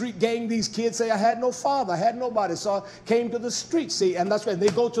call the street gang. These kids say, I had no father, I had nobody, so I came to the street. See, and that's why they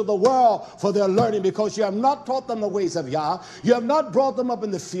go to the world for their learning, because you have not taught them the ways of Yah. You have not brought them up in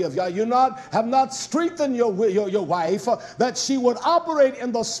the fear of Yah. You have not strengthened your wife that she would operate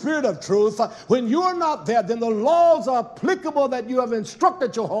in the spirit of truth. When you are not there, then the laws are applicable that you have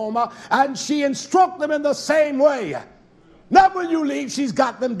instructed your home, and she instruct them in the same way. Not when you leave, she's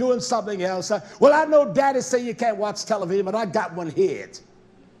got them doing something else. Well, I know daddy say you can't watch television, but I got one head.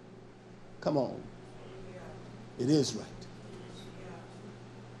 Come on. It is right.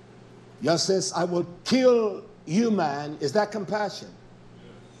 Yah says, I will kill you, man. Is that compassion?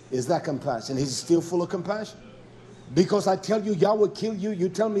 Is that compassion? He's still full of compassion. Because I tell you, Yah will kill you. You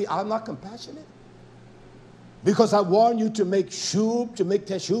tell me I'm not compassionate? Because I warn you to make shub, to make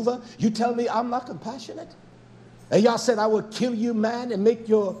teshuvah. You tell me I'm not compassionate? And Yah said, I will kill you, man, and make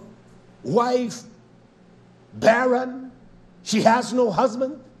your wife barren. She has no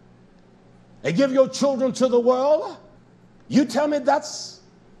husband. And give your children to the world. You tell me that's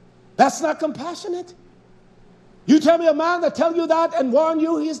not compassionate? You tell me a man that tell you that and warn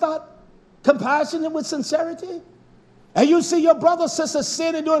you he's not compassionate with sincerity? And you see your brother, sister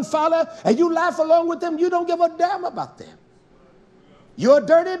sin and doing folly, and you laugh along with them, you don't give a damn about them. You're a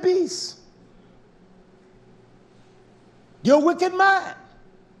dirty beast. You're a wicked man.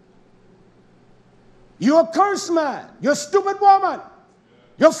 You're a cursed man. You're a stupid woman.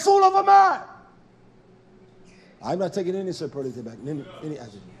 You're a fool of a man. I'm not taking any superlative back, any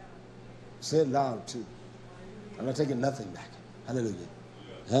adjective. Say it loud too. I'm not taking nothing back. Hallelujah.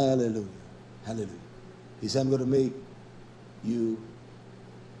 Hallelujah. Hallelujah. He said, I'm going to make you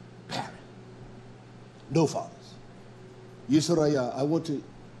barren. No fathers. YisraYah, I want to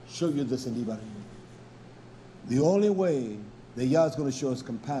show you this in Ibrahim. The only way that Yah is going to show us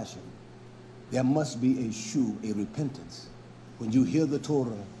compassion, there must be a shuv, a repentance. When you hear the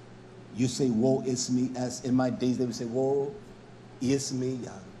Torah, you say, woe is me. As in my days, they would say, woe is me,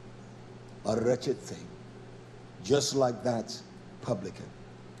 Yah, a wretched thing. Just like that publican.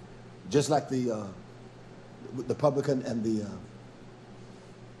 Just like the publican and the,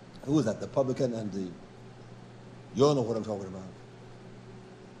 who was that? The publican and the, you all know what I'm talking about.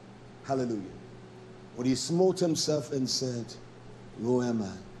 Hallelujah. When he smote himself and said, who am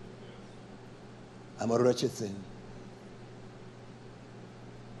I? I'm a wretched thing.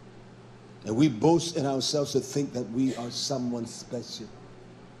 And we boast in ourselves to think that we are someone special.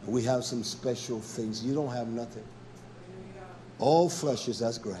 And we have some special things. You don't have nothing. All flesh is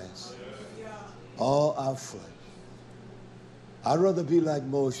as grass. All our flesh I'd rather be like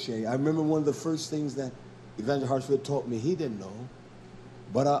Moshe. I remember one of the first things that Evangelist Hartsfield taught me. He didn't know,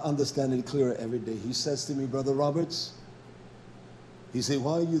 but I understand it clearer every day. He says to me, Brother Roberts, he said,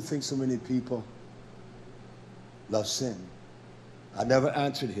 why do you think so many people love sin? I never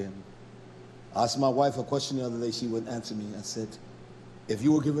answered him. I asked my wife a question the other day. She wouldn't answer me. I said, if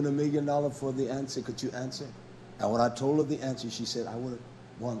you were given $1 million for the answer, could you answer? And when I told her the answer, she said, I would have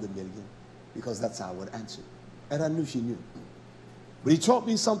won the $1 million because that's how I would answer. And I knew she knew. But he taught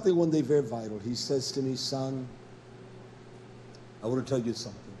me something one day very vital. He says to me, son, I want to tell you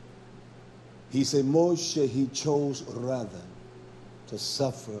something. He said, Moshe, he chose rather to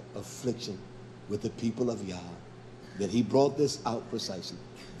suffer affliction with the people of Yah, that he brought this out precisely,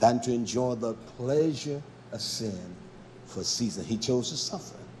 than to enjoy the pleasure of sin for a season. He chose to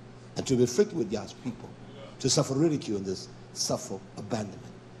suffer and to be afflicted with Yah's people, to suffer ridicule and this suffer abandonment,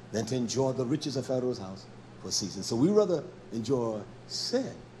 than to enjoy the riches of Pharaoh's house for a season. So we rather enjoy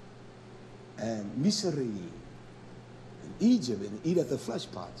sin and misery in Egypt and eat at the flesh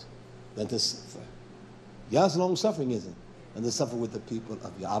pots than to suffer. Yah's long suffering isn't, and to suffer with the people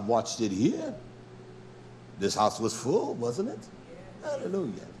of Yah. I've watched it here. This house was full, wasn't it?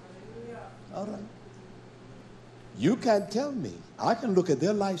 Hallelujah. All right. You can't tell me. I can look at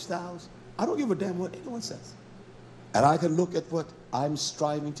their lifestyles. I don't give a damn what anyone says. And I can look at what I'm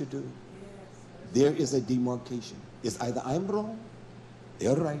striving to do. There is a demarcation. It's either I'm wrong,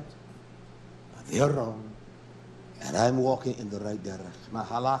 they're right, or they're wrong, and I'm walking in the right direction. My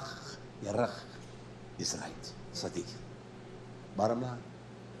halach, yarach is right. Sadiq. Bottom line.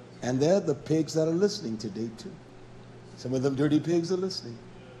 And they're the pigs that are listening today too. Some of them dirty pigs are listening.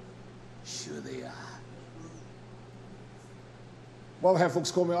 Sure they are. Well, I have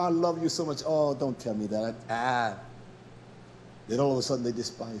folks call me, I love you so much. Oh, don't tell me that. Then all of a sudden they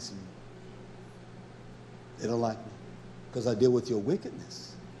despise me. They don't like me because I deal with your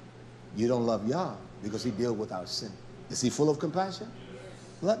wickedness. You don't love Yah because he deals with our sin. Is he full of compassion?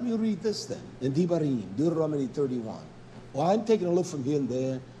 Let me read this then. In Devarim, Deuteronomy 31. Well, I'm taking a look from here and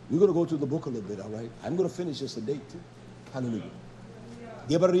there. We're going to go to the book a little bit, all right? I'm going to finish this today too. Hallelujah.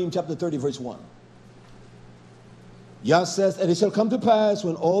 Devarim chapter 30, verse 1. Yah says, and it shall come to pass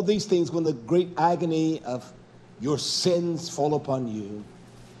when all these things, when the great agony of your sins fall upon you,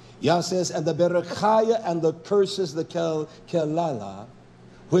 Yah says, and the berekaya and the curses, the kelala,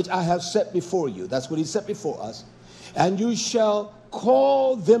 which I have set before you. That's what he set before us. And you shall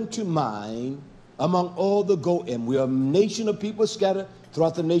call them to mind among all the goim. We are a nation of people scattered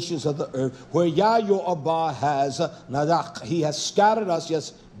throughout the nations of the earth, where Yah your Abba has nadak. He has scattered us,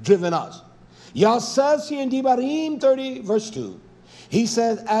 yes, driven us. Yah says here in Devarim 30, verse 2, he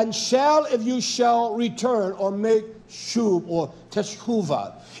says, and shall, if you shall return or make shub or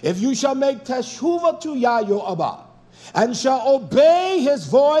teshuvah, if you shall make teshuvah to Yah your Abba, and shall obey his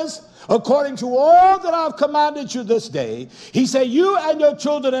voice according to all that I've commanded you this day, he said, you and your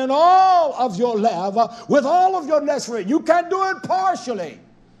children and all of your land, with all of your necessary. You can't do it partially.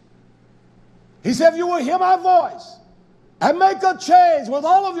 He said, if you will hear my voice and make a change with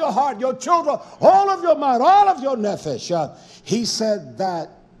all of your heart, your children, all of your mind, all of your nefesh, he said that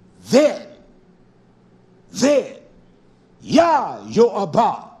then, Yah your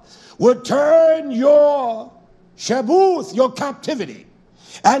Abba will turn your shabuth, your captivity,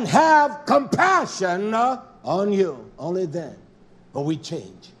 and have compassion on you. Only then will we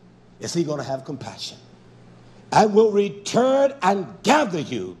change. Is he going to have compassion? And will return and gather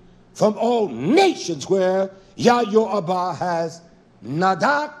you from all nations where Yah your Abba has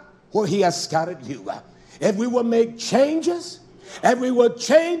nadak, where he has scattered you. If we will make changes, if we will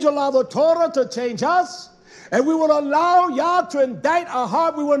change, allow the Torah to change us, and we will allow Yah to indict our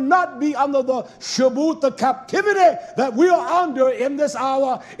heart, we will not be under the shabut, the captivity that we are under in this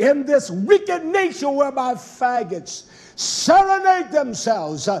hour, in this wicked nation whereby faggots serenade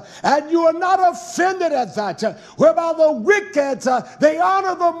themselves, and you are not offended at that, whereby the wicked, they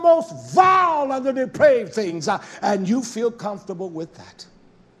honor the most vile and the depraved things, and you feel comfortable with that.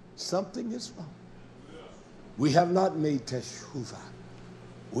 Something is wrong. We have not made teshuvah.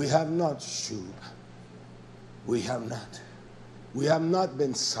 We have not shub. We have not. We have not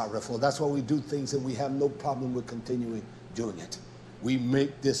been sorrowful. That's why we do things and we have no problem with continuing doing it. We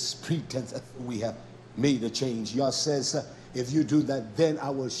make this pretense that we have made a change. Yah says, if you do that, then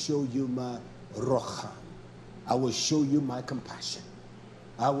I will show you my rocham. I will show you my compassion.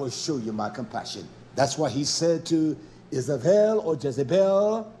 I will show you my compassion. That's why he said to Isabel or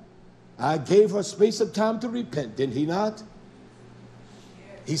Jezebel, I gave her space of time to repent. Did he not?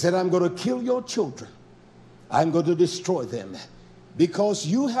 He said, I'm going to kill your children. I'm going to destroy them because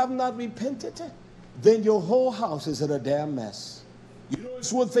you have not repented. then your whole house is in a damn mess. You know,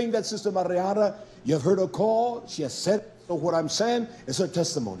 it's one thing that Sister Mariana, you've heard her call, she has said, so what I'm saying is her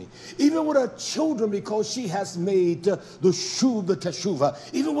testimony. Even with her children, because she has made the teshuva,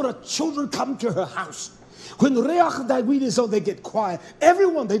 even when her children come to her house, when Raah Dawid is on, they get quiet.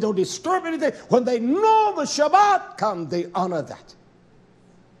 Everyone, they don't disturb anything. When they know the Shabbat come, they honor that.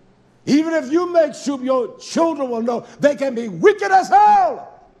 Even if you make sure your children will know, they can be wicked as hell.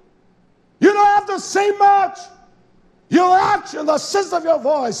 You don't have to say much. Your action, the sense of your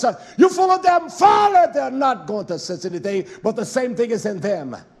voice, you follow them follow. They're not going to sense anything, but the same thing is in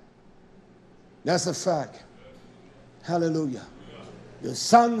them. That's a fact. Hallelujah. Your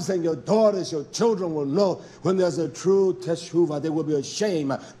sons and your daughters, your children will know when there's a true teshuvah. They will be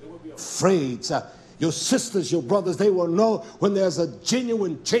ashamed. They will be afraid. Your sisters, your brothers, they will know when there's a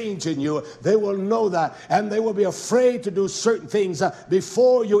genuine change in you. They will know that. And they will be afraid to do certain things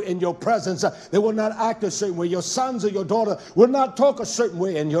before you in your presence. They will not act a certain way. Your sons or your daughter will not talk a certain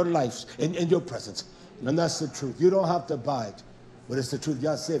way in your life, in your presence. And that's the truth. You don't have to buy it. But it's the truth.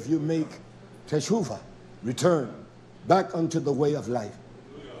 God said, if you make teshuvah, return back unto the way of life.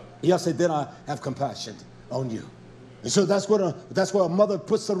 He said, then I have compassion on you. And so that's where a mother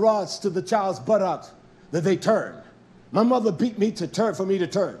puts the rods to the child's buttock, that they turn. My mother beat me for me to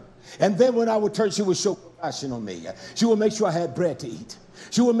turn. And then when I would turn, she would show compassion on me. She would make sure I had bread to eat.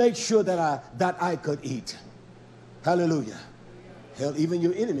 She would make sure that I could eat. Hallelujah. Hell, even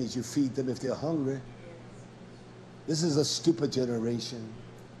your enemies, you feed them if they're hungry. This is a stupid generation.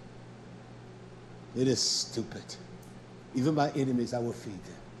 It is stupid. Even my enemies, I will feed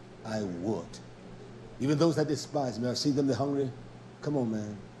them. I would. Even those that despise me, I see them, they're hungry. Come on,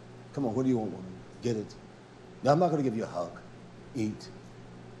 man. Come on, what do you want, woman? Get it. Now, I'm not going to give you a hug. Eat.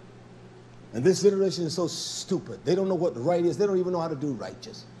 And this generation is so stupid. They don't know what right is. They don't even know how to do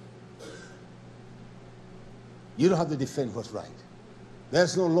righteous. You don't have to defend what's right.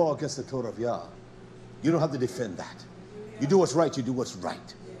 There's no law against the Torah of Yah. You don't have to defend that. You do what's right, you do what's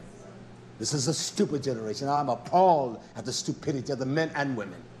right. This is a stupid generation. I'm appalled at the stupidity of the men and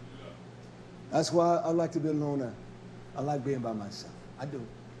women. That's why I like to be alone. I like being by myself. I do.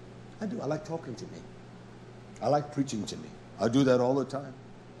 I do. I like talking to me. I like preaching to me. I do that all the time.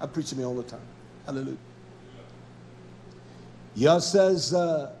 I preach to me all the time. Hallelujah. Yah says,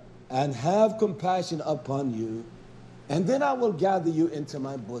 and have compassion upon you, and then I will gather you into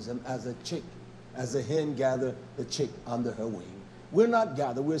my bosom as a chick, as a hen gather the chick under her wing. We're not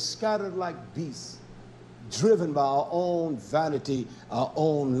gathered. We're scattered like beasts, driven by our own vanity, our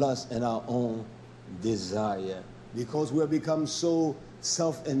own lust, and our own desire. Because we have become so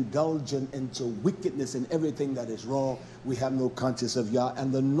self-indulgent into wickedness and everything that is wrong, we have no conscience of Yah.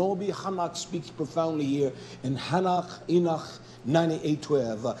 And the Nobi Hanak speaks profoundly here in Enoch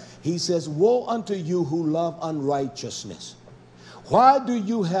 98:12. He says, woe unto you who love unrighteousness. Why do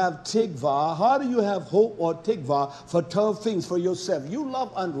you have tikvah? How do you have hope or tikvah for tough things for yourself? You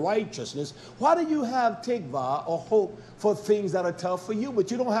love unrighteousness. Why do you have tikvah or hope for things that are tough for you, but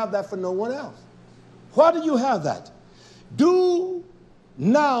you don't have that for no one else? Why do you have that? Do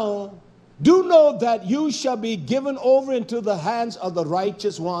know that you shall be given over into the hands of the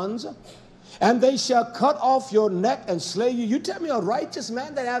righteous ones, and they shall cut off your neck and slay you. You tell me a righteous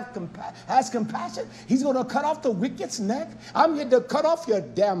man that has compassion, he's going to cut off the wicked's neck? I'm here to cut off your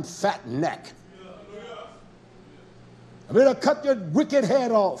damn fat neck. I'm here to cut your wicked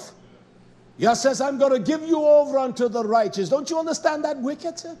head off. Yah says, I'm going to give you over unto the righteous. Don't you understand that,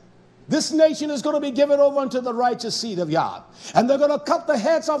 wicked? This nation is going to be given over unto the righteous seed of Yah. And they're going to cut the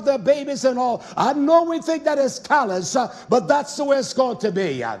heads off their babies and all. I know we think that is callous, but that's the way it's going to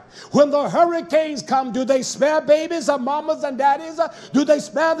be. When the hurricanes come, do they spare babies or mamas and daddies? Do they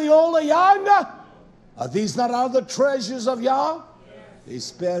spare the old or young? Are these not all the treasures of Yah? They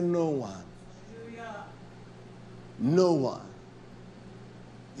spare no one. No one.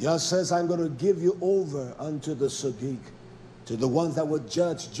 Yah says, I'm going to give you over unto the Sadiq. To the ones that would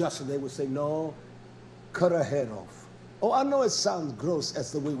judge justly, they would say, no, cut her head off. Oh, I know it sounds gross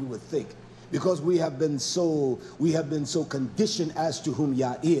as the way we would think, because we have been so conditioned as to whom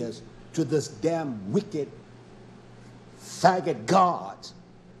Yah is, to this damn wicked faggot God,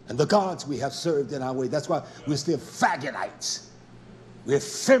 and the gods we have served in our way. That's why we're still faggotites. We're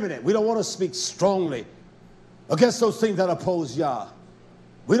effeminate. We don't want to speak strongly against those things that oppose Yah.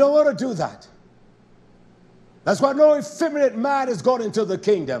 We don't want to do that. That's why no effeminate man is going into the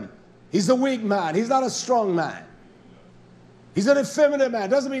kingdom. He's a weak man. He's not a strong man. He's an effeminate man.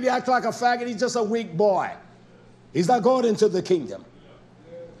 Doesn't mean he acts like a faggot. He's just a weak boy. He's not going into the kingdom.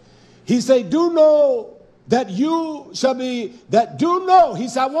 He said, do know that do know, he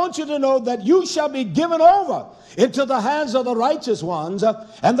said, I want you to know that you shall be given over into the hands of the righteous ones,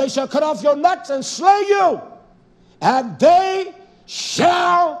 and they shall cut off your necks and slay you, and they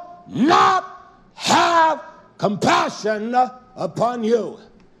shall not have compassion upon you.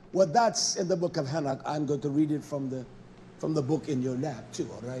 Well, that's in the book of Hannah. I'm going to read it from the book in your lap too,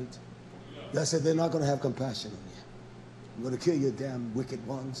 all right? God said they're not going to have compassion on you. I'm going to kill you damn wicked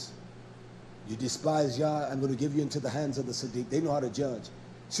ones. You despise Yah, I'm going to give you into the hands of the Sadiq. They know how to judge.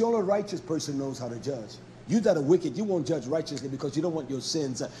 See, only a righteous person knows how to judge. You that are wicked, you won't judge righteously because you don't want your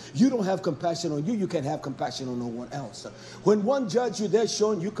sins. You don't have compassion on you. You can't have compassion on no one else. When one judges you, they're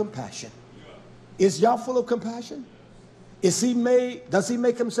showing you compassion. Is Yah full of compassion? Does he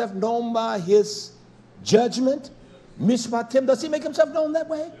make himself known by his judgment? Mishpatim, does he make himself known that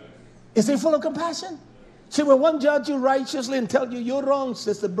way? Is he full of compassion? See, when one judges you righteously and tells you you're wrong,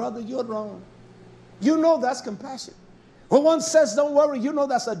 sister, brother, you're wrong, you know that's compassion. When one says don't worry, you know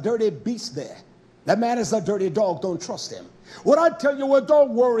that's a dirty beast there. That man is a dirty dog. Don't trust him. When I tell you, well,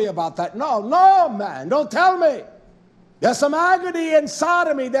 don't worry about that. No, man, don't tell me. There's some agony inside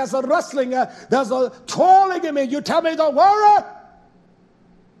of me. There's a rustling. There's a toiling in me. You tell me don't worry.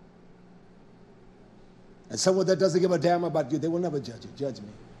 And someone that doesn't give a damn about you, they will never judge you. Judge me.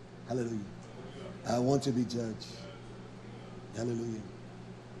 Hallelujah. I want to be judged. Hallelujah.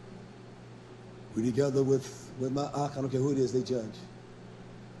 We together with my ark. I don't care who it is, they judge.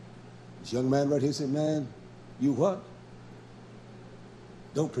 This young man right here said, man, you what?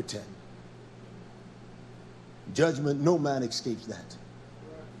 Don't pretend. Judgment, no man escapes that.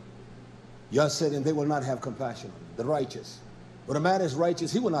 Yah said, and they will not have compassion on you, the righteous. When a man is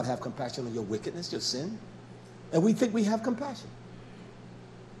righteous, he will not have compassion on your wickedness, your sin. And we think we have compassion.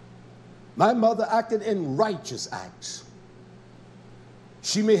 My mother acted in righteous acts.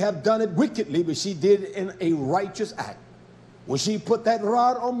 She may have done it wickedly, but she did it in a righteous act. When she put that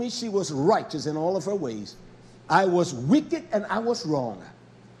rod on me, she was righteous in all of her ways. I was wicked and I was wrong.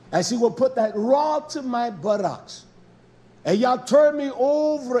 And she will put that rod to my buttocks. And Yah turned me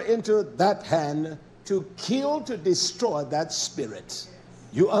over into that hand to kill, to destroy that spirit.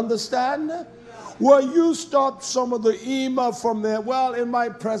 You understand? Well, you stop some of the ema from there. Well, in my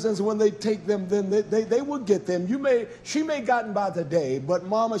presence, when they take them, then they will get them. She may gotten by the day, but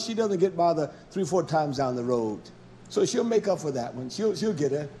mama, she doesn't get by the 3-4 times down the road. So she'll make up for that one. She'll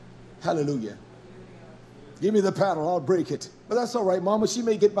get it. Hallelujah. Give me the paddle, I'll break it. But that's all right, mama, she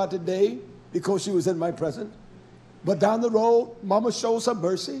may get by today because she was in my presence. But down the road, mama shows her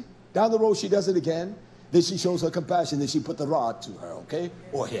mercy. Down the road, she does it again. Then she shows her compassion. Then she put the rod to her, okay?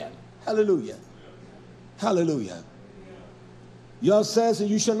 Or him. Hallelujah. Hallelujah. Yah says that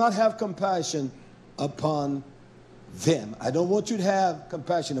you shall not have compassion upon them. I don't want you to have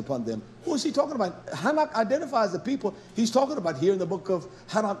compassion upon them. Who is he talking about? Hanok identifies the people he's talking about here in the book of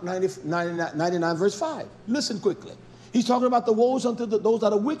Hanok 99 verse 5. Listen quickly. He's talking about the woes unto those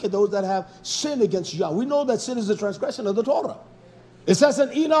that are wicked, those that have sinned against Yah. We know that sin is the transgression of the Torah. It says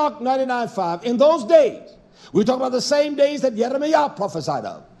in Enoch 99:5, in those days, we talk about the same days that Jeremiah prophesied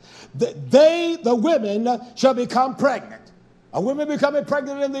of. The women shall become pregnant. Are women becoming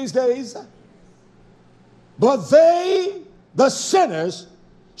pregnant in these days? But they, the sinners,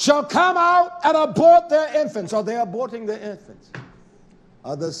 shall come out and abort their infants. Are they aborting their infants?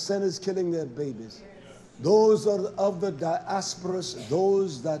 Are the sinners killing their babies? Those are of the diasporas,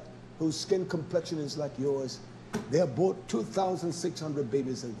 those whose skin complexion is like yours, they abort 2,600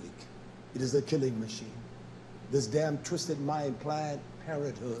 babies a week. It is a killing machine. This damn twisted mind, Planned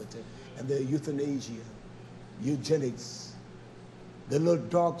Parenthood, and their euthanasia, eugenics, the little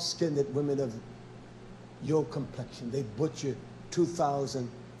dark-skinned women of your complexion, they butcher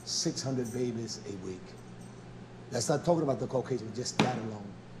 2,600 babies a week. That's not talking about the Caucasian, just that alone.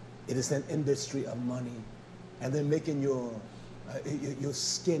 It is an industry of money. And they're making your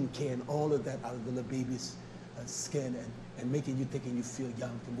skin care and all of that out of the little baby's skin and making you thinking you feel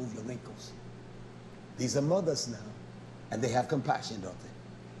young to move your wrinkles. These are mothers now, and they have compassion, don't they?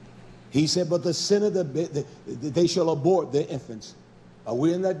 He said, but the sinner, they shall abort their infants. Are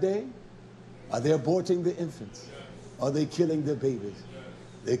we in that day? Are they aborting the infants? Are they killing the babies?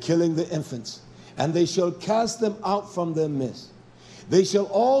 They're killing the infants. And they shall cast them out from their midst. They shall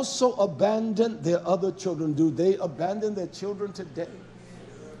also abandon their other children. Do they abandon their children today?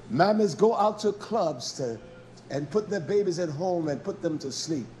 Mammas go out to clubs and put their babies at home and put them to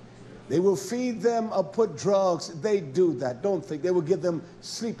sleep. They will feed them or put drugs. They do that. Don't think. They will give them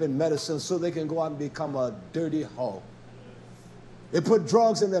sleeping medicine so they can go out and become a dirty hog. They put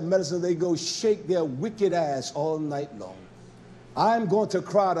drugs in their medicine. They go shake their wicked ass all night long. I'm going to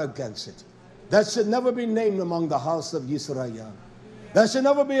cry out against it. That should never be named among the house of YisraYah. That should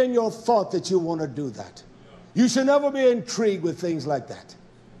never be in your thought that you want to do that. You should never be intrigued with things like that.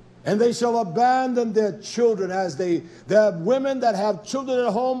 And they shall abandon their children as there are women that have children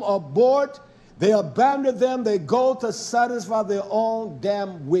at home abort. They abandon them. They go to satisfy their own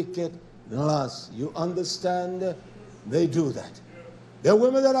damn wicked lust. You understand? They do that. There are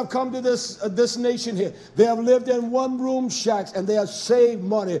women that have come to this nation here. They have lived in one-room shacks and they have saved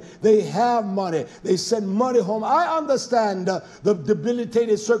money. They have money. They send money home. I understand the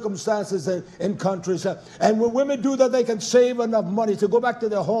debilitated circumstances in countries. And when women do that, they can save enough money to go back to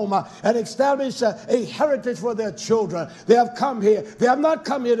their home and establish a heritage for their children. They have come here. They have not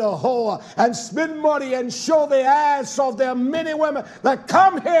come here to hoe and spend money and show their ass off. There are many women that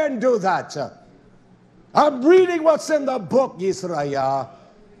come here and do that. I'm reading what's in the book, YisraYah.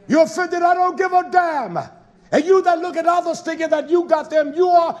 You're offended, I don't give a damn. And you that look at others thinking that you got them, you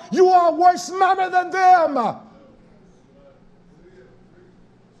are worse mamma than them.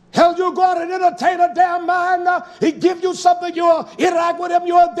 Hell, you go out and entertain a damn man. He give you something, you interact with him,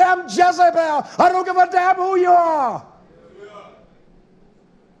 you're a damn Jezebel. I don't give a damn who you are.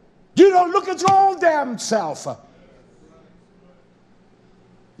 You don't look at your own damn self.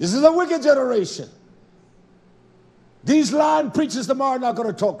 This is a wicked generation. These lying preachers tomorrow are not going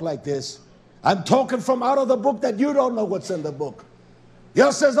to talk like this. I'm talking from out of the book that you don't know what's in the book.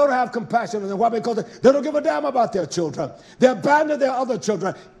 Yah says don't have compassion on them. Why? Because they don't give a damn about their children. They abandon their other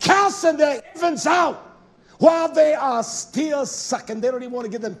children, casting their infants out while they are still sucking. They don't even want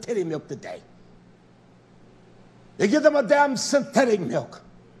to give them titty milk today. They give them a damn synthetic milk.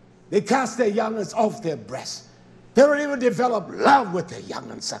 They cast their youngins off their breasts. They don't even develop love with their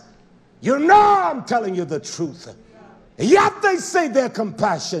youngins. You know I'm telling you the truth. Yet they say they're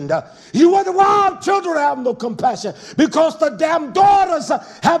compassionate. You wonder why our children have no compassion. Because the damn daughters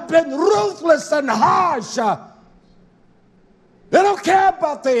have been ruthless and harsh. They don't care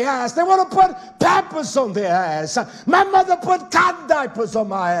about their ass. They want to put pampers on their ass. My mother put cotton diapers on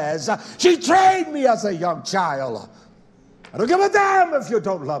my ass. She trained me as a young child. I don't give a damn if you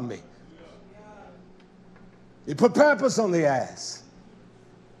don't love me. You put pampers on the ass.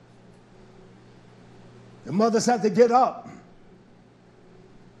 The mothers had to get up.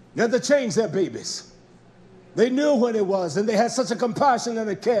 They had to change their babies. They knew when it was, and they had such a compassion and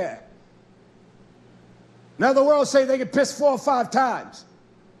a care. Now the world say they get pissed 4 or 5 times.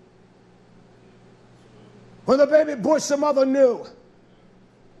 When the baby bush, the mother knew.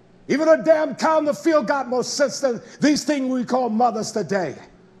 Even a damn cow in the field got more sense than these things we call mothers today.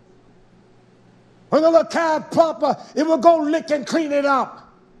 When the little calf pop, it will go lick and clean it up.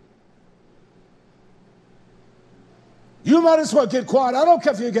 You might as well get quiet. I don't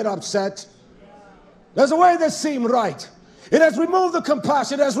care if you get upset. There's a way that seems right. It has removed the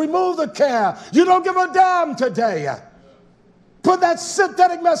compassion. It has removed the care. You don't give a damn today. Put that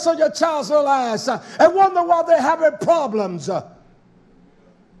synthetic mess on your child's little ass and wonder why they're having problems.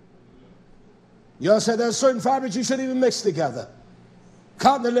 You said there's certain fabrics you shouldn't even mix together.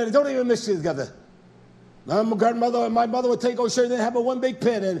 Cotton and linen, don't even mix it together. My grandmother and my mother would take those shirts and have a one big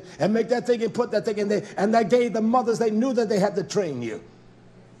pen and make that thing and put that thing in there. And that gave the mothers, they knew that they had to train you.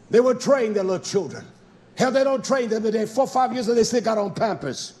 They would train their little children. Hell, they don't train them today. 4 or 5 years and they still got on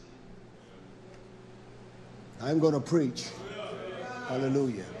Pampers. I'm going to preach.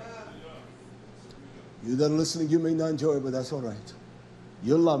 Hallelujah. You that are listening, you may not enjoy it, but that's all right.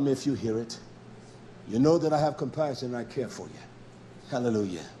 You'll love me if you hear it. You know that I have compassion and I care for you.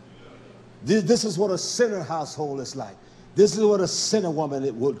 Hallelujah. This is what a sinner household is like. This is what a sinner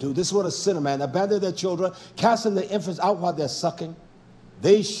woman will do. This is what a sinner man. Abandon their children, casting their infants out while they're sucking.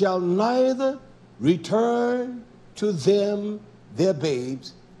 They shall neither return to them their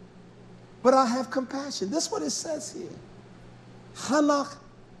babes, but I have compassion. That's what it says here. Hanach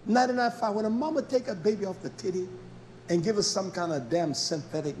 99:5. When a mama take a baby off the titty and give us some kind of damn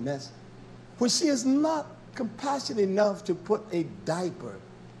synthetic mess, when she is not compassionate enough to put a diaper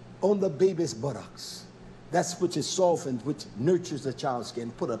on the baby's buttocks, that's which is soft and which nurtures the child's skin,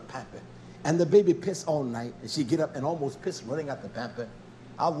 put a pamper. And the baby piss all night, and she get up and almost piss running out the pamper.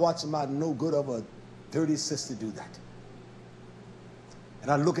 I've watched my no good of a dirty sister do that. And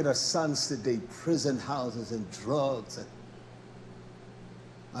I look at her sons today, prison houses and drugs. And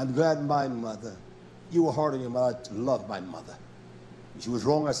I'm glad my mother, you were hard on your mother, I love my mother. When she was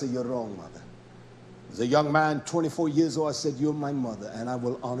wrong, I said, you're wrong, mother. As a young man, 24 years old, I said, you're my mother, and I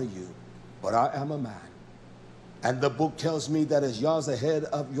will honor you. But I am a man. And the book tells me that as Yah's the head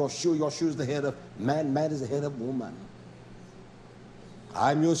of your shoe is the head of man, man is the head of woman.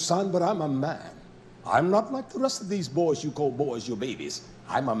 I'm your son, but I'm a man. I'm not like the rest of these boys you call boys, your babies.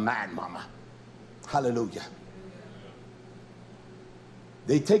 I'm a man, mama. Hallelujah.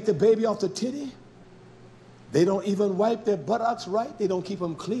 They take the baby off the titty. They don't even wipe their buttocks right. They don't keep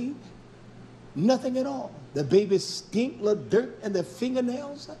them clean. Nothing at all. The babies stink, little dirt in their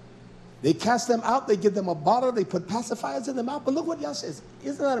fingernails. They cast them out. They give them a bottle. They put pacifiers in their mouth. But look what y'all says.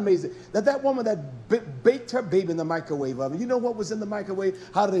 Isn't that amazing? That woman that baked her baby in the microwave oven. You know what was in the microwave?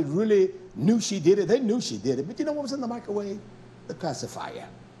 How they really knew she did it? They knew she did it. But you know what was in the microwave? The pacifier.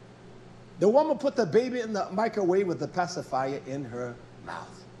 The woman put the baby in the microwave with the pacifier in her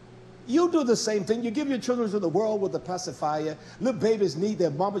mouth. You do the same thing. You give your children to the world with a pacifier. Little babies need their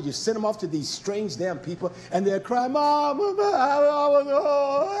mama. You send them off to these strange damn people, and they're crying, Mama, I want to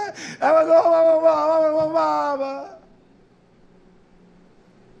go, Mama.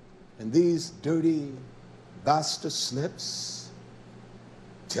 And these dirty bastard slips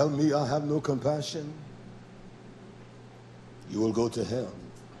tell me I have no compassion. You will go to hell.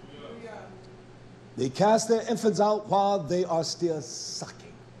 They cast their infants out while they are still sucking.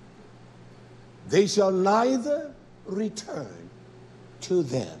 They shall neither return to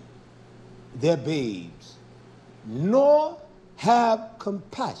them, their babes, nor have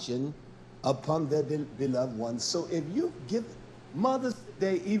compassion upon their beloved ones. So if you give Mother's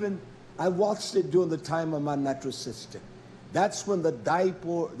Day, even I watched it during the time of my natural sister. That's when the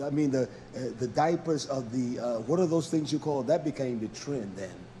the diapers of the, what are those things you call, that became the trend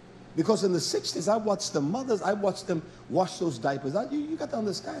then. Because in the 60s, I watched the mothers, I watched them wash those diapers. You got to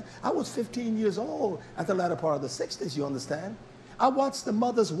understand, I was 15 years old at the latter part of the 60s, you understand? I watched the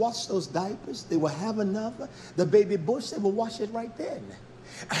mothers wash those diapers. They would have enough. The baby bush, they would wash it right then.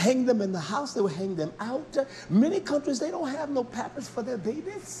 Hang them in the house, they would hang them out. Many countries, they don't have no pampers for their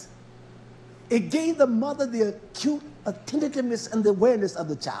babies. It gave the mother the acute attentiveness and the awareness of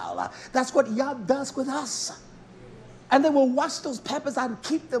the child. That's what Yah does with us. And they will wash those pampers out and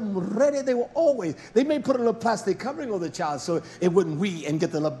keep them ready. They may put a little plastic covering on the child so it wouldn't wee and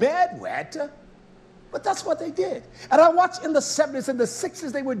get the little bed wet. But that's what they did. And I watched in the 70s and the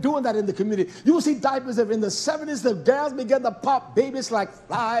 60s, they were doing that in the community. You will see diapers. In the 70s, the girls began to pop babies like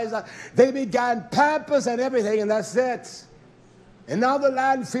flies. They began pampers and everything, and that's it. And now the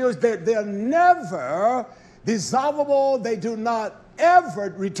landfills, they're never dissolvable. They do not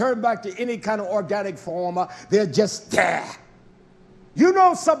ever return back to any kind of organic form. They're just there. You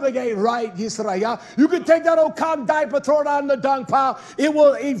know something ain't right, YisraYah. You can take that old cotton diaper, throw it out in the dung pile. It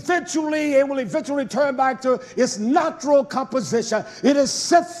will eventually return back to its natural composition. It is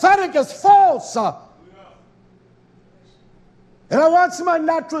synthetic, it's false. And I watch my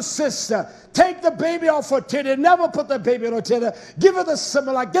natural sister take the baby off her titty, never put the baby on her titty, give her the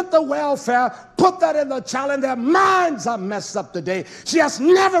similar, get the welfare, put that in the child, and their minds are messed up today. She has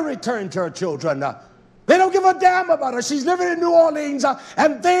never returned to her children. They don't give a damn about her. She's living in New Orleans,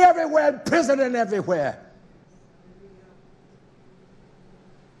 and they everywhere, in prison and everywhere.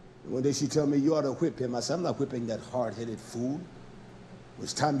 One day she told me, you ought to whip him. I said, I'm not whipping that hard-headed fool. It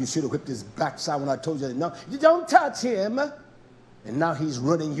was time you should have whipped his backside when I told you, no, you don't touch him. And now he's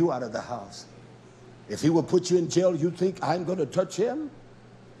running you out of the house. If he will put you in jail, you think I'm going to touch him?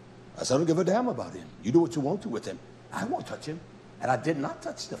 I said, I don't give a damn about him. You do what you want to with him. I won't touch him. And I did not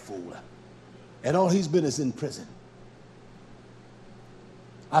touch the fool. And all he's been is in prison.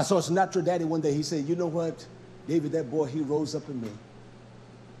 I saw his natural daddy one day. He said, you know what, David, that boy, he rose up in me.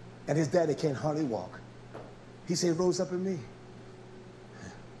 And his daddy can't hardly walk. He said, rose up in me.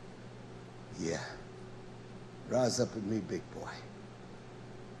 Yeah. Rise up in me, big boy.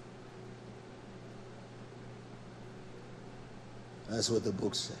 That's what the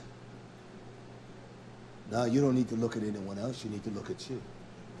book said. Now you don't need to look at anyone else. You need to look at you.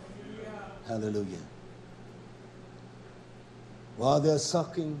 Hallelujah. While they're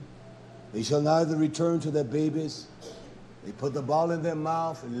sucking, they shall neither return to their babies. They put the ball in their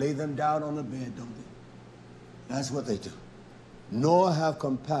mouth and lay them down on the bed, don't they? That's what they do. Nor have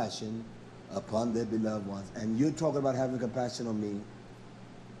compassion upon their beloved ones. And you're talking about having compassion on me.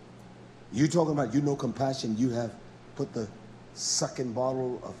 You're talking about, compassion. You have put the sucking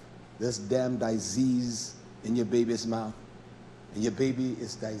bottle of this damn disease in your baby's mouth. And your baby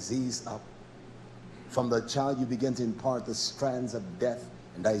is diseased up. From the child, you begin to impart the strands of death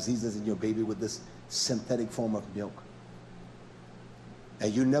and diseases in your baby with this synthetic form of milk.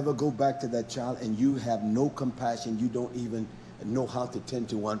 And you never go back to that child, and you have no compassion. You don't even know how to tend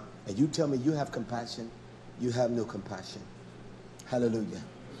to one. And you tell me you have compassion. You have no compassion. Hallelujah.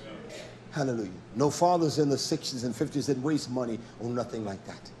 Hallelujah. No fathers in the 60s and 50s that waste money on nothing like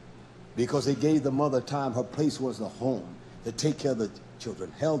that. Because they gave the mother time. Her place was the home to take care of the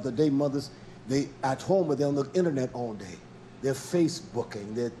children. Hell, today mothers, they at home, but they're on the internet all day. They're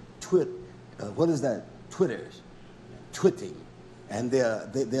Facebooking, they're what is that? Twitting. And they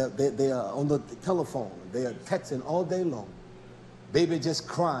are on the telephone. They are texting all day long. Baby just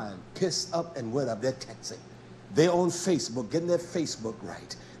crying, pissed up and wet up. They're texting. They're on Facebook, getting their Facebook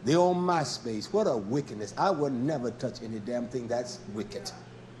right. They're on MySpace. What a wickedness. I would never touch any damn thing that's wicked.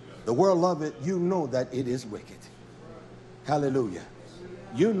 The world love it. You know that it is wicked. Hallelujah.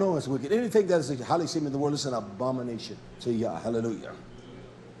 You know it's wicked. Anything that is highly seen in the world is an abomination to Yah. Hallelujah.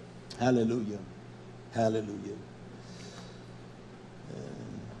 Hallelujah. Hallelujah.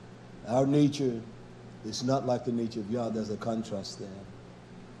 Our nature is not like the nature of Yah. There's a contrast there.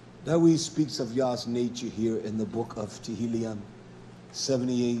 Dawid speaks of Yah's nature here in the book of Tehillim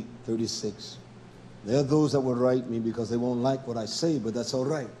 78:36. There are those that will write me because they won't like what I say, but that's all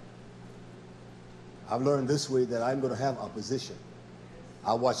right. I've learned this way that I'm going to have opposition.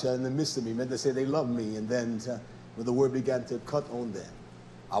 I watch that in the midst of me. Men, they say they love me, and then when the word began to cut on them,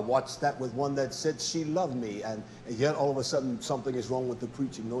 I watched that with one that said she loved me, and yet all of a sudden something is wrong with the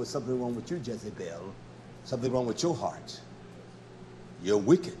preaching. No, it's something wrong with you, Jezebel. Something wrong with your heart. You're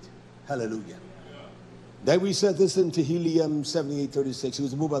wicked. Hallelujah. Dawid said this in Tehillim 78:36. He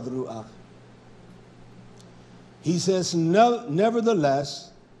was moved by the Raah. He says,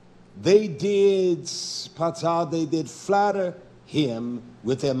 nevertheless, they did flatter him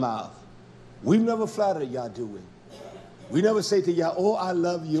with their mouth. We've never flattered Yah, do we? We never say to Yah, oh, I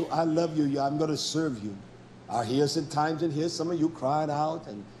love you, Yah, I'm going to serve you. I hear some times in here, some of you cried out,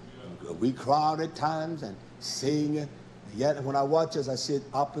 and we cry out at times and sing. Yet when I watch us, I see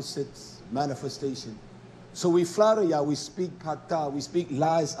opposite manifestation. So we flatter Yah, we speak patah, we speak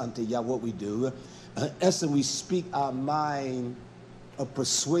lies unto Yah, what we do. In essence, we speak our mind of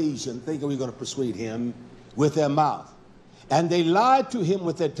persuasion, thinking we're going to persuade him with their mouth. And they lied to him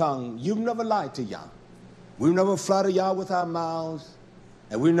with their tongue. You've never lied to Yah. We've never flattered Yah with our mouths,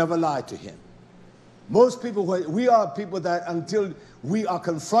 and we've never lied to him. Most people, we are people that until we are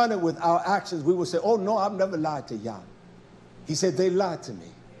confronted with our actions, we will say, oh no, I've never lied to Yah. He said, they lied to me.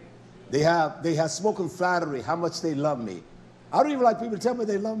 They have spoken flattery, how much they love me. I don't even like people to tell me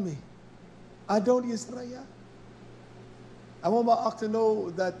they love me. I don't, YisraYah. I want my ox to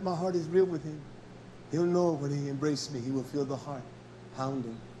know that my heart is real with him. He'll know when he embraced me, he will feel the heart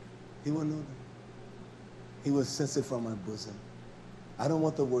pounding. He will know that. He will sense it from my bosom. I don't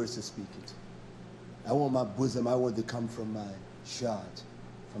want the words to speak it. I want my bosom, I want it to come from my shad,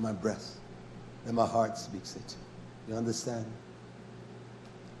 from my breast. And my heart speaks it. You understand?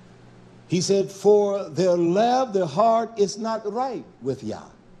 He said, for their love, their heart is not right with Yah.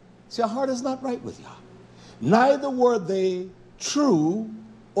 See, our heart is not right with Yah. Neither were they true,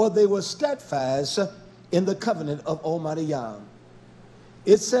 or they were steadfast in the covenant of Almighty Yah.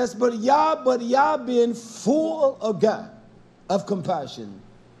 It says, but Yah being full of God, of compassion,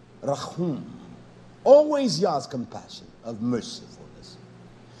 Rahum, always Yah's compassion, of mercifulness.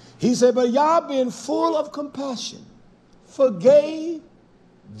 He said, but Yah being full of compassion, forgave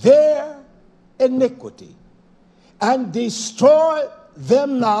their iniquity, and destroyed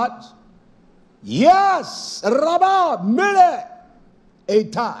them not. Yes, Raah, mille a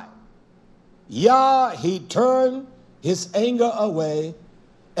time. Yah, he turned his anger away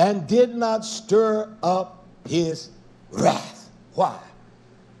and did not stir up his wrath. Why?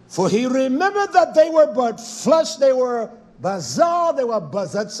 For he remembered that they were but flesh, they were bazar, they were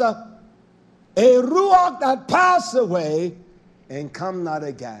bazatza, a ruach that passed away and come not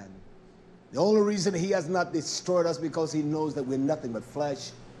again. The only reason he has not destroyed us because he knows that we're nothing but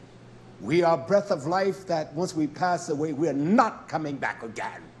flesh. We are breath of life that once we pass away, we are not coming back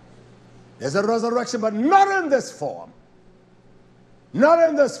again. There's a resurrection, but not in this form. Not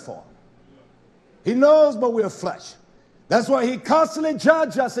in this form. He knows, but we're flesh. That's why he constantly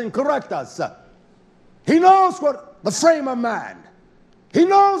judges us and corrects us. He knows what the frame of man. He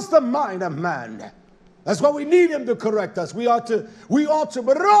knows the mind of man. That's why we need him to correct us. We ought to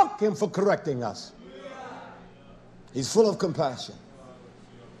barak him for correcting us. He's full of compassion.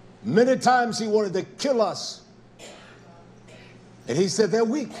 Many times he wanted to kill us. And he said they're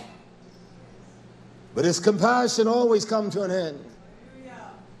weak. But his compassion always comes to an end.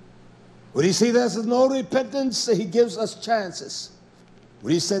 When he sees there's no repentance, he gives us chances.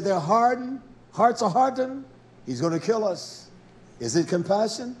 When he said they're hardened, hearts are hardened, he's going to kill us. Is it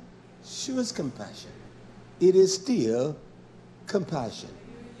compassion? Sure, it's compassion. It is still compassion.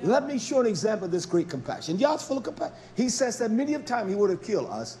 Let me show an example of this great compassion. Yah's full of compassion. He says that many of time he would have killed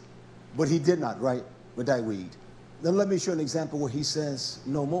us, but he did not, right? With Dawid. Then let me show an example where he says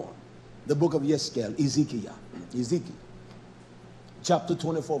no more. The book of Ezekiel, chapter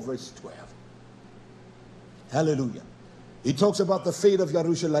 24, verse 12. Hallelujah. He talks about the fate of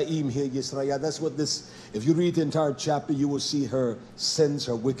Yerushalayim here, YisraYah. That's what this, if you read the entire chapter, you will see her sins,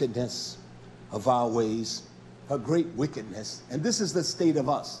 her wickedness, her vile ways, her great wickedness. And this is the state of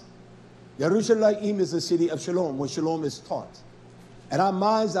us. Yerushalayim is the city of Shalom, where Shalom is taught. And our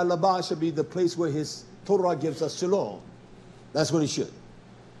minds, our labah, should be the place where his Torah gives us Shalom. That's what it should.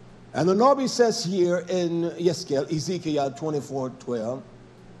 And the Nabi says here in Ezekiel 24:12,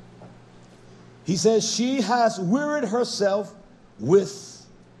 he says, she has wearied herself with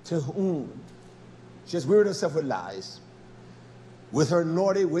tehum. She has wearied herself with lies. With her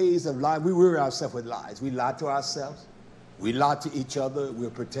naughty ways of lying, we weary ourselves with lies. We lie to ourselves. We lie to each other.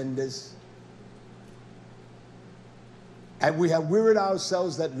 We're pretenders. And we have wearied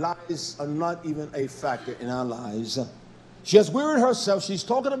ourselves that lies are not even a factor in our lives. She has wearied herself. She's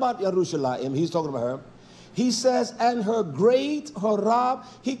talking about Yerushalayim. He's talking about her. He says, and her great, her Raah,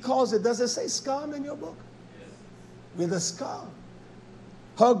 he calls it, does it say scum in your book? Yes. With a scum.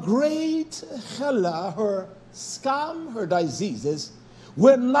 Her great chela, her scum, her diseases,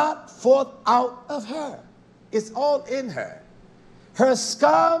 were not forth out of her. It's all in her. Her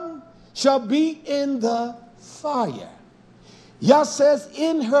scum shall be in the fire. Yah says,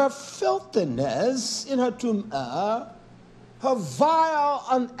 in her filthiness, in her tum'ah, her vile,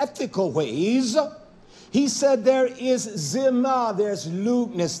 unethical ways, he said there is zimah, there's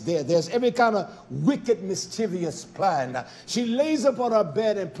lewdness there. There's every kind of wicked, mischievous plan. She lays upon her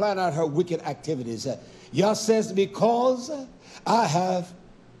bed and plan out her wicked activities. Yah says, because I have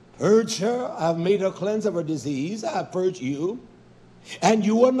purged her, I have made her cleanse of her disease, I have purged you, and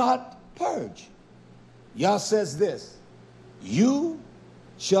you will not purge. Yah says this, you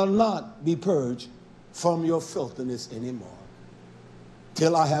shall not be purged from your filthiness anymore,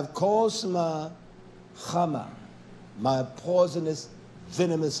 till I have caused my Chama, my poisonous,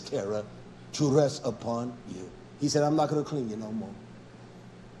 venomous terror, to rest upon you. He said, I'm not going to clean you no more.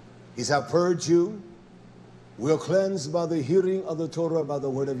 He said, I've purged you. We're cleansed by the hearing of the Torah, by the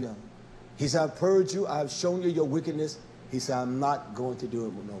word of Yah. He said, I've purged you. I've shown you your wickedness. He said, I'm not going to do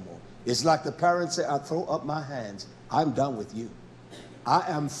it no more. It's like the parents say, I throw up my hands. I'm done with you. I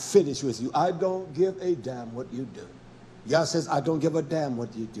am finished with you. I don't give a damn what you do. Yah says, I don't give a damn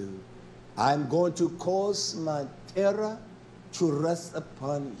what you do. I'm going to cause my terror to rest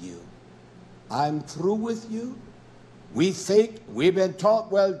upon you. I'm through with you. We've been taught,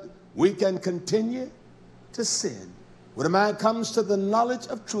 well, we can continue to sin. When a man comes to the knowledge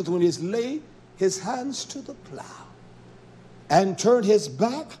of truth, when he's laid his hands to the plow and turned his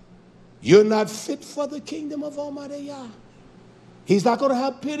back, you're not fit for the kingdom of Almighty Yah. He's not going to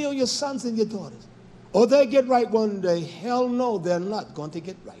have pity on your sons and your daughters. Or they get right one day. Hell no, they're not going to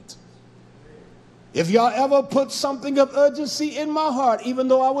get right. If y'all ever put something of urgency in my heart, even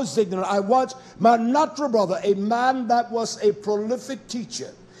though I was ignorant, I watched my natural brother, a man that was a prolific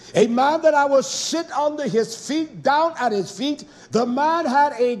teacher, a man that I would sit under his feet, down at his feet. The man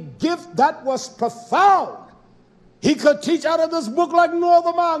had a gift that was profound. He could teach out of this book like no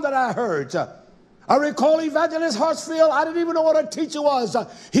other man that I heard. I recall Evangelist Hartsfield, I didn't even know what a teacher was.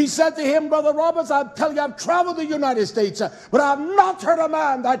 He said to him, Brother Roberts, I'm telling you, I've traveled the United States, but I've not heard a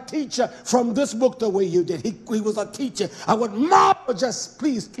man that teach from this book the way you did. He was a teacher. I would marvel, just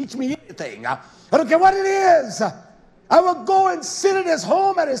please teach me anything. I don't care what it is. I would go and sit at his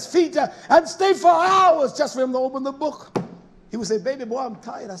home at his feet and stay for hours just for him to open the book. He would say, baby boy, I'm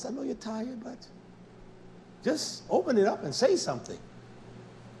tired. I said, I know you're tired, but just open it up and say something.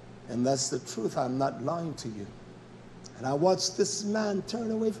 And that's the truth. I'm not lying to you. And I watched this man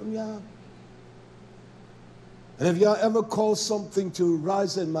turn away from Yah. And if y'all ever call something to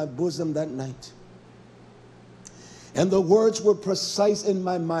rise in my bosom that night, and the words were precise in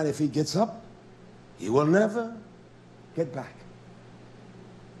my mind, if he gets up, he will never get back.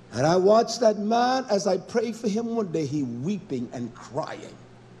 And I watched that man as I prayed for him one day, he weeping and crying.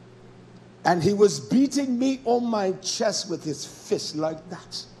 And he was beating me on my chest with his fist like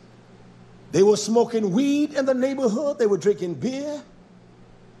that. They were smoking weed in the neighborhood. They were drinking beer.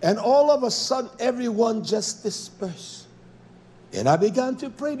 And all of a sudden, everyone just dispersed. And I began to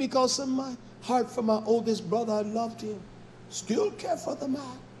pray because of my heart for my oldest brother. I loved him. Still care for the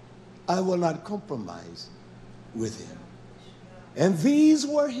man. I will not compromise with him. And these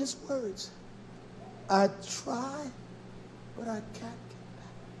were his words. I try, but I can't get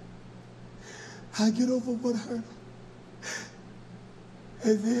back. I get over what hurt him.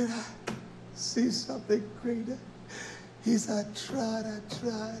 And then I see something greater. He said, I tried,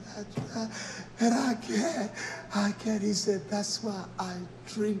 and I can't. He said, that's why I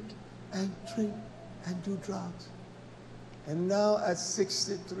drink and do drugs. And now at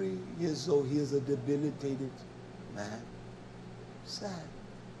 63 years old, he is a debilitated man. Sad.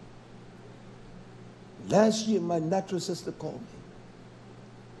 Last year, my natural sister called me.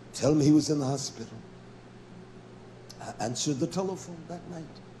 Tell me he was in the hospital. I answered the telephone that night.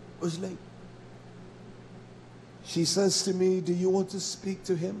 It was late. She says to me, do you want to speak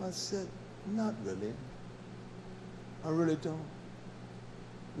to him? I said, not really. I really don't.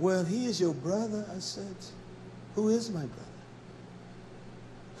 Well, he is your brother. I said, who is my brother?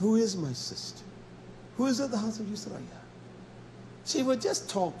 Who is my sister? Who is at the house of YisraYah? She would just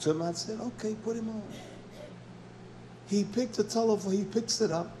talk to him. I said, okay, put him on. He picked the telephone. He picks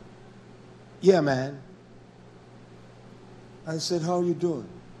it up. Yeah, man. I said, how are you doing?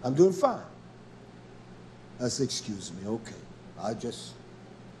 I'm doing fine. I said, excuse me, okay.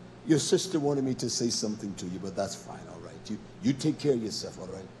 Your sister wanted me to say something to you, but that's fine, all right. You take care of yourself, all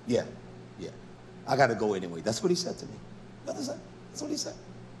right? Yeah. I got to go anyway. That's what he said to me. That's what he said.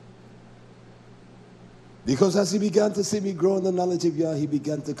 Because as he began to see me grow in the knowledge of Yah, he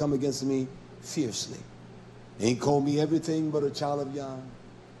began to come against me fiercely. And he called me everything but a child of Yah.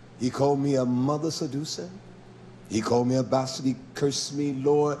 He called me a mother seducer. He called me a bastard. He cursed me,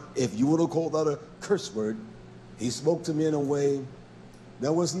 Lord. If you would have called that a curse word, he spoke to me in a way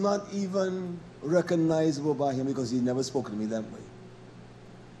that was not even recognizable by him because he never spoke to me that way.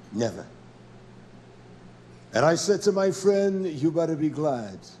 Never. And I said to my friend, you better be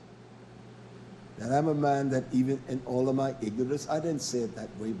glad that I'm a man that even in all of my ignorance, I didn't say it that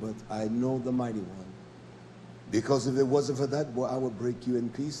way, but I know the mighty one. Because if it wasn't for that, boy, I would break you in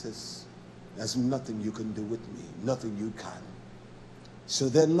pieces. There's nothing you can do with me, nothing you can. So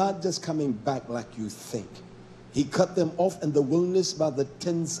they're not just coming back like you think. He cut them off in the wilderness by the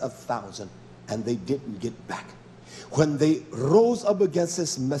tens of thousands, and they didn't get back. When they rose up against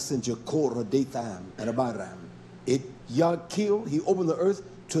his messenger, Korah, Dathan, and Abiram, Yah killed, he opened the earth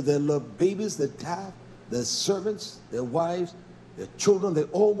to their little babies, their calf, their servants, their wives, their children. They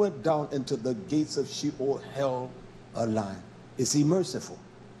all went down into the gates of Sheol, hell, alive. Is he merciful?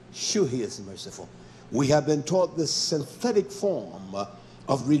 Sure, he is merciful. We have been taught this synthetic form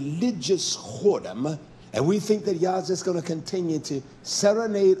of religious whoredom, and we think that Yah is just going to continue to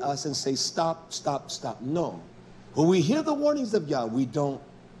serenade us and say, stop, stop, stop. No. When we hear the warnings of Yah, we don't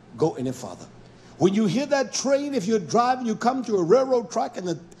go any farther. When you hear that train, if you're driving, you come to a railroad track and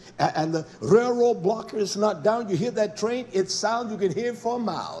the railroad blocker is not down, you hear that train, it sounds, you can hear it for a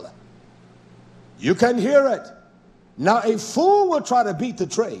mile. You can hear it. Now, a fool will try to beat the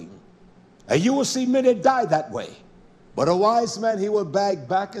train, and you will see many die that way. But a wise man, he will bag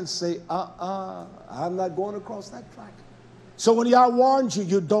back and say, I'm not going across that track. So when Yah warns you,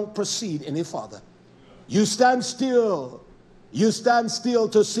 you don't proceed any farther. You stand still. You stand still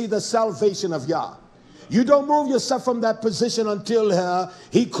to see the salvation of Yah. You don't move yourself from that position until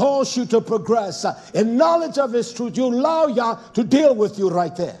he calls you to progress. In knowledge of his truth, you allow Yah to deal with you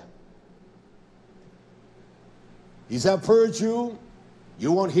right there. He said, I'll purge you.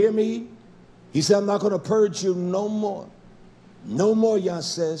 You won't hear me. He said, I'm not going to purge you no more. No more, Yah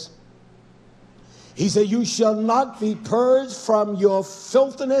says. He said, you shall not be purged from your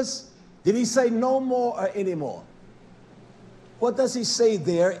filthiness. Did he say no more or any more? What does he say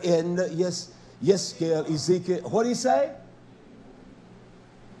there in Ezekiel? What did he say?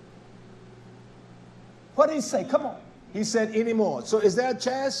 What did he say? Come on. He said anymore. So is there a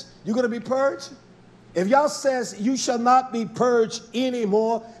chance you're going to be purged? If Yah says you shall not be purged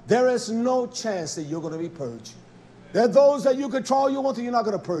anymore, there is no chance that you're going to be purged. There are those that you control, you're not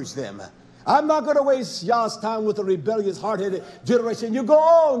going to purge them. I'm not going to waste Yah's time with a rebellious, hard-headed generation. You go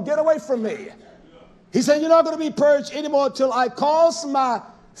on, get away from me. He said, you're not going to be purged anymore till I cause my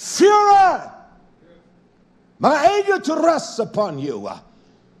fury, my anger to rest upon you.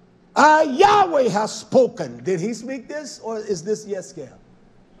 Yahweh has spoken. Did he speak this, or is this YisraYah?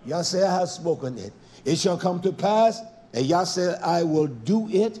 Yah said, I have spoken it. It shall come to pass, and Yah said, I will do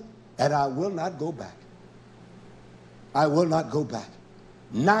it, and I will not go back. I will not go back.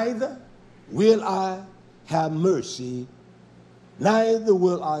 Neither will I have mercy, neither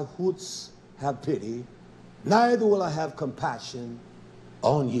will I have pity, neither will I have compassion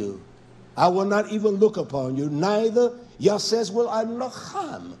on you. I will not even look upon you, neither, Yah says, will I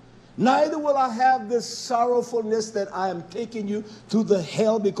nacham. Neither will I have this sorrowfulness that I am taking you to the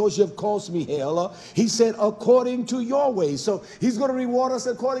hell because you have caused me hell. He said, according to your ways. So he's going to reward us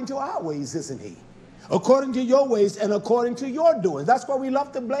according to our ways, isn't he? According to your ways and according to your doing. That's why we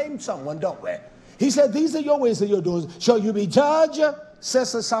love to blame someone, don't we? He said, these are your ways and your doings. Shall you be judged?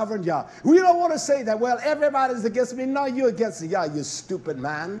 Says the sovereign Yah. We don't want to say that, well, everybody's against me. No, you're against Yah, you stupid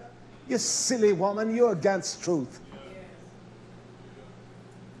man. You silly woman. You're against truth.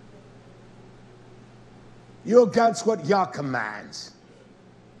 You're against what Yah commands.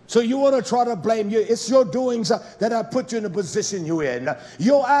 So you want to try to blame you. It's your doings that have put you in the position you're in.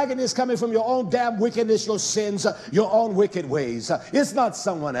 Your agony is coming from your own damn wickedness, your sins, your own wicked ways. It's not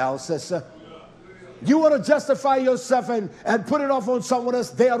someone else's. You want to justify yourself and put it off on someone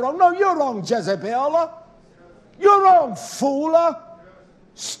else. They are wrong. No, you're wrong, Jezebel. You're wrong, fool.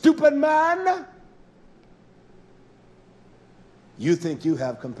 Stupid man. You think you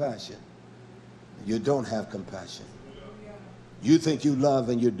have compassion. You don't have compassion. You think you love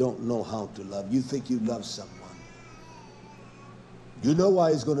and you don't know how to love. You think you love someone. You know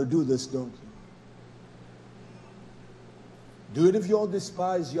why he's going to do this, don't you? Do it if you all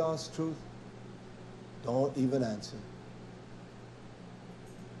despise Yah's truth. Don't even answer.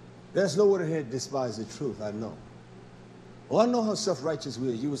 There's no one here to despise the truth, I know. Oh, I know how self-righteous we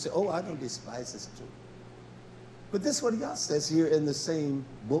are. You would say, oh, I don't despise this truth. But this is what Yah says here in the same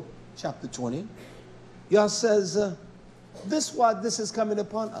book, chapter 20. Yah says, this why this is coming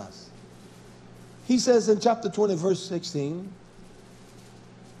upon us. He says in chapter 20, verse 16,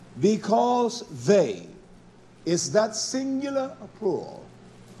 because they, is that singular or plural?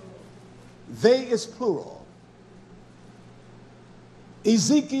 They is plural.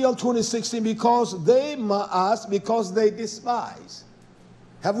 Ezekiel 20:16, because they ma'as, because they despise.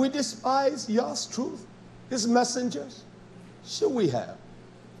 Have we despised Yah's truth, his messengers? Sure we have.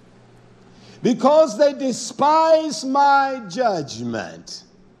 Because they despise my judgment.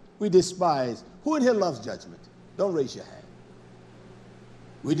 We despise. Who in here loves judgment? Don't raise your hand.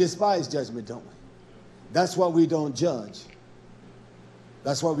 We despise judgment, don't we? That's why we don't judge.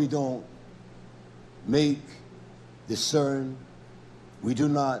 That's why we don't make, discern. We do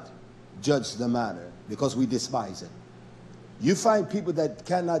not judge the matter because we despise it. You find people that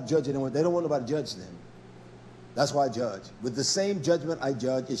cannot judge anyone. They don't want nobody to judge them. That's why I judge. With the same judgment I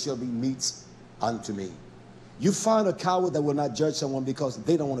judge, it shall be meets unto me. You find a coward that will not judge someone because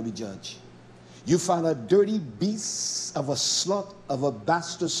they don't want to be judged. You find a dirty beast of a slut, of a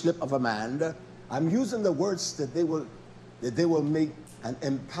bastard slip of a man. I'm using the words that they will make an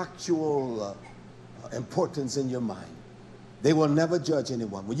impactual importance in your mind. They will never judge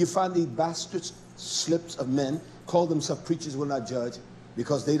anyone. When you find these bastard slips of men call themselves preachers will not judge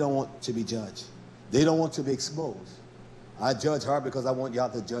because they don't want to be judged. They don't want to be exposed. I judge hard because I want Yah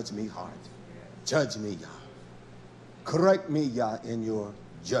to judge me hard. Judge me, Yah. Correct me, Yah, in your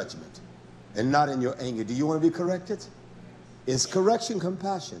judgment and not in your anger. Do you want to be corrected? Is correction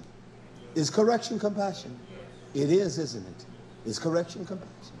compassion? Is correction compassion? It is, isn't it? Is correction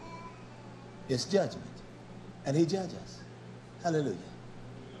compassion? It's judgment. And he judges. Hallelujah.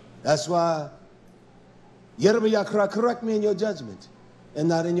 That's why Yah, correct me in your judgment and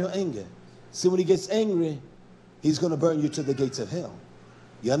not in your anger. See, when he gets angry, he's going to burn you to the gates of hell.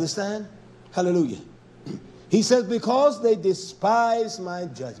 You understand? Hallelujah. He says, because they despise my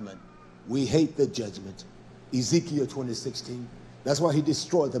judgment. We hate the judgment. Ezekiel 20:16. That's why he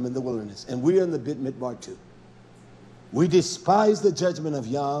destroyed them in the wilderness. And we're in the Bit Midbar too. We despise the judgment of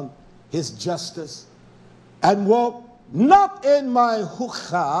Yah, his justice, and walk not in my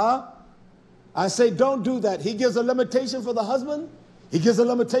hukha. I say don't do that. He gives a limitation for the husband. He gives a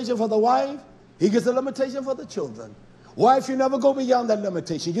limitation for the wife. He gives a limitation for the children. Wife, you never go beyond that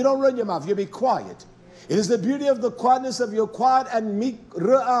limitation. You don't run your mouth. You be quiet. It is the beauty of the quietness of your quiet and meek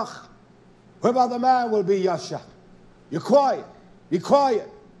Raah, whereby the man will be Yasha. You're quiet. Be quiet.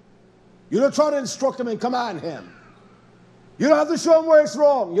 You don't try to instruct him and command him. You don't have to show him where it's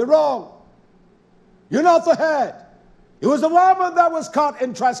wrong. You're wrong. You're not the head. It was the woman that was caught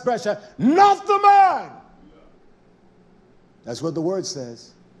in transgression, not the man. That's what the word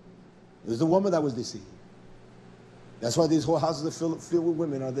says. It was the woman that was deceived. That's why these whole houses are filled with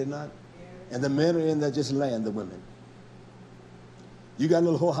women, are they not? And the men are in there just laying the women. You got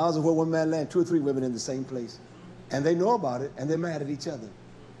little whole houses where one man laying 2 or 3 women in the same place. And they know about it, and they're mad at each other.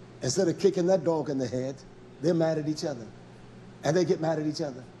 Instead of kicking that dog in the head, they're mad at each other. And they get mad at each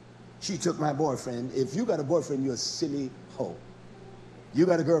other. She took my boyfriend. If you got a boyfriend, you're a silly hoe. You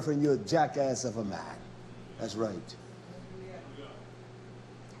got a girlfriend, you're a jackass of a man. That's right.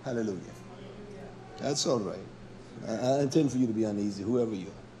 Hallelujah. That's all right. I intend for you to be uneasy, whoever you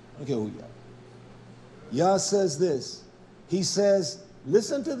are. I don't care who you are. Yah says this. He says,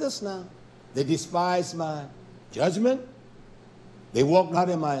 listen to this now. They despise my judgment. They walk not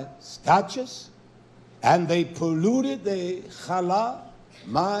in my statutes. And they polluted the chala,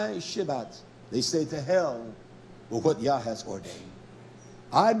 my Shabbat. They say to hell with what Yah has ordained.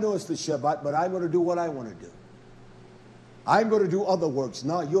 I know it's the Shabbat, but I'm going to do what I want to do. I'm going to do other works.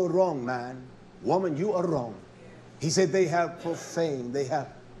 No, you're wrong, man. Woman, you are wrong. He said they have profaned, they have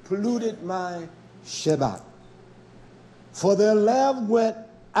polluted my Shabbat. For their love went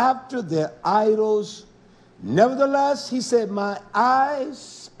after their idols. Nevertheless, he said, my eyes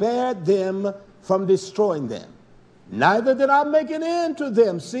spared them from destroying them. Neither did I make an end to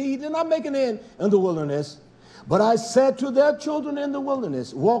them. See, he did not make an end in the wilderness. But I said to their children in the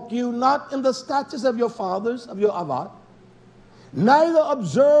wilderness, walk you not in the statutes of your fathers, of your Avad, neither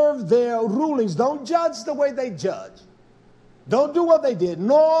observe their rulings. Don't judge the way they judge. Don't do what they did,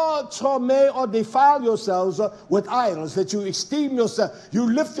 nor torment or defile yourselves with idols, that you esteem yourself,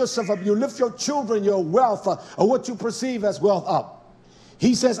 you lift yourself up, you lift your children, your wealth, or what you perceive as wealth up.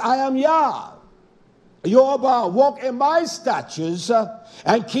 He says, I am Yah, your Abba, walk in my statutes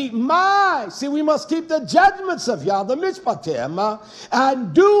and keep my, see, we must keep the judgments of Yah, the mishpatim,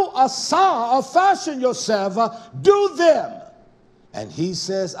 and do a sah, or fashion yourself, do them. And he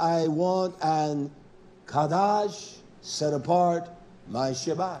says, I want an kadash, set apart my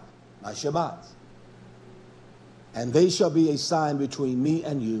Shabbat, my Shabbats. And they shall be a sign between me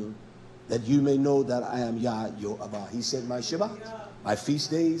and you, that you may know that I am Yah, your Abba. He said, my Shabbat, my feast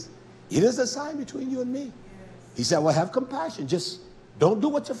days, it is a sign between you and me. He said, well, have compassion. Just don't do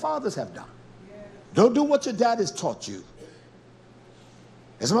what your fathers have done. Don't do what your dad has taught you.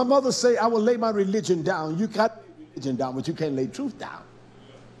 As my mother say, I will lay my religion down. You can't lay religion down, but you can't lay truth down.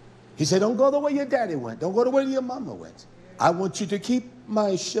 He said, don't go the way your daddy went. Don't go the way your mama went. I want you to keep my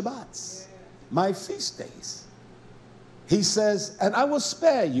Shabbats, my feast days. He says, and I will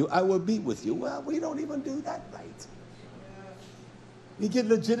spare you. I will be with you. Well, we don't even do that right. We get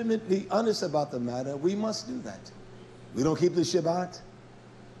legitimately honest about the matter. We must do that. We don't keep the Shabbat.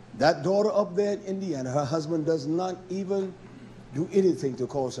 That daughter up there in Indiana, her husband does not even do anything to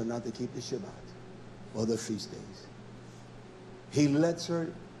cause her not to keep the Shabbat or the feast days. He lets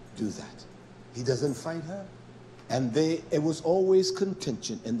her do that. He doesn't fight her. And it was always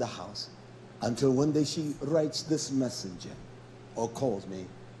contention in the house until one day she writes this messenger or calls me.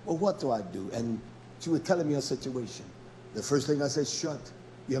 Well, what do I do? And she was telling me her situation. The first thing I said, shut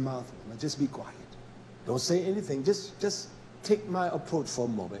your mouth, woman. Just be quiet. Don't say anything. Just take my approach for a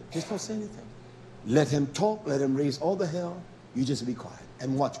moment. Just don't say anything. Let him talk. Let him raise all the hell. You just be quiet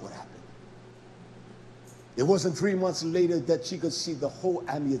and watch what happens. It wasn't 3 months later that she could see the whole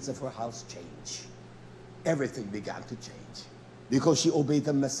ambience of her house change. Everything began to change because she obeyed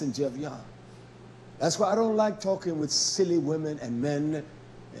the messenger of Yah. That's why I don't like talking with silly women and men.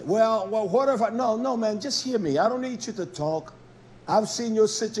 Well, what if I, no, man, just hear me. I don't need you to talk. I've seen your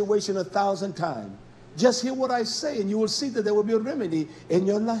situation 1,000 times. Just hear what I say and you will see that there will be a remedy in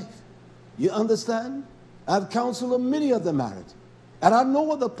your life. You understand? I've counseled many of the married and I know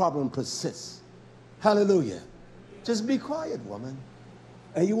what the problem persists. Hallelujah. Just be quiet, woman,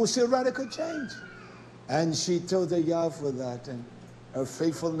 and you will see a radical change. And she told the Yah for that, and her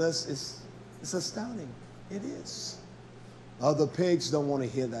faithfulness is astounding. It is. Other pigs don't want to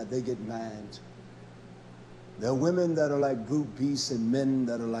hear that. They get mad. There are women that are like brute beasts and men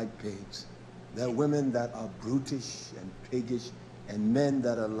that are like pigs. There are women that are brutish and piggish and men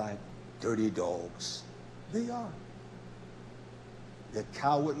that are like dirty dogs. They are. They're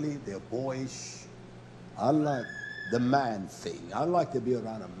cowardly. They're boyish. I like the man thing. I like to be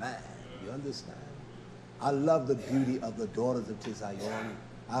around a man. You understand? I love the beauty of the daughters of Zion.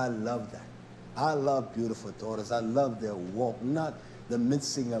 I love that. I love beautiful daughters. I love their walk, not the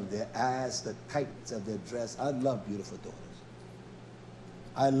mincing of their ass, the tightness of their dress. I love beautiful daughters.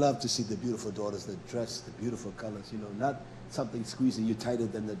 I love to see the beautiful daughters that dress, the beautiful colors, you know, not something squeezing you tighter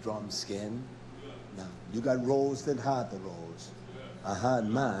than the drum skin. No, you got rolls, then hide the rolls. I hide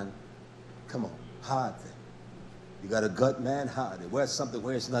mine. Come on, hide them. You got a gut, man, hide it. Wear something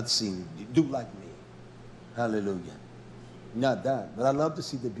where it's not seen. You do like me. Hallelujah. Not that, but I love to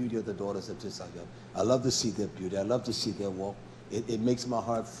see the beauty of the daughters of Zion. I love to see their beauty. I love to see their walk. It makes my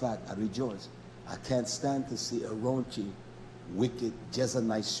heart fat. I rejoice. I can't stand to see a raunchy, wicked,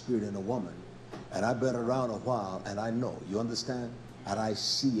 Jezebelite spirit in a woman. And I've been around a while, and I know. You understand? And I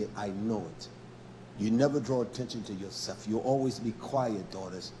see it. I know it. You never draw attention to yourself. You always be quiet,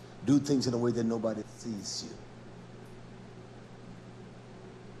 daughters. Do things in a way that nobody sees you.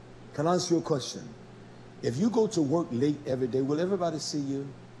 Can I ask you a question? If you go to work late every day, will everybody see you?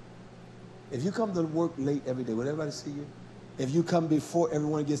 If you come to work late every day, will everybody see you? If you come before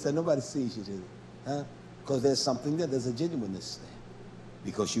everyone gets there, nobody sees you, do they? Huh? Because there's something there. There's a genuineness there.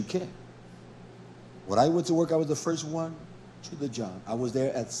 Because you care. When I went to work, I was the first one to the job. I was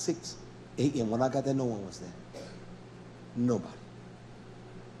there at 6 a.m. When I got there, no one was there. Nobody.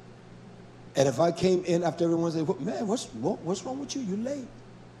 And if I came in after everyone said, man, what's wrong with you? You're late.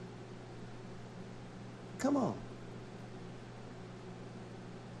 Come on.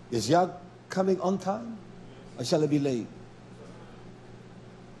 Is y'all coming on time? Or shall it be late?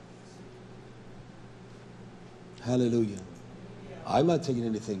 Hallelujah. I'm not taking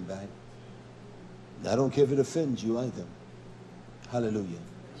anything back. I don't care if it offends you either. Hallelujah.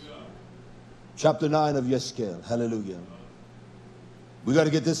 Chapter 9 of YisraYah. Hallelujah. We got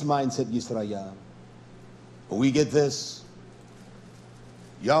to get this mindset, YisraYah. When we get this,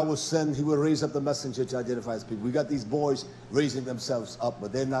 Yah will send, he will raise up the messenger to identify his people. We got these boys raising themselves up,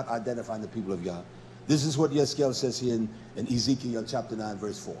 but they're not identifying the people of Yah. This is what YisraYah says here in Ezekiel chapter 9,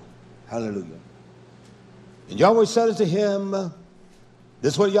 verse 4. Hallelujah. And Yahweh said unto him,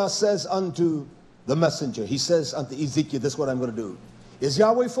 this is what Yah says unto the messenger. He says unto Ezekiel, this is what I'm going to do. Is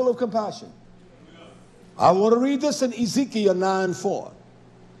Yahweh full of compassion? I want to read this in Ezekiel 9:4.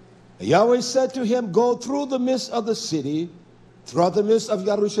 Yahweh said to him, go through the midst of the city, throughout the midst of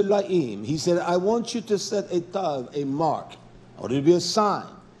Yerushalayim. He said, I want you to set a tav, a mark. I want it to be a sign.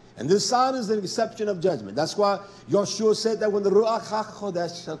 And this sign is an exception of judgment. That's why Yahshua said that when the Ruach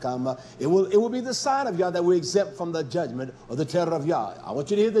HaKodesh shall come, it will be the sign of Yah that we're exempt from the judgment or the terror of Yah. I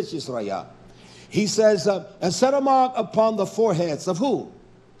want you to hear this, YisraYah. He says, and set a mark upon the foreheads of who?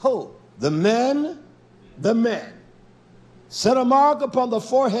 Who? The men. The men. Set a mark upon the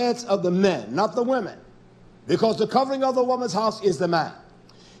foreheads of the men, not the women. Because the covering of the woman's house is the man.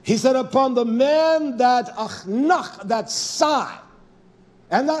 He said upon the men that achnach, that sigh.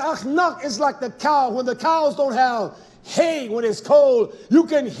 And that achnach is like the cow. When the cows don't have hay when it's cold, you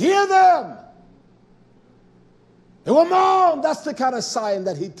can hear them. They will moan. That's the kind of sign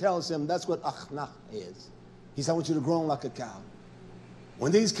that he tells him. That's what achnach is. He said, I want you to groan like a cow.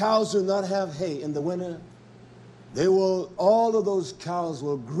 When these cows do not have hay in the winter, all of those cows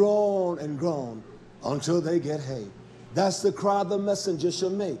will groan and groan until they get hay. That's the cry the messenger shall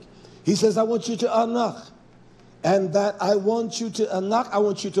make. He says, I want you to anach. And that I want you to anach, I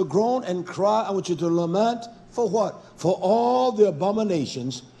want you to groan and cry, I want you to lament. For what? For all the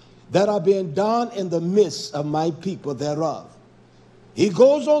abominations that are being done in the midst of my people thereof. He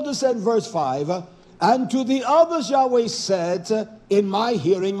goes on to say in verse 5, and to the others Yahweh said, in my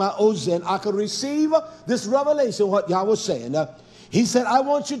hearing, my ozen, I can receive this revelation, what Yahweh was saying. He said, I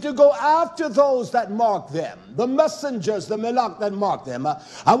want you to go after those that mark them, the messengers, the melach that mark them.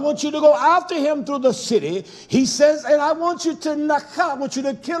 I want you to go after him through the city. He says, and I want you to nakha, I want you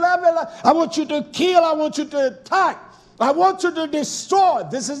to kill I want you to kill, I want you to attack. I want you to destroy.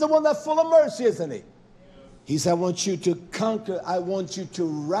 This is the one that's full of mercy, isn't he? He said, I want you to conquer. I want you to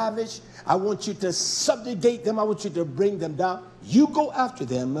ravish. I want you to subjugate them. I want you to bring them down. You go after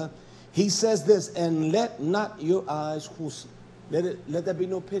them. He says this, and let not your eyes let there be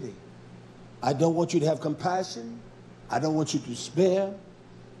no pity. I don't want you to have compassion. I don't want you to spare.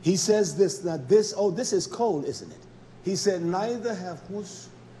 He says this, now this is cold, isn't it? He said, neither have hus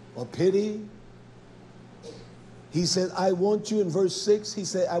or pity. He said, I want you, in verse 6, he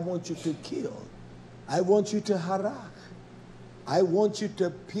said, I want you to kill. I want you to harach. I want you to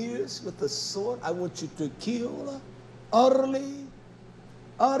pierce with the sword. I want you to kill utterly.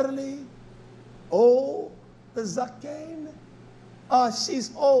 Oh, the Zaken.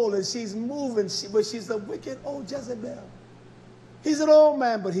 She's old and she's moving, but she's a wicked old Jezebel. He's an old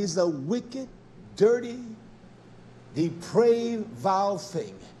man, but he's a wicked, dirty, depraved, vile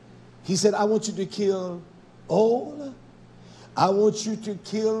thing. He said, I want you to kill old. I want you to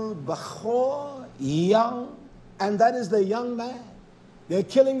kill Bachor, young, and that is the young man. They're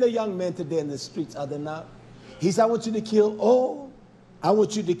killing the young men today in the streets, are they not? He said, I want you to kill old. I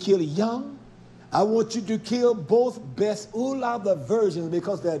want you to kill young. I want you to kill both Beth-Ulah, the virgins,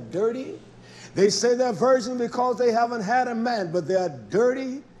 because they're dirty. They say they're virgins because they haven't had a man, but they are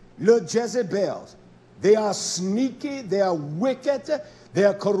dirty little Jezebels. They are sneaky. They are wicked. They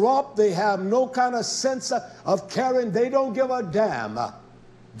are corrupt. They have no kind of sense of caring. They don't give a damn.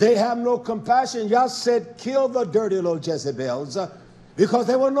 They have no compassion. Yah said, kill the dirty little Jezebels because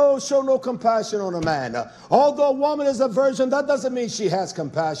they will show no compassion on a man. Although a woman is a virgin, that doesn't mean she has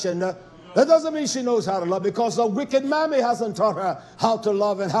compassion. That doesn't mean she knows how to love, because a wicked mammy hasn't taught her how to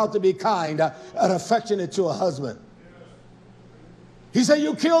love and how to be kind and affectionate to a husband. He said,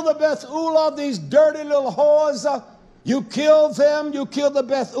 you kill the Beth-Ulah, these dirty little whores. You kill them, you kill the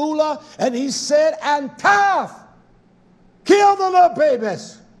Beth-Ulah. And he said, and Taf, kill the little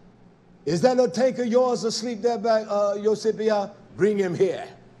babies. Is that little tank of yours asleep there back, Yosipia? Bring him here.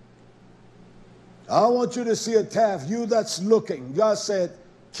 I want you to see a Taf, you that's looking. God said,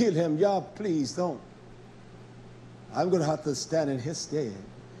 kill him. Y'all, please don't. I'm going to have to stand in his stead.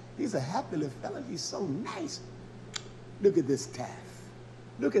 He's a happy little fella. He's so nice. Look at this Taf.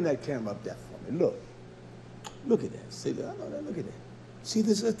 Look at that camera up there for me. Look. Look at that. See that? Look at that. See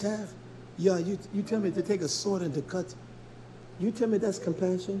this little Taf? Yeah, you tell me to take a sword and to cut. You tell me that's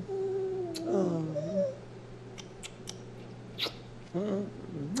compassion? Oh.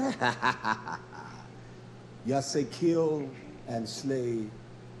 Yah say, kill and slay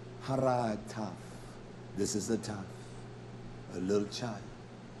Raah tough. This is a tough, a little child.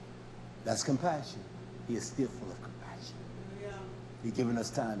 That's compassion. He is still full of compassion. He's giving us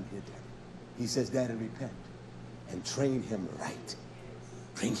time here, Daddy. He says, Daddy, repent and train him right.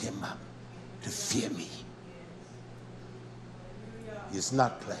 Bring him up to fear me. He's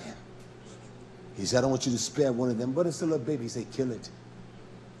not playing. He said, I don't want you to spare one of them, but it's a little baby. He said, kill it.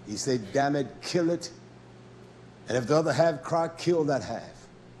 He said, damn it, kill it. And if the other half cry, kill that half.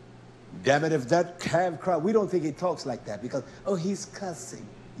 Damn it, if that half cry, we don't think he talks like that because, oh, he's cussing.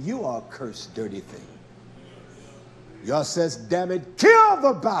 You are a cursed, dirty thing. Yah says, damn it, kill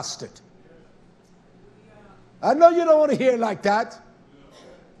the bastard. I know you don't want to hear it like that.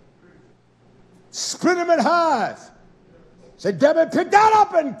 Split him in half. Say, damn it, pick that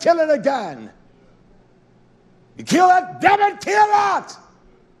up and kill it again. You kill that, damn it, kill that.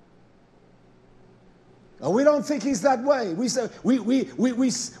 And we don't think he's that way. We say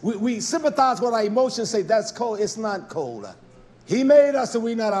we sympathize with our emotions, say that's cold. It's not cold. He made us and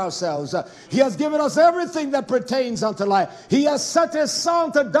we not ourselves. He has given us everything that pertains unto life. He has sent his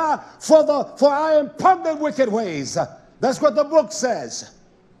son to die for our impudent wicked ways. That's what the book says.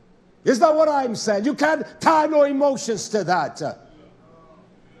 Is that what I'm saying? You can't tie no emotions to that.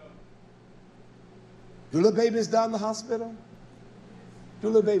 Do little babies die in the hospital? Do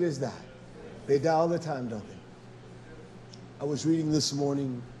little babies die? They die all the time, don't they? I was reading this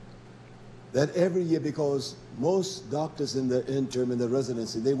morning that every year, because most doctors in the intern, in the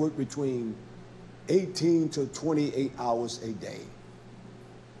residency, they work between 18 to 28 hours a day.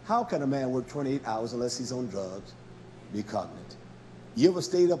 How can a man work 28 hours unless he's on drugs, be cognate? You ever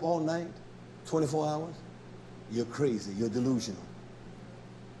stayed up all night, 24 hours? You're crazy, you're delusional.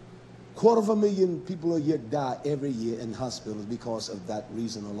 250,000 people a year die every year in hospitals because of that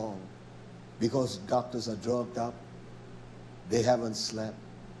reason alone. Because doctors are drugged up, they haven't slept,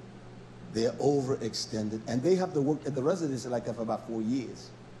 they're overextended, and they have to work at the residency like that for about 4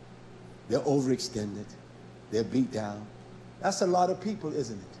 years. They're overextended, they're beat down. That's a lot of people,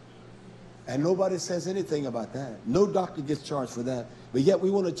 isn't it? And nobody says anything about that. No doctor gets charged for that. But yet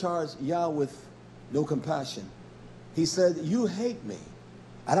we want to charge Yah with no compassion. He said, you hate me,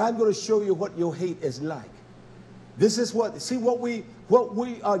 and I'm going to show you what your hate is like. This is what, see, what we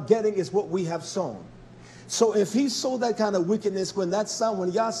are getting is what we have sown. So if he sowed that kind of wickedness, when that son,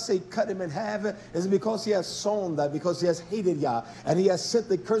 when Yah say cut him in half, it's because he has sown that, because he has hated Yah, and he has sent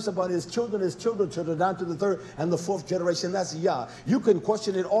the curse upon his children, down to the third and the fourth generation. That's Yah. You can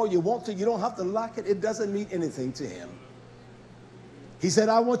question it all you want to. You don't have to like it. It doesn't mean anything to him. He said,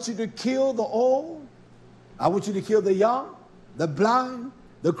 I want you to kill the old. I want you to kill the young, the blind,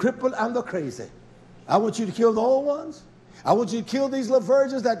 the crippled, and the crazy. I want you to kill the old ones. I want you to kill these little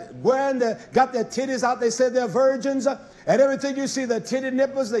virgins that when they got their titties out, they said they're virgins. And everything you see, their titty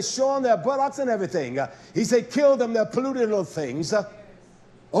nipples, they show on their buttocks and everything. He said, kill them, they're polluted little things.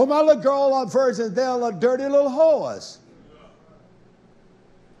 Oh, my little girl are virgins, they're little dirty little whores.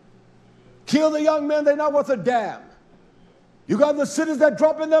 Kill the young men, they're not worth a damn. You got the cities that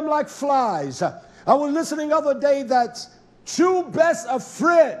dropping them like flies. I was listening the other day that true best of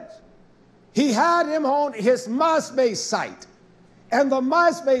friends, he had him on his MySpace site. And the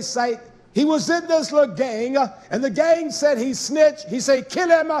MySpace site, he was in this little gang, and the gang said he snitched. He said, kill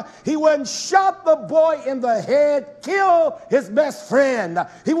him. He went and shot the boy in the head, killed his best friend.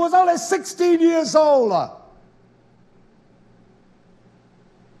 He was only 16 years old.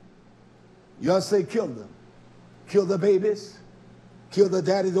 You say kill them. Kill the babies. Kill the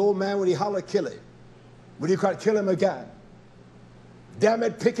daddy, the old man, when he holler, kill him. When he cry, kill him again. Damn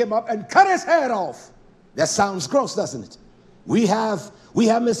it, pick him up and cut his head off. That sounds gross, doesn't it? We have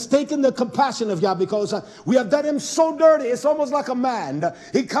mistaken the compassion of Yah because we have done him so dirty. It's almost like a man.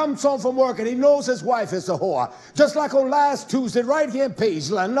 He comes home from work and he knows his wife is a whore. Just like on last Tuesday, right here in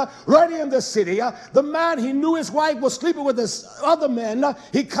Pageland, right here in the city, the man, he knew his wife was sleeping with this other man.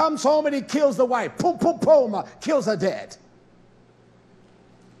 He comes home and he kills the wife. Boom, boom, boom, kills her dead.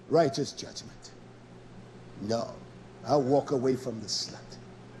 Righteous judgment. No. I'll walk away from the slut.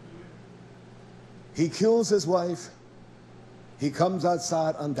 He kills his wife. He comes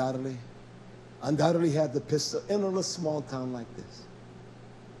outside undoubtedly. Undoubtedly had the pistol in a little small town like this.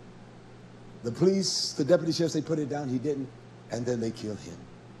 The police, the deputy sheriffs, they put it down. He didn't. And then they kill him.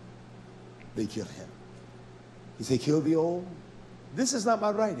 They kill him. He said, kill the old. This is not my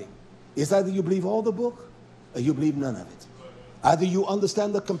writing. It's either you believe all the book or you believe none of it. Either you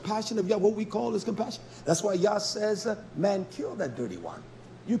understand the compassion of Yah, what we call is compassion. That's why Yah says, man, kill that dirty one.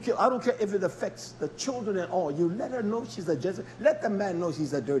 You kill. I don't care if it affects the children and all. You let her know she's a Jezebel. Let the man know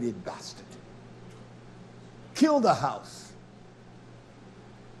she's a dirty bastard. Kill the house.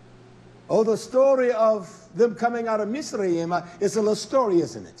 Oh, the story of them coming out of YisraYah is a little story,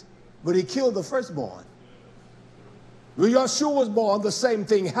 isn't it? But he killed the firstborn. When Yahshua was born, the same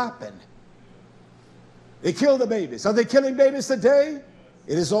thing happened. They killed the babies. Are they killing babies today?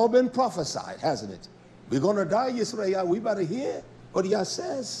 It has all been prophesied, hasn't it? We're going to die, YisraYah. We better hear what Yah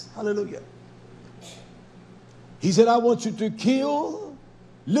says. Hallelujah. He said, I want you to kill.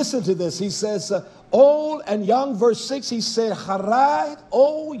 Listen to this. He says, old and young, verse 6, he said, Harad,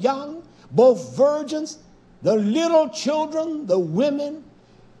 old, young, both virgins, the little children, the women.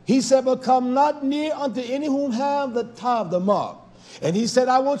 He said, but come not near unto any whom have the tav, the mark. And he said,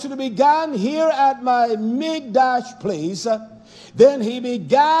 I want you to begin here at my Migdash place. Then he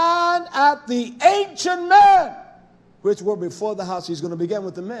began at the ancient men, which were before the house. He's going to begin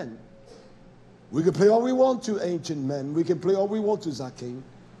with the men. We can play all we want to, ancient men. We can play all we want to, Zakim.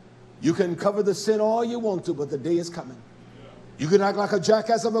 You can cover the sin all you want to, but the day is coming. You can act like a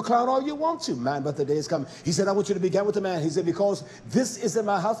jackass of a clown all you want to, man, but the day is coming. He said, I want you to begin with the man. He said, because this is in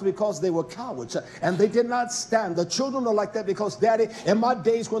my house, because they were cowards and they did not stand. The children are like that because, Daddy, in my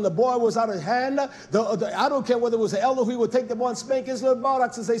days when the boy was out of hand, I don't care whether it was an elder who would take the boy and spank his little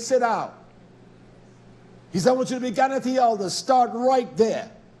buttocks and say, sit down. He said, I want you to begin at the elders. Start right there.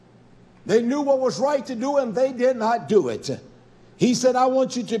 They knew what was right to do and they did not do it. He said, I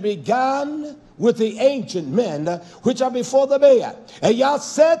want you to begin with the ancient men, which are before the bed. And Yah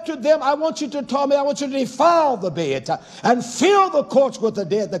said to them, I want you to tell me, I want you to defile the bed and fill the courts with the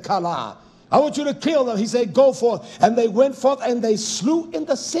dead, the kala. I want you to kill them. He said, go forth. And they went forth and they slew in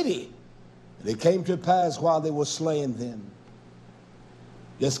the city. And it came to pass while they were slaying them.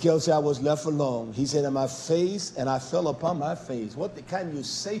 Yeskel said, I was left alone. He said, in my face, and I fell upon my face. What can you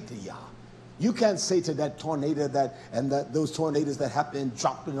say to Yah? You can't say to that tornado those tornadoes that happened,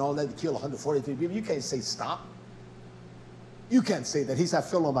 dropping and all that, to kill 143 people. You can't say stop. You can't say that. He said, I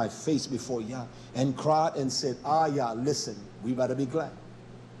fell on my face before Yah and cried and said, ah, Yah, listen, we better be glad.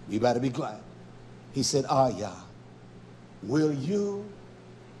 We better be glad. He said, ah, Yah, will you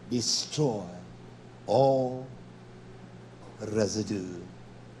destroy all residue,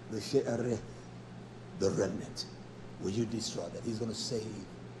 the she'arith, the remnant? Will you destroy that? He's going to save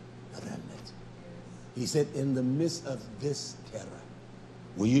the remnant. He said, in the midst of this terror,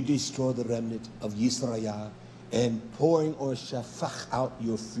 will you destroy the remnant of YisraYah and pouring or shafach out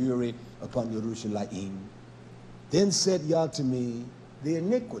your fury upon Yerushalayim? Then said Yah to me, the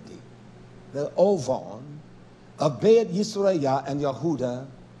iniquity, the ovon of Beit YisraYah and Yehuda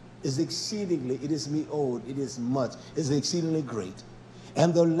is exceedingly, it is me'od, it is much, it is exceedingly great.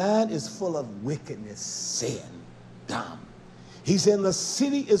 And the land is full of wickedness, sin, damn. He said, the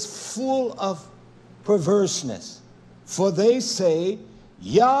city is full of perverseness. For they say,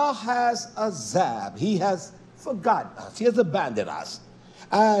 Yah has azab. He has forgotten us. He has abandoned us.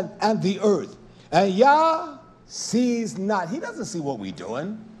 And the earth. And Yah sees not. He doesn't see what we're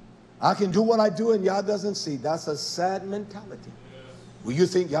doing. I can do what I do and Yah doesn't see. That's a sad mentality. Well, you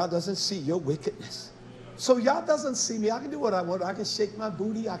think Yah doesn't see your wickedness. So Yah doesn't see me. I can do what I want. I can shake my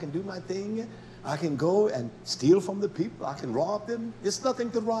booty. I can do my thing. I can go and steal from the people. I can rob them. There's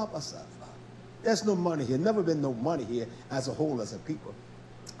nothing to rob us of. There's no money here. Never been no money here as a whole, as a people.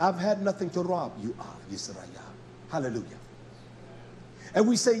 I've had nothing to rob you of, YisraYah. Hallelujah. And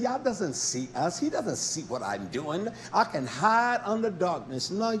we say, Yah doesn't see us. He doesn't see what I'm doing. I can hide under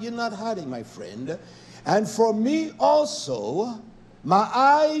darkness. No, you're not hiding, my friend. And for me also, my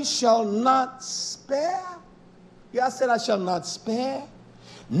eyes shall not spare. Yah said, I shall not spare.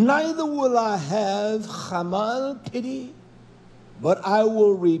 Neither will I have chamal, pity, but I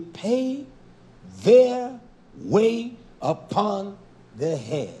will repay their way upon their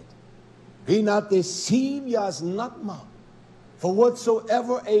head. Be not deceived, Yah's not mocked. For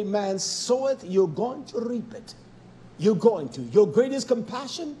whatsoever a man soweth, you're going to reap it. You're going to. Your greatest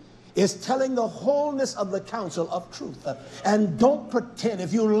compassion is telling the wholeness of the counsel of truth. And don't pretend.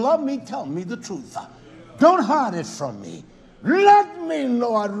 If you love me, tell me the truth. Don't hide it from me. Let me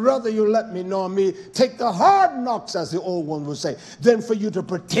know. I'd rather you let me know me. Take the hard knocks, as the old one would say, than for you to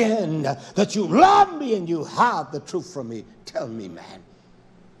pretend that you love me and you hide the truth from me. Tell me, man.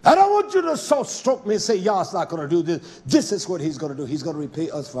 I don't want you to so stroke me and say, Yah's not going to do this. This is what he's going to do. He's going to repay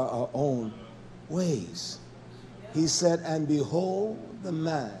us for our own ways. He said, and behold, the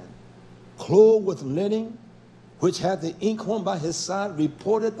man, clothed with linen, which had the inkhorn by his side,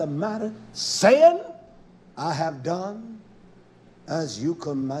 reported the matter, saying, I have done as you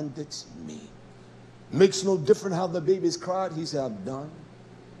commanded me. Makes no difference how the babies cried. He said, I've done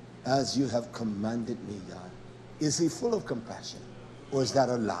as you have commanded me, Yah. Is he full of compassion, or is that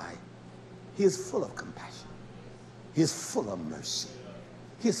a lie? He is full of compassion. He is full of mercy.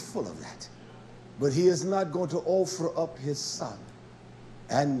 He is full of that. But he is not going to offer up his son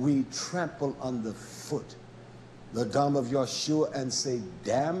and we trample underfoot the dam of Yeshua and say,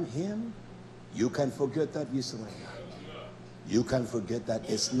 damn him. You can forget that, YisraYah. You can forget that.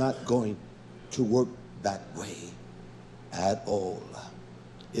 It's not going to work that way at all.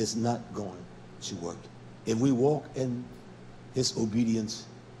 It's not going to work. If we walk in his obedience,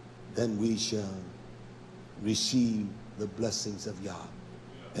 then we shall receive the blessings of Yah,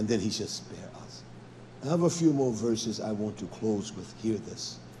 and then he shall spare us. I have a few more verses I want to close with. Hear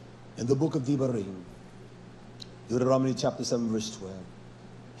this. In the book of Devarim, Deuteronomy chapter 7, verse 12.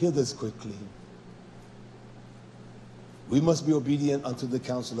 Hear this quickly. We must be obedient unto the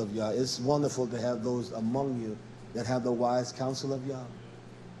counsel of Yah. It's wonderful to have those among you that have the wise counsel of Yah.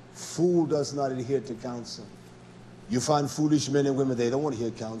 Fool does not adhere to counsel. You find foolish men and women, they don't want to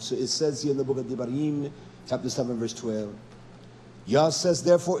hear counsel. It says here in the book of Devarim, chapter 7, verse 12. Yah says,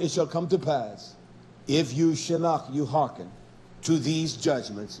 therefore it shall come to pass, if you shalach, you hearken to these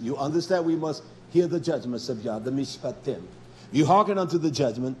judgments. You understand we must hear the judgments of Yah, the mishpatim. You hearken unto the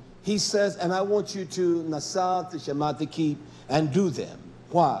judgment. He says, and I want you to nasat, to shema, to keep, and do them.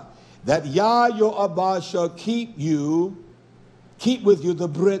 Why? That Yah your Abba shall keep with you the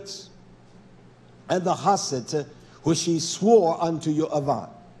Brits and the Hasid, which he swore unto your Avad.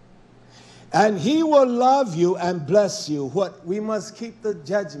 And he will love you and bless you. What? We must keep the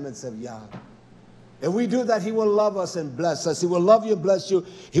judgments of Yah. If we do that, he will love us and bless us. He will love you and bless you.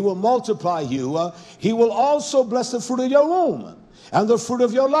 He will multiply you. He will also bless the fruit of your womb and the fruit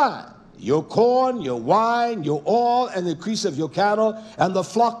of your land, your corn, your wine, your oil, and the increase of your cattle, and the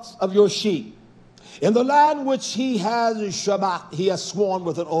flocks of your sheep. In the land which he has Shabbat, he has sworn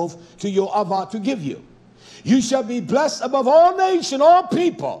with an oath to your Avad to give you. You shall be blessed above all nations, all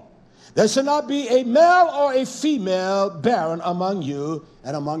people. There shall not be a male or a female barren among you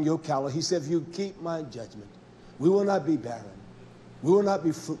and among your cattle. He said, if you keep my judgment, we will not be barren. We will not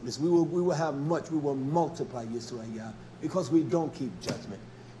be fruitless. We will have much. We will multiply, YisraYah, because we don't keep judgment,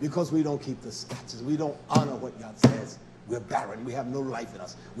 because we don't keep the statutes. We don't honor what God says. We're barren. We have no life in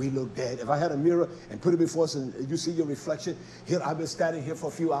us. We look dead. If I had a mirror and put it before us and you see your reflection, here I've been standing here for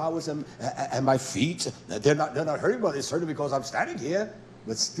a few hours and my feet, they're not hurting, but it's hurting because I'm standing here.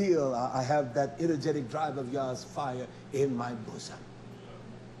 But still, I have that energetic drive of Yah's fire in my bosom.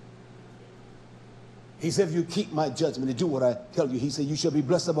 He said, if you keep my judgment and do what I tell you, he said, you shall be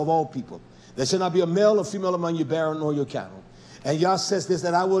blessed above all people. There shall not be a male or female among you barren nor your cattle. And Yah says this,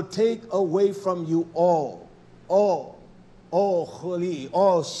 that I will take away from you all choli,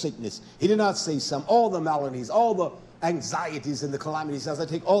 all sickness. He did not say some, all the maladies, all the anxieties and the calamities. As I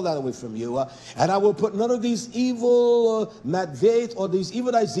take all that away from you, and I will put none of these evil madvet or these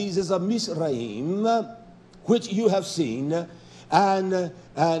evil diseases of Misraim, which you have seen and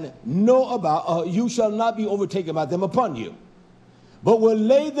know about. You shall not be overtaken by them upon you, but will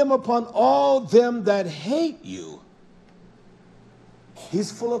lay them upon all them that hate you.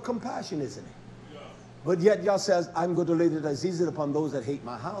 He's full of compassion, isn't he? Yeah. But yet Yah says, I'm going to lay the diseases upon those that hate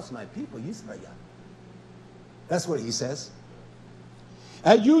my house, my people, YisraYah. That's what he says.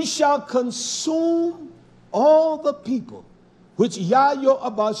 And you shall consume all the people which Yah your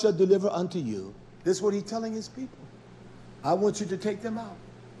Abba shall deliver unto you. This is what he's telling his people. I want you to take them out.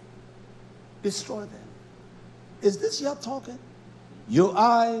 Destroy them. Is this Yah talking? Your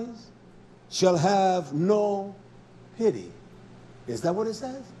eyes shall have no pity. Is that what it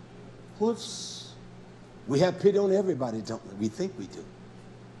says? Whoops. We have pity on everybody, don't we? We think we do.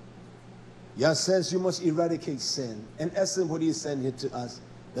 Yah says you must eradicate sin. In essence, what he's saying here to us,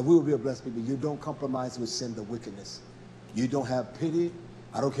 that we will be a blessed people. You don't compromise with sin, the wickedness. You don't have pity.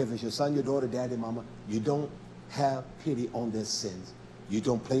 I don't care if it's your son, your daughter, daddy, mama. You don't have pity on their sins. You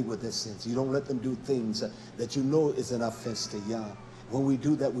don't play with their sins. You don't let them do things that you know is an offense to Yah. When we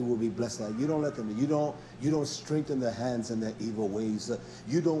do that, we will be blessed. You don't let them. You don't strengthen their hands in their evil ways.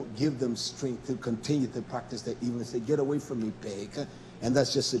 You don't give them strength to continue to practice their evil and say, get away from me, pig. And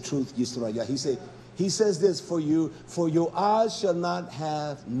that's just the truth, YisraYah. He says this for you, for your eyes shall not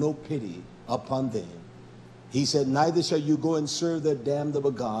have no pity upon them. He said, neither shall you go and serve the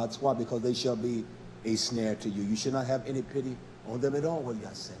damnable gods. Why? Because they shall be a snare to you. You should not have any pity on them at all, what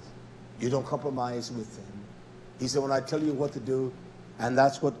Yah says. You don't compromise with them. He said, when I tell you what to do, and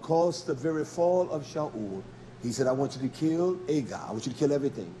that's what caused the very fall of Shaul. He said, I want you to kill Agag. I want you to kill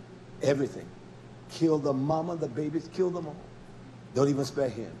everything. Everything. Kill the mama, the babies, kill them all. Don't even spare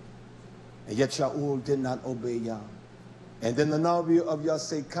him. And yet Shaul did not obey Yah. And then the Navi of Yah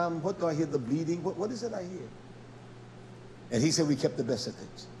say, come, what do I hear? The bleeding? What is it I hear? And he said, we kept the best of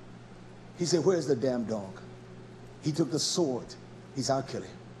things. He said, where's the damn dog? He took the sword. He said, I'll kill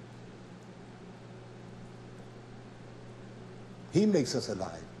him. He makes us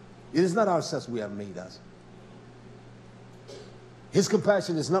alive. It is not ourselves we have made us. His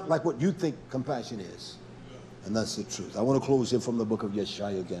compassion is not like what you think compassion is. And that's the truth. I want to close here from the book of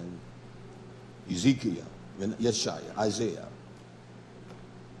YisraYah again. Ezekiel, YisraYah, Isaiah.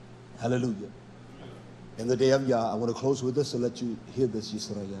 Hallelujah. In the day of Yah, I want to close with this to let you hear this,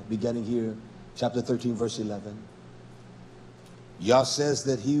 YisraYah. Beginning here, chapter 13, verse 11. Yah says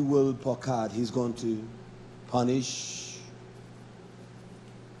that he will pakad, he's going to punish.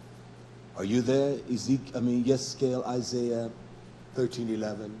 Are you there? Yeskel, Isaiah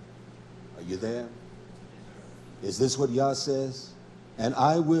 13:11. Are you there? Is this what Yah says? And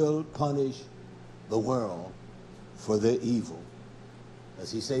I will punish the world for their evil.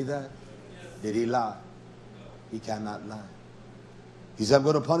 Does he say that? Did he lie? He cannot lie. He said, I'm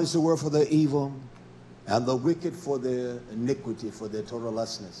going to punish the world for their evil and the wicked for their iniquity, for their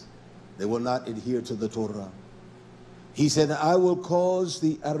Torah-lessness. They will not adhere to the Torah. He said, I will cause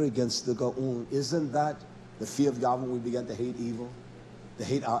the arrogance, the ga'un. Isn't that the fear of Yahweh when we began to hate evil? To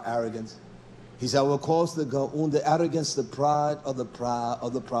hate our arrogance? He said, I will cause the ga'un, the arrogance, the pride of the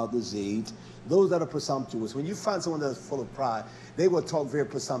proud, the zayd. Those that are presumptuous. When you find someone that's full of pride, they will talk very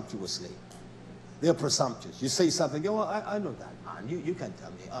presumptuously. They're presumptuous. You say something, oh, I know that, man. You can't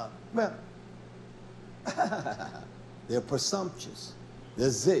tell me. Well, they're presumptuous. They're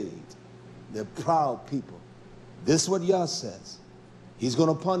zayd. They're proud people. This is what Yah says. He's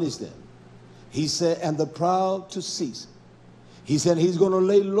going to punish them. He said, and the proud to cease. He said he's going to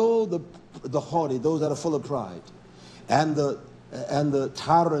lay low the haughty, those that are full of pride, and the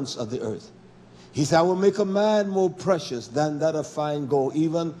tyrants of the earth. He said, I will make a man more precious than that of fine gold,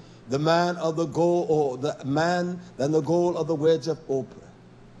 even the man of the gold, or the man than the gold of the wedge of Oprah.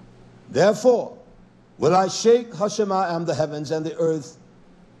 Therefore will I shake Hashemayim, the heavens and the earth.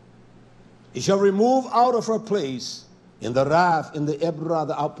 He shall remove out of her place in the wrath, in the Ebrah,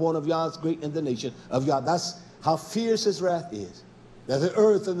 the outpouring of Yah's great indignation of Yah. That's how fierce his wrath is. That the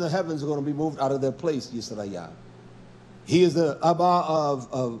earth and the heavens are going to be moved out of their place, YisraYah. He is the Abba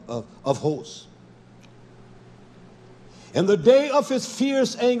of hosts. In the day of his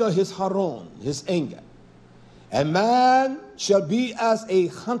fierce anger, his haron, his anger, a man shall be as a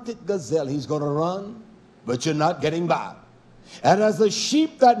hunted gazelle. He's going to run, but you're not getting by. And as the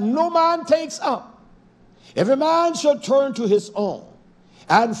sheep that no man takes up, every man shall turn to his own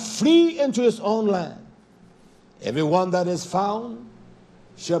and flee into his own land. Everyone that is found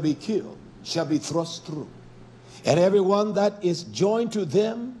shall be killed, shall be thrust through. And everyone that is joined to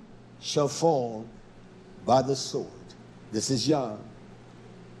them shall fall by the sword. This is Yah.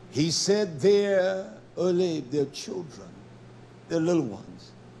 He said their children, their little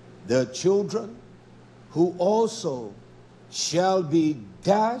ones, their children who also shall be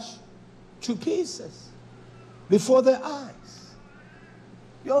dashed to pieces before their eyes.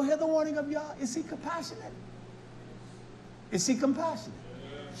 You all hear the warning of Yah? Is he compassionate? Is he compassionate?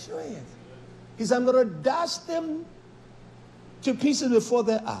 Sure he is. He said, I'm going to dash them to pieces before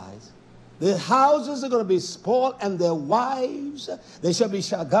their eyes. Their houses are going to be spoiled, and their wives, they shall be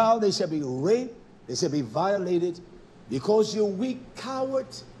shagal, they shall be raped, they shall be violated, because you weak, coward,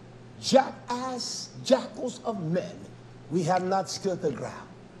 jackass, jackals of men, we have not stood the ground.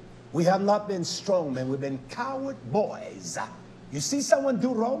 We have not been strong men. We've been coward boys. You see someone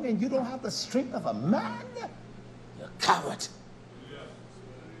do wrong and you don't have the strength of a man? You're a coward.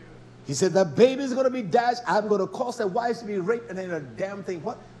 He said, the baby's going to be dashed. I'm going to cause their wives to be raped, and then a damn thing.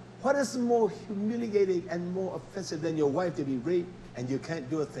 What is more humiliating and more offensive than your wife to be raped and you can't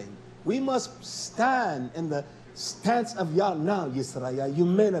do a thing? We must stand in the stance of Yah now, YisraYah, you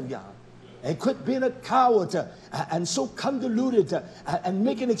men of Yah. And quit being a coward and so convoluted and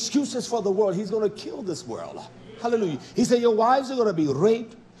making excuses for the world. He's going to kill this world. Hallelujah. He said, your wives are going to be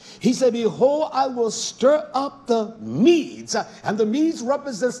raped. He said, behold, I will stir up the Medes. And the Medes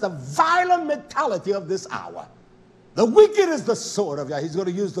represents the violent mentality of this hour. The wicked is the sword of Yah. He's going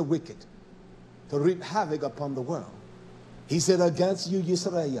to use the wicked to reap havoc upon the world. He said, against you,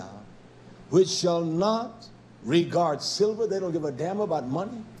 YisraYah, which shall not regard silver. They don't give a damn about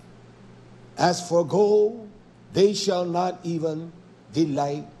money. As for gold, they shall not even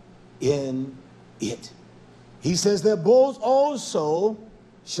delight in it. He says, their bows also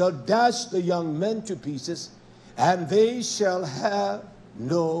shall dash the young men to pieces, and they shall have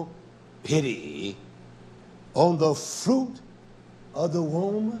no pity on the fruit of the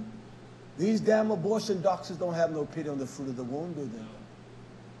womb These damn abortion doctors don't have no pity on the fruit of the womb, do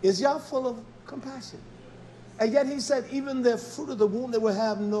they? Is Yah full of compassion? And yet he said, even their fruit of the womb, they will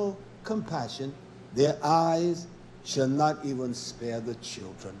have no compassion. Their eyes shall not even spare the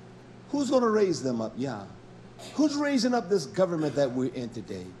children. Who's going to raise them up? Yah. Who's raising up this government that we're in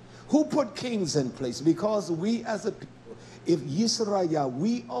today? Who put kings in place? Because we as a people, if YisraYah,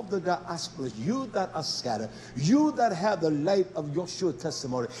 we of the diaspora, you that are scattered, you that have the light of your sure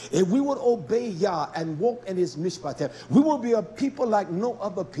testimony, if we would obey Yah and walk in his mishpat, we will be a people like no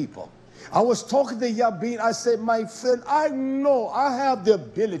other people. I was talking to Yabin. I said, my friend, I know I have the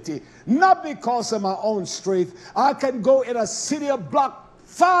ability, not because of my own strength. I can go in a city of block,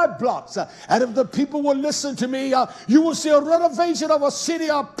 5 blocks. And if the people will listen to me, you will see a renovation of a city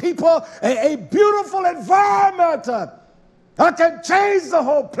of people, a beautiful environment. I can change the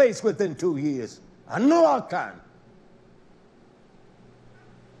whole place within 2 years. I know I can.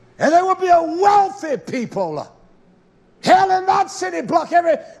 And there will be a wealthy people. Hell, in that city block,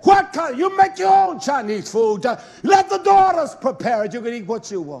 what kind? You make your own Chinese food. Let the daughters prepare it. You can eat what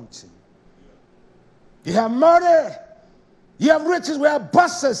you want to. You have murder. You have riches. We have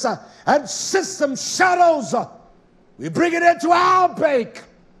buses and system shadows. We bring it into our bake.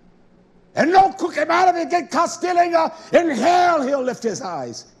 And no cook him out of it. Get caught stealing. In hell, he'll lift his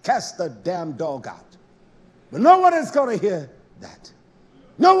eyes. Cast the damn dog out. But no one is going to hear that.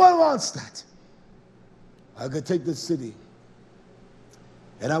 No one wants that. I could take the city,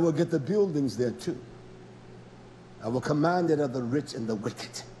 and I will get the buildings there too. I will command it of the rich and the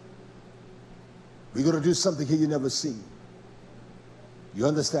wicked. We're going to do something here you never seen. You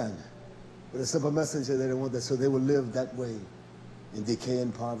understand? But a simple messenger, they don't want that, so they will live that way in decay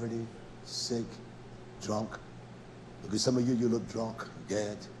and poverty, sick, drunk. Look at some of you, you look drunk,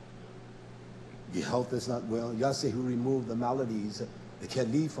 dead. Your health is not well. Yah say he will remove the maladies that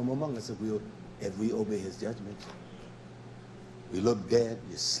can leave from among us if we obey his judgment. We look dead,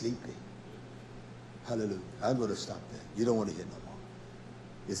 you're sleepy. Hallelujah. I'm going to stop there. You don't want to hear no more.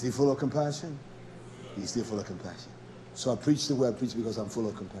 Is he full of compassion? He's still full of compassion. So I preach the way I preach because I'm full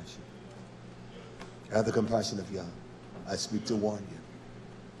of compassion. I have the compassion of Yah. I speak to warn you.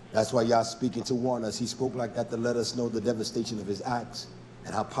 That's why Yah speaking to warn us. He spoke like that to let us know the devastation of his acts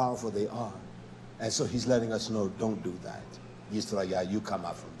and how powerful they are. And so he's letting us know, don't do that. YisraYah, you come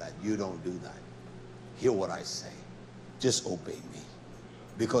out from that. You don't do that. Hear what I say. Just obey me.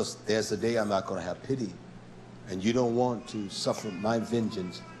 Because there's a day I'm not going to have pity. And you don't want to suffer my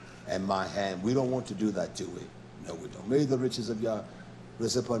vengeance and my hand. We don't want to do that, do we? No, we don't. May the riches of Yah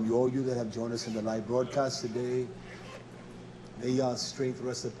rest upon you, all you that have joined us in the live broadcast today. May Yah's strength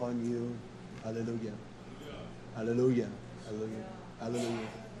rest upon you. Hallelujah. Hallelujah. Hallelujah. Hallelujah.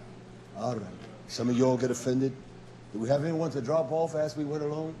 All right. Some of you all get offended. Do we have anyone to drop off as we went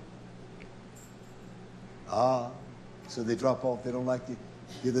along? So they drop off. They don't like to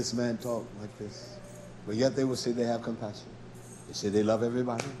hear this man talk like this. But yet they will say they have compassion. They say they love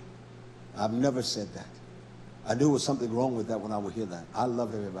everybody. I've never said that. I knew there was something wrong with that when I would hear that. I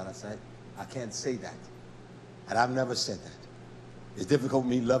love everybody. I said, I can't say that. And I've never said that. It's difficult for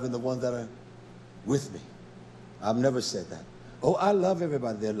me loving the ones that are with me. I've never said that. Oh, I love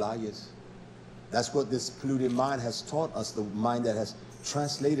everybody. They're liars. That's what this polluted mind has taught us, the mind that has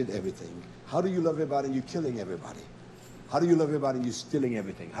translated everything. How do you love everybody and you're killing everybody? How do you love everybody and you're stealing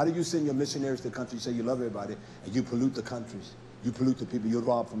everything? How do you send your missionaries to the country, say you love everybody, and you pollute the countries? You pollute the people, you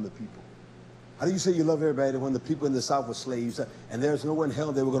rob from the people. How do you say you love everybody when the people in the South were slaves, and there's no way in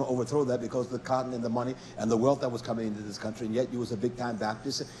hell they were going to overthrow that because of the cotton and the money and the wealth that was coming into this country, and yet you was a big-time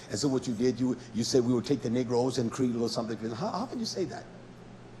Baptist, and so what you did, you said we would take the Negroes and create a little something for them. How can you say that?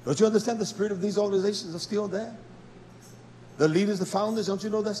 Don't you understand the spirit of these organizations are still there? The leaders, the founders, don't you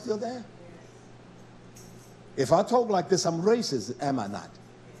know they're still there? If I talk like this, I'm racist, am I not?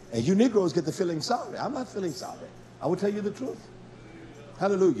 And you Negroes get the feeling sorry. I'm not feeling sorry. I will tell you the truth.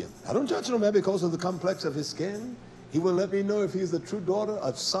 Hallelujah. I don't judge no man because of the complex of his skin. He will let me know if he's a true daughter,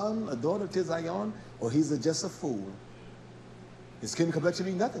 a son, a daughter to Zion, or he's just a fool. His skin complexion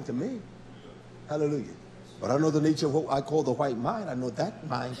means nothing to me. Hallelujah. But I know the nature of what I call the white mind. I know that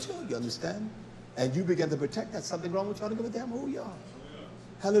mind too, you understand? And you begin to protect that. Something wrong with you. I don't give a damn who you are.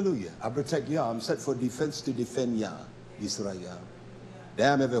 Hallelujah. I protect Yah. I'm set for defense to defend Yah, YisraYah.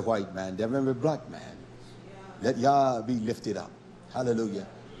 Damn every white man, damn every black man. Let Yah be lifted up. Hallelujah.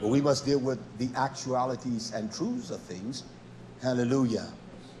 But we must deal with the actualities and truths of things. Hallelujah.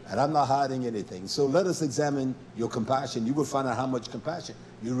 And I'm not hiding anything. So let us examine your compassion. You will find out how much compassion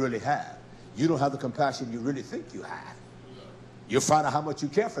you really have. You don't have the compassion you really think you have. You'll find out how much you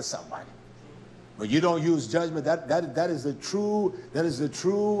care for somebody. But you don't use judgment. That is the true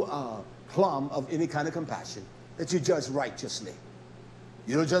plum of any kind of compassion, that you judge righteously.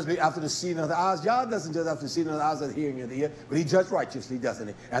 You don't judge me after the seeing of the eyes. God doesn't judge after the seeing of the eyes or the hearing of the ear, but he judges righteously, doesn't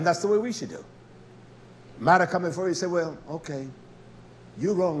he? And that's the way we should do. Matter coming for you, say, well, okay,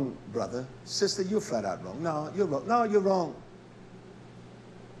 you're wrong, brother. Sister, you're flat out wrong. No, you're wrong. No, you're wrong.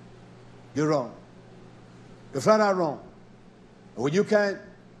 You're wrong. You're flat out wrong. And when you can't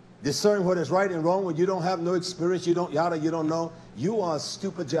discern what is right and wrong, when you don't have no experience, you don't know, you are a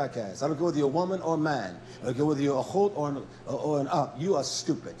stupid jackass. I don't care whether you're a woman or a man. I don't care whether you're a hot or an up. You are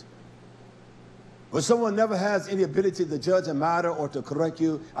stupid. When someone never has any ability to judge a matter or to correct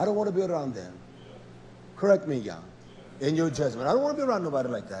you, I don't want to be around them. Correct me, Yah, in your judgment. I don't want to be around nobody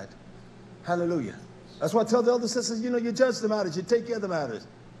like that. Hallelujah. That's why I tell the elder sisters, you judge the matters. You take care of the matters.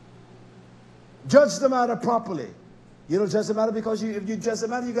 Judge the matter properly. You don't judge the matter because if you judge the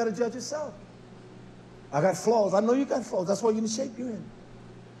matter, you got to judge yourself. I got flaws. I know you got flaws. That's why you're in the shape you're in.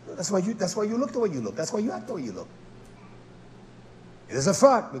 That's why you look the way you look. That's why you act the way you look. It is a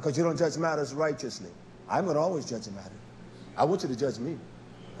fact because you don't judge matters righteously. I'm going to always judge a matter. I want you to judge me.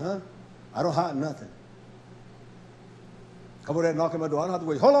 Huh? I don't hide nothing. Come on in, knock on my door. I don't have to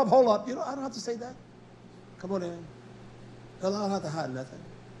wait. Hold up. I don't have to say that. Come on in. I don't have to hide nothing.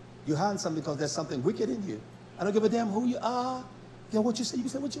 You hide something because there's something wicked in you. I don't give a damn who you are. What you say, you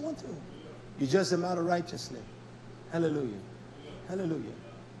can say what you want to. You judge the matter righteously. Hallelujah. Hallelujah.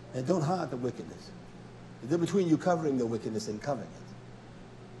 And don't hide the wickedness. The difference between you covering the wickedness and covering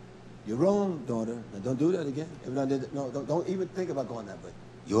it. You're wrong, daughter. Now don't do that again. No, don't even think about going that way.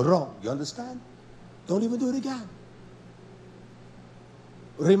 You're wrong. You understand? Don't even do it again.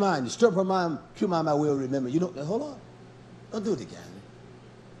 Remind you. Stir up her mind. Pure mind, I will remember. Hold on. Don't do it again.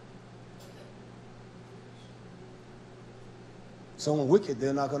 Someone wicked,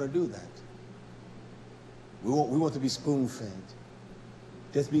 they're not going to do that. We want to be spoon-fed.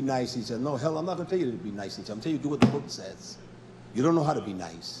 Just be nice to each other. No, hell, I'm not going to tell you to be nice to each other. I'm telling you to do what the book says. You don't know how to be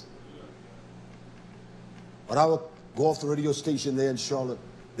nice. When I would go off the radio station there in Charlotte,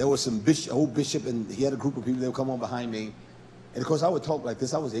 there was some old bishop, and he had a group of people that would come on behind me. And of course, I would talk like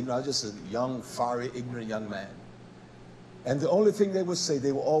this. I was ignorant. I was just a young, fiery, ignorant young man. And the only thing they would say,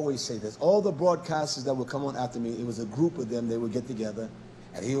 they would always say this. All the broadcasters that would come on after me, it was a group of them. They would get together.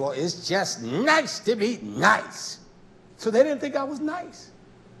 And it's just nice to be nice. So they didn't think I was nice.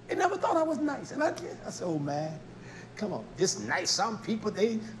 They never thought I was nice. And I said, oh, man, come on. Just nice. Some people,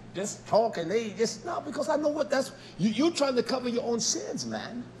 they just talk and they just, no, because I know what that's, you're trying to cover your own sins,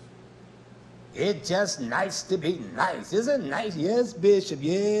 man. It's just nice to be nice. Isn't it nice? Yes, Bishop.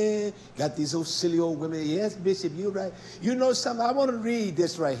 Yeah. Got these old silly old women. Yes, Bishop, you're right. You know something? I want to read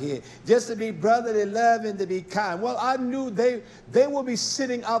this right here. Just to be brotherly love and to be kind. Well, I knew they would be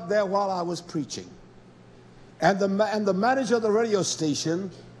sitting out there while I was preaching. And the manager of the radio station,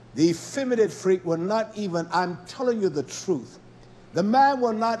 the effeminate freak, will not even, I'm telling you the truth. The man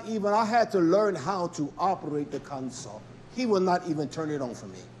will not even, I had to learn how to operate the console. He will not even turn it on for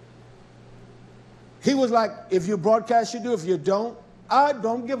me. He was like, if you broadcast, you do. If you don't, I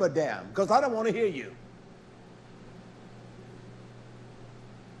don't give a damn because I don't want to hear you.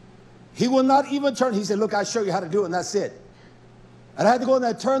 He will not even turn. He said, look, I'll show you how to do it, and that's it. And I had to go in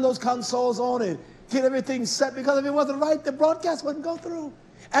there and turn those consoles on and get everything set because if it wasn't right, the broadcast wouldn't go through.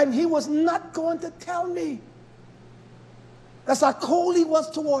 And he was not going to tell me. That's how cold he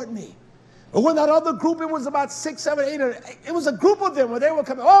was toward me. But when that other group, it was about 6, 7, 8, it was a group of them where they were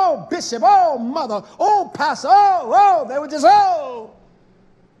coming, oh, bishop, oh, mother, oh, pastor, oh, they were just, oh.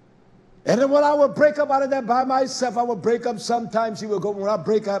 And then when I would break up out of there by myself, I would break up sometimes. He would go, when I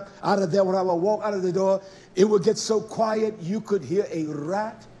break up out of there, when I would walk out of the door, it would get so quiet, you could hear a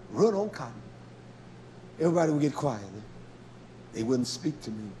rat run on cotton. Everybody would get quiet. They wouldn't speak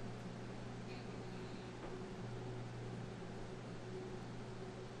to me.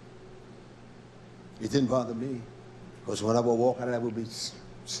 It didn't bother me, because when I would walk out, I would be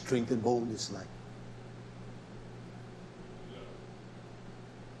strength and boldness like.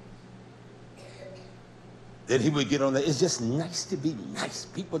 Then he would get on there. It's just nice to be nice.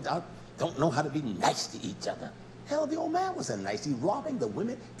 People don't know how to be nice to each other. Hell, the old man wasn't nice. He robbing the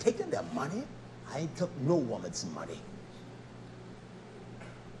women, taking their money. I ain't took no woman's money.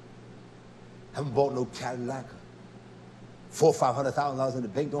 Haven't bought no Cadillac. $400,000 or $500,000 in the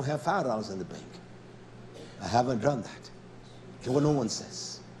bank. Don't have $5 in the bank. I haven't done that. Care what no one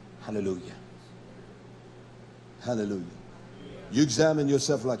says. Hallelujah. Hallelujah. You examine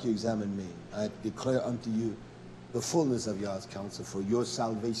yourself like you examine me. I declare unto you the fullness of Yah's counsel for your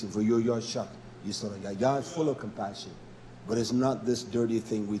salvation, for your YisraYah. YisraYah. Yah is full of compassion. But it's not this dirty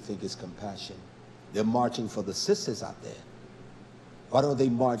thing we think is compassion. They're marching for the sisters out there. Why don't they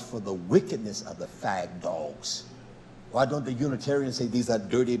march for the wickedness of the fag dogs? Why don't the Unitarians say these are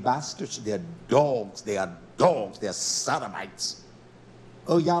dirty bastards? They're dogs. They are dogs. They're sodomites.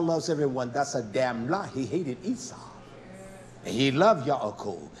 Oh, Yah loves everyone. That's a damn lie. He hated Esau. And he loved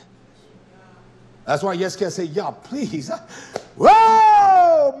Yaakov. That's why Yeskel said, Yah, please.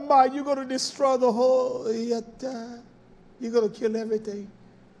 Whoa, my, you're going to destroy the whole. You're going to kill everything.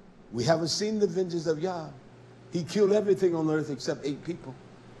 We haven't seen the vengeance of Yah. He killed everything on earth except 8 people.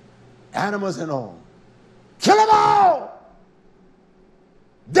 Animals and all. Kill them all!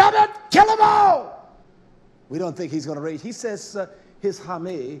 Damn it! Kill them all! We don't think he's going to rage. He says his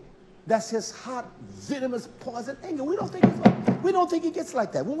hame, that's his hot, venomous poison anger. We don't think he gets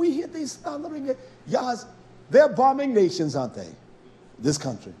like that. When we hear these thundering Yahs, they're bombing nations, aren't they? This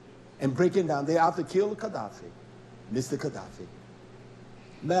country. And breaking down. They're out to kill Gaddafi. Mr. Gaddafi.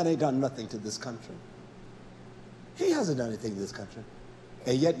 Man ain't done nothing to this country. He hasn't done anything to this country.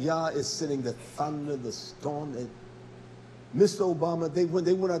 And yet Yah is sending the thunder, the storm. And Mr. Obama, when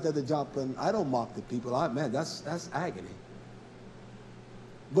they went out there to Joplin, I don't mock the people. Man, that's agony.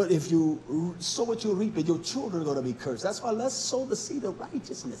 But if you sow what you reap, and your children are going to be cursed. That's why let's sow the seed of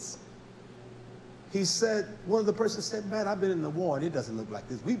righteousness. He said, one of the persons said, man, I've been in the war, and it doesn't look like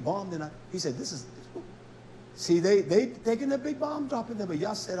this. We bombed, and he said, this is... See, they taking a big bomb dropping there, but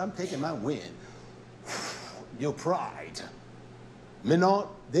Yah said, I'm taking my win. Your pride. Minot,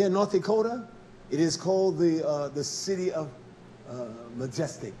 there in North Dakota, it is called the city of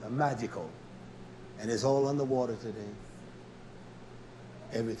majestic, magical. And it's all underwater today.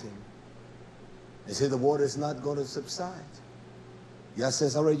 Everything. They say the water is not going to subside. Yah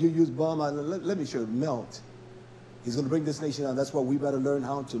says, all right, you use bomb, let me show you, melt. He's going to bring this nation down. That's why we better learn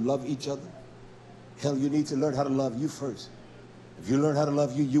how to love each other. Hell, you need to learn how to love you first. If you learn how to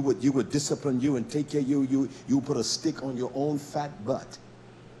love you, you would discipline you and take care of you. You put a stick on your own fat butt.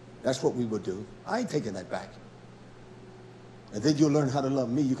 That's what we would do. I ain't taking that back. And then you'll learn how to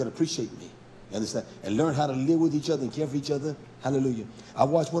love me. You can appreciate me. You understand? And learn how to live with each other and care for each other. Hallelujah. I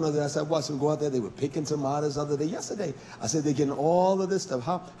watched one of them. I watched them go out there. They were picking tomatoes the other day. Yesterday, I said they're getting all of this stuff.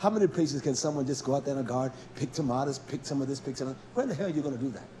 How many places can someone just go out there in a garden, pick tomatoes, pick some of this, pick some of that? Where the hell are you going to do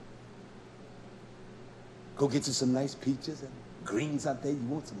that? Go get you some nice peaches and greens out there. You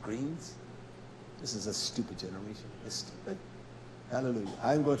want some greens? This is a stupid generation. It's stupid. Hallelujah.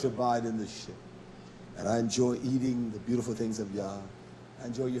 I'm going to abide in this ship. And I enjoy eating the beautiful things of Yah. I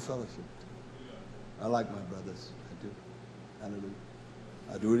enjoy your fellowship. I like my brothers. I do. Hallelujah.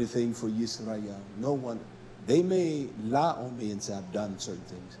 I do anything for YisraYah. No one, they may lie on me and say I've done certain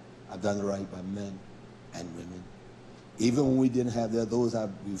things. I've done it right by men and women. Even when we didn't have, there are those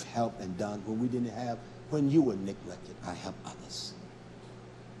we've helped and done. When we didn't have, when you were neglected, I help others.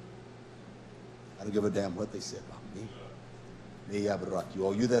 I don't give a damn what they say about me. May Yah bless you.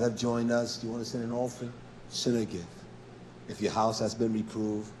 All you that have joined us, you want to send an offering? Send a gift. If your house has been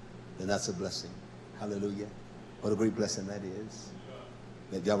reproved, then that's a blessing. Hallelujah. What a great blessing that is.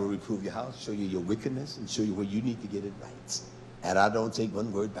 That Yah will reprove your house, show you your wickedness, and show you where you need to get it right. And I don't take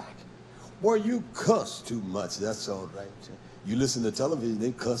one word back. Boy, you cuss too much. That's all right. You listen to television,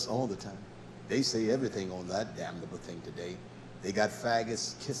 they cuss all the time. They say everything on that damnable thing today. They got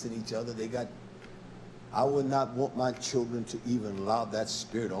faggots kissing each other. I would not want my children to even allow that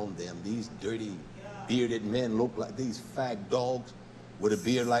spirit on them. These dirty, bearded men look like these fag dogs with a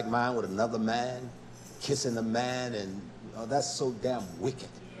beard like mine with another man, kissing a man, and that's so damn wicked.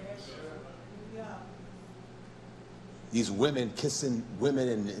 These women kissing women,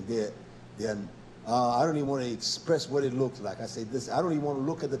 and I don't even want to express what it looks like. I say this, I don't even want to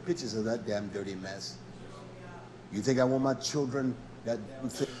look at the pictures of that damn dirty mess. You think I want my children,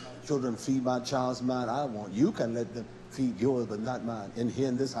 children feed my child's mind? I want, you can let them feed yours, but not mine. And here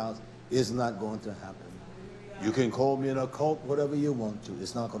in this house, it's not going to happen. You can call me an occult, whatever you want to.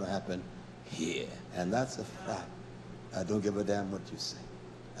 It's not going to happen here. And that's a fact. I don't give a damn what you say.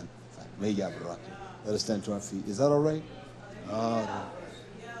 And may Yah bless you. Let us stand to our feet. Is that all right? All right.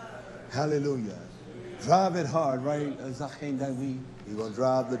 Hallelujah. Drive it hard, right? You're going to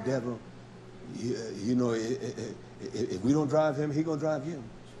drive the devil. You know, if we don't drive him, he's going to drive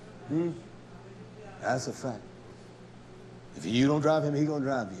you. That's a fact. If you don't drive him, he's going to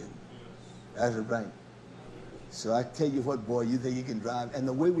drive you. That's right. So I tell you what, boy, you think you can drive. And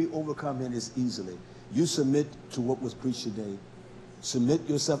the way we overcome him is easily. You submit to what was preached today. Submit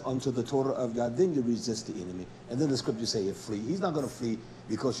yourself unto the Torah of God. Then you resist the enemy. And then the scripture say you flee. He's not going to flee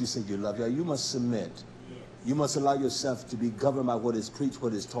because you say you love Yah. You must submit. You must allow yourself to be governed by what is preached,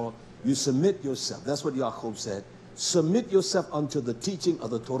 what is taught. You submit yourself. That's what Yaakov said. submit yourself unto the teaching of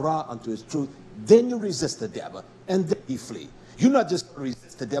the Torah, unto his truth, then you resist the devil, and then he flee. You're not just going to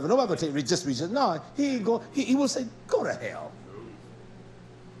resist the devil. Nobody will tell you, just resist. No, he will say, go to hell.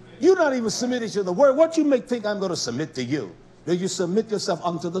 You're not even submitting to the word. What you make think I'm going to submit to you? Then you submit yourself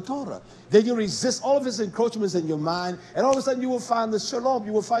unto the Torah. Then you resist all of his encroachments in your mind, and all of a sudden you will find the shalom.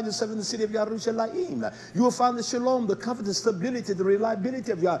 You will find yourself in the city of YisraYah. You will find the shalom, the comfort, the stability, the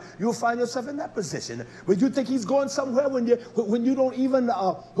reliability of Yah. You will find yourself in that position. But you think he's going somewhere when you don't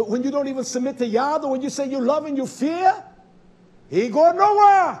even submit to Yah, or when you say you love and you fear, he ain't going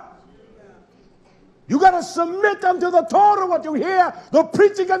nowhere. You got to submit unto the Torah, what you hear, the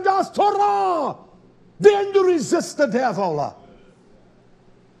preaching of Yah's Torah. Then you resist the devil.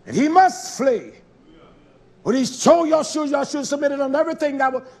 And he must flee. When he told Yahshua submitted on everything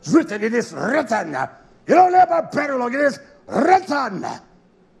that was written. It is written. You don't live by parallel. It is written.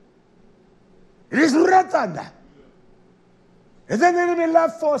 It is written. And then the enemy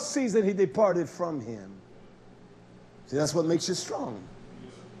left for a season. He departed from him. See, that's what makes you strong.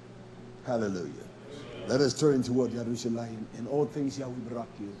 Hallelujah. Let us turn toward YisraYah. In all things, Yahweh brought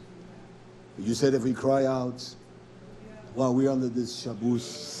you. You said if we cry out while we're under this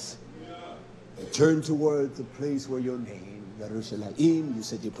Shabbos, turn towards the place where your name, YisraYah, you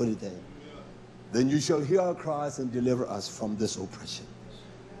said you put it there. Then you shall hear our cries and deliver us from this oppression.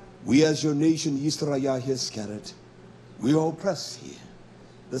 We as your nation, YisraYah, here scattered, we are oppressed here.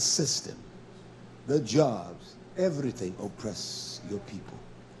 The system, the jobs, everything oppress your people.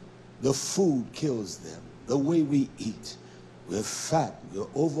 The food kills them. The way we eat, we're fat, we're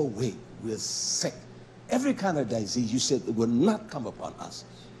overweight, we're sick. Every kind of disease, you said, will not come upon us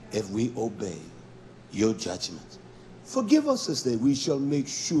if we obey your judgment. Forgive us this day. We shall make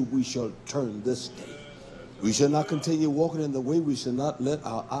sure we shall turn this day. We shall not continue walking in the way. We shall not let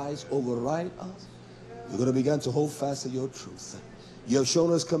our eyes override us. We're going to begin to hold fast to your truth. You have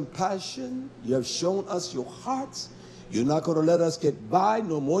shown us compassion. You have shown us your hearts. You're not going to let us get by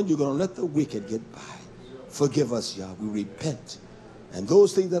no more. You're going to let the wicked get by. Forgive us, Yah. We repent. And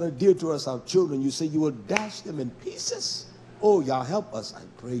those things that are dear to us, our children, you say you will dash them in pieces. Oh, Yah, help us, I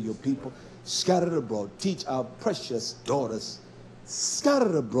pray, your people scattered abroad. Teach our precious daughters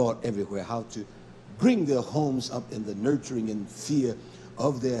scattered abroad everywhere how to bring their homes up in the nurturing and fear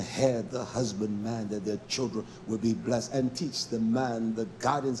of their head, the husbandman, that their children will be blessed. And teach the man the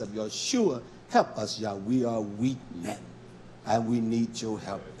guidance of Yahshua. Help us, Yah. We are weak men, and we need your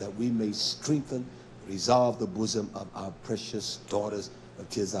help that we may strengthen, resolve the bosom of our precious daughters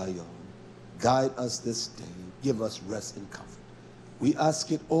of Zion. Guide us this day. Give us rest and comfort. We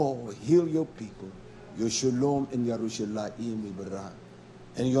ask it all. Heal your people. Your shalom in YisraYah.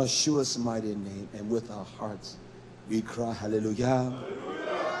 In Yahshua's mighty name, and with our hearts, we cry hallelujah.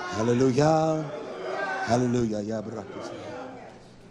 Hallelujah. Hallelujah. Hallelujah.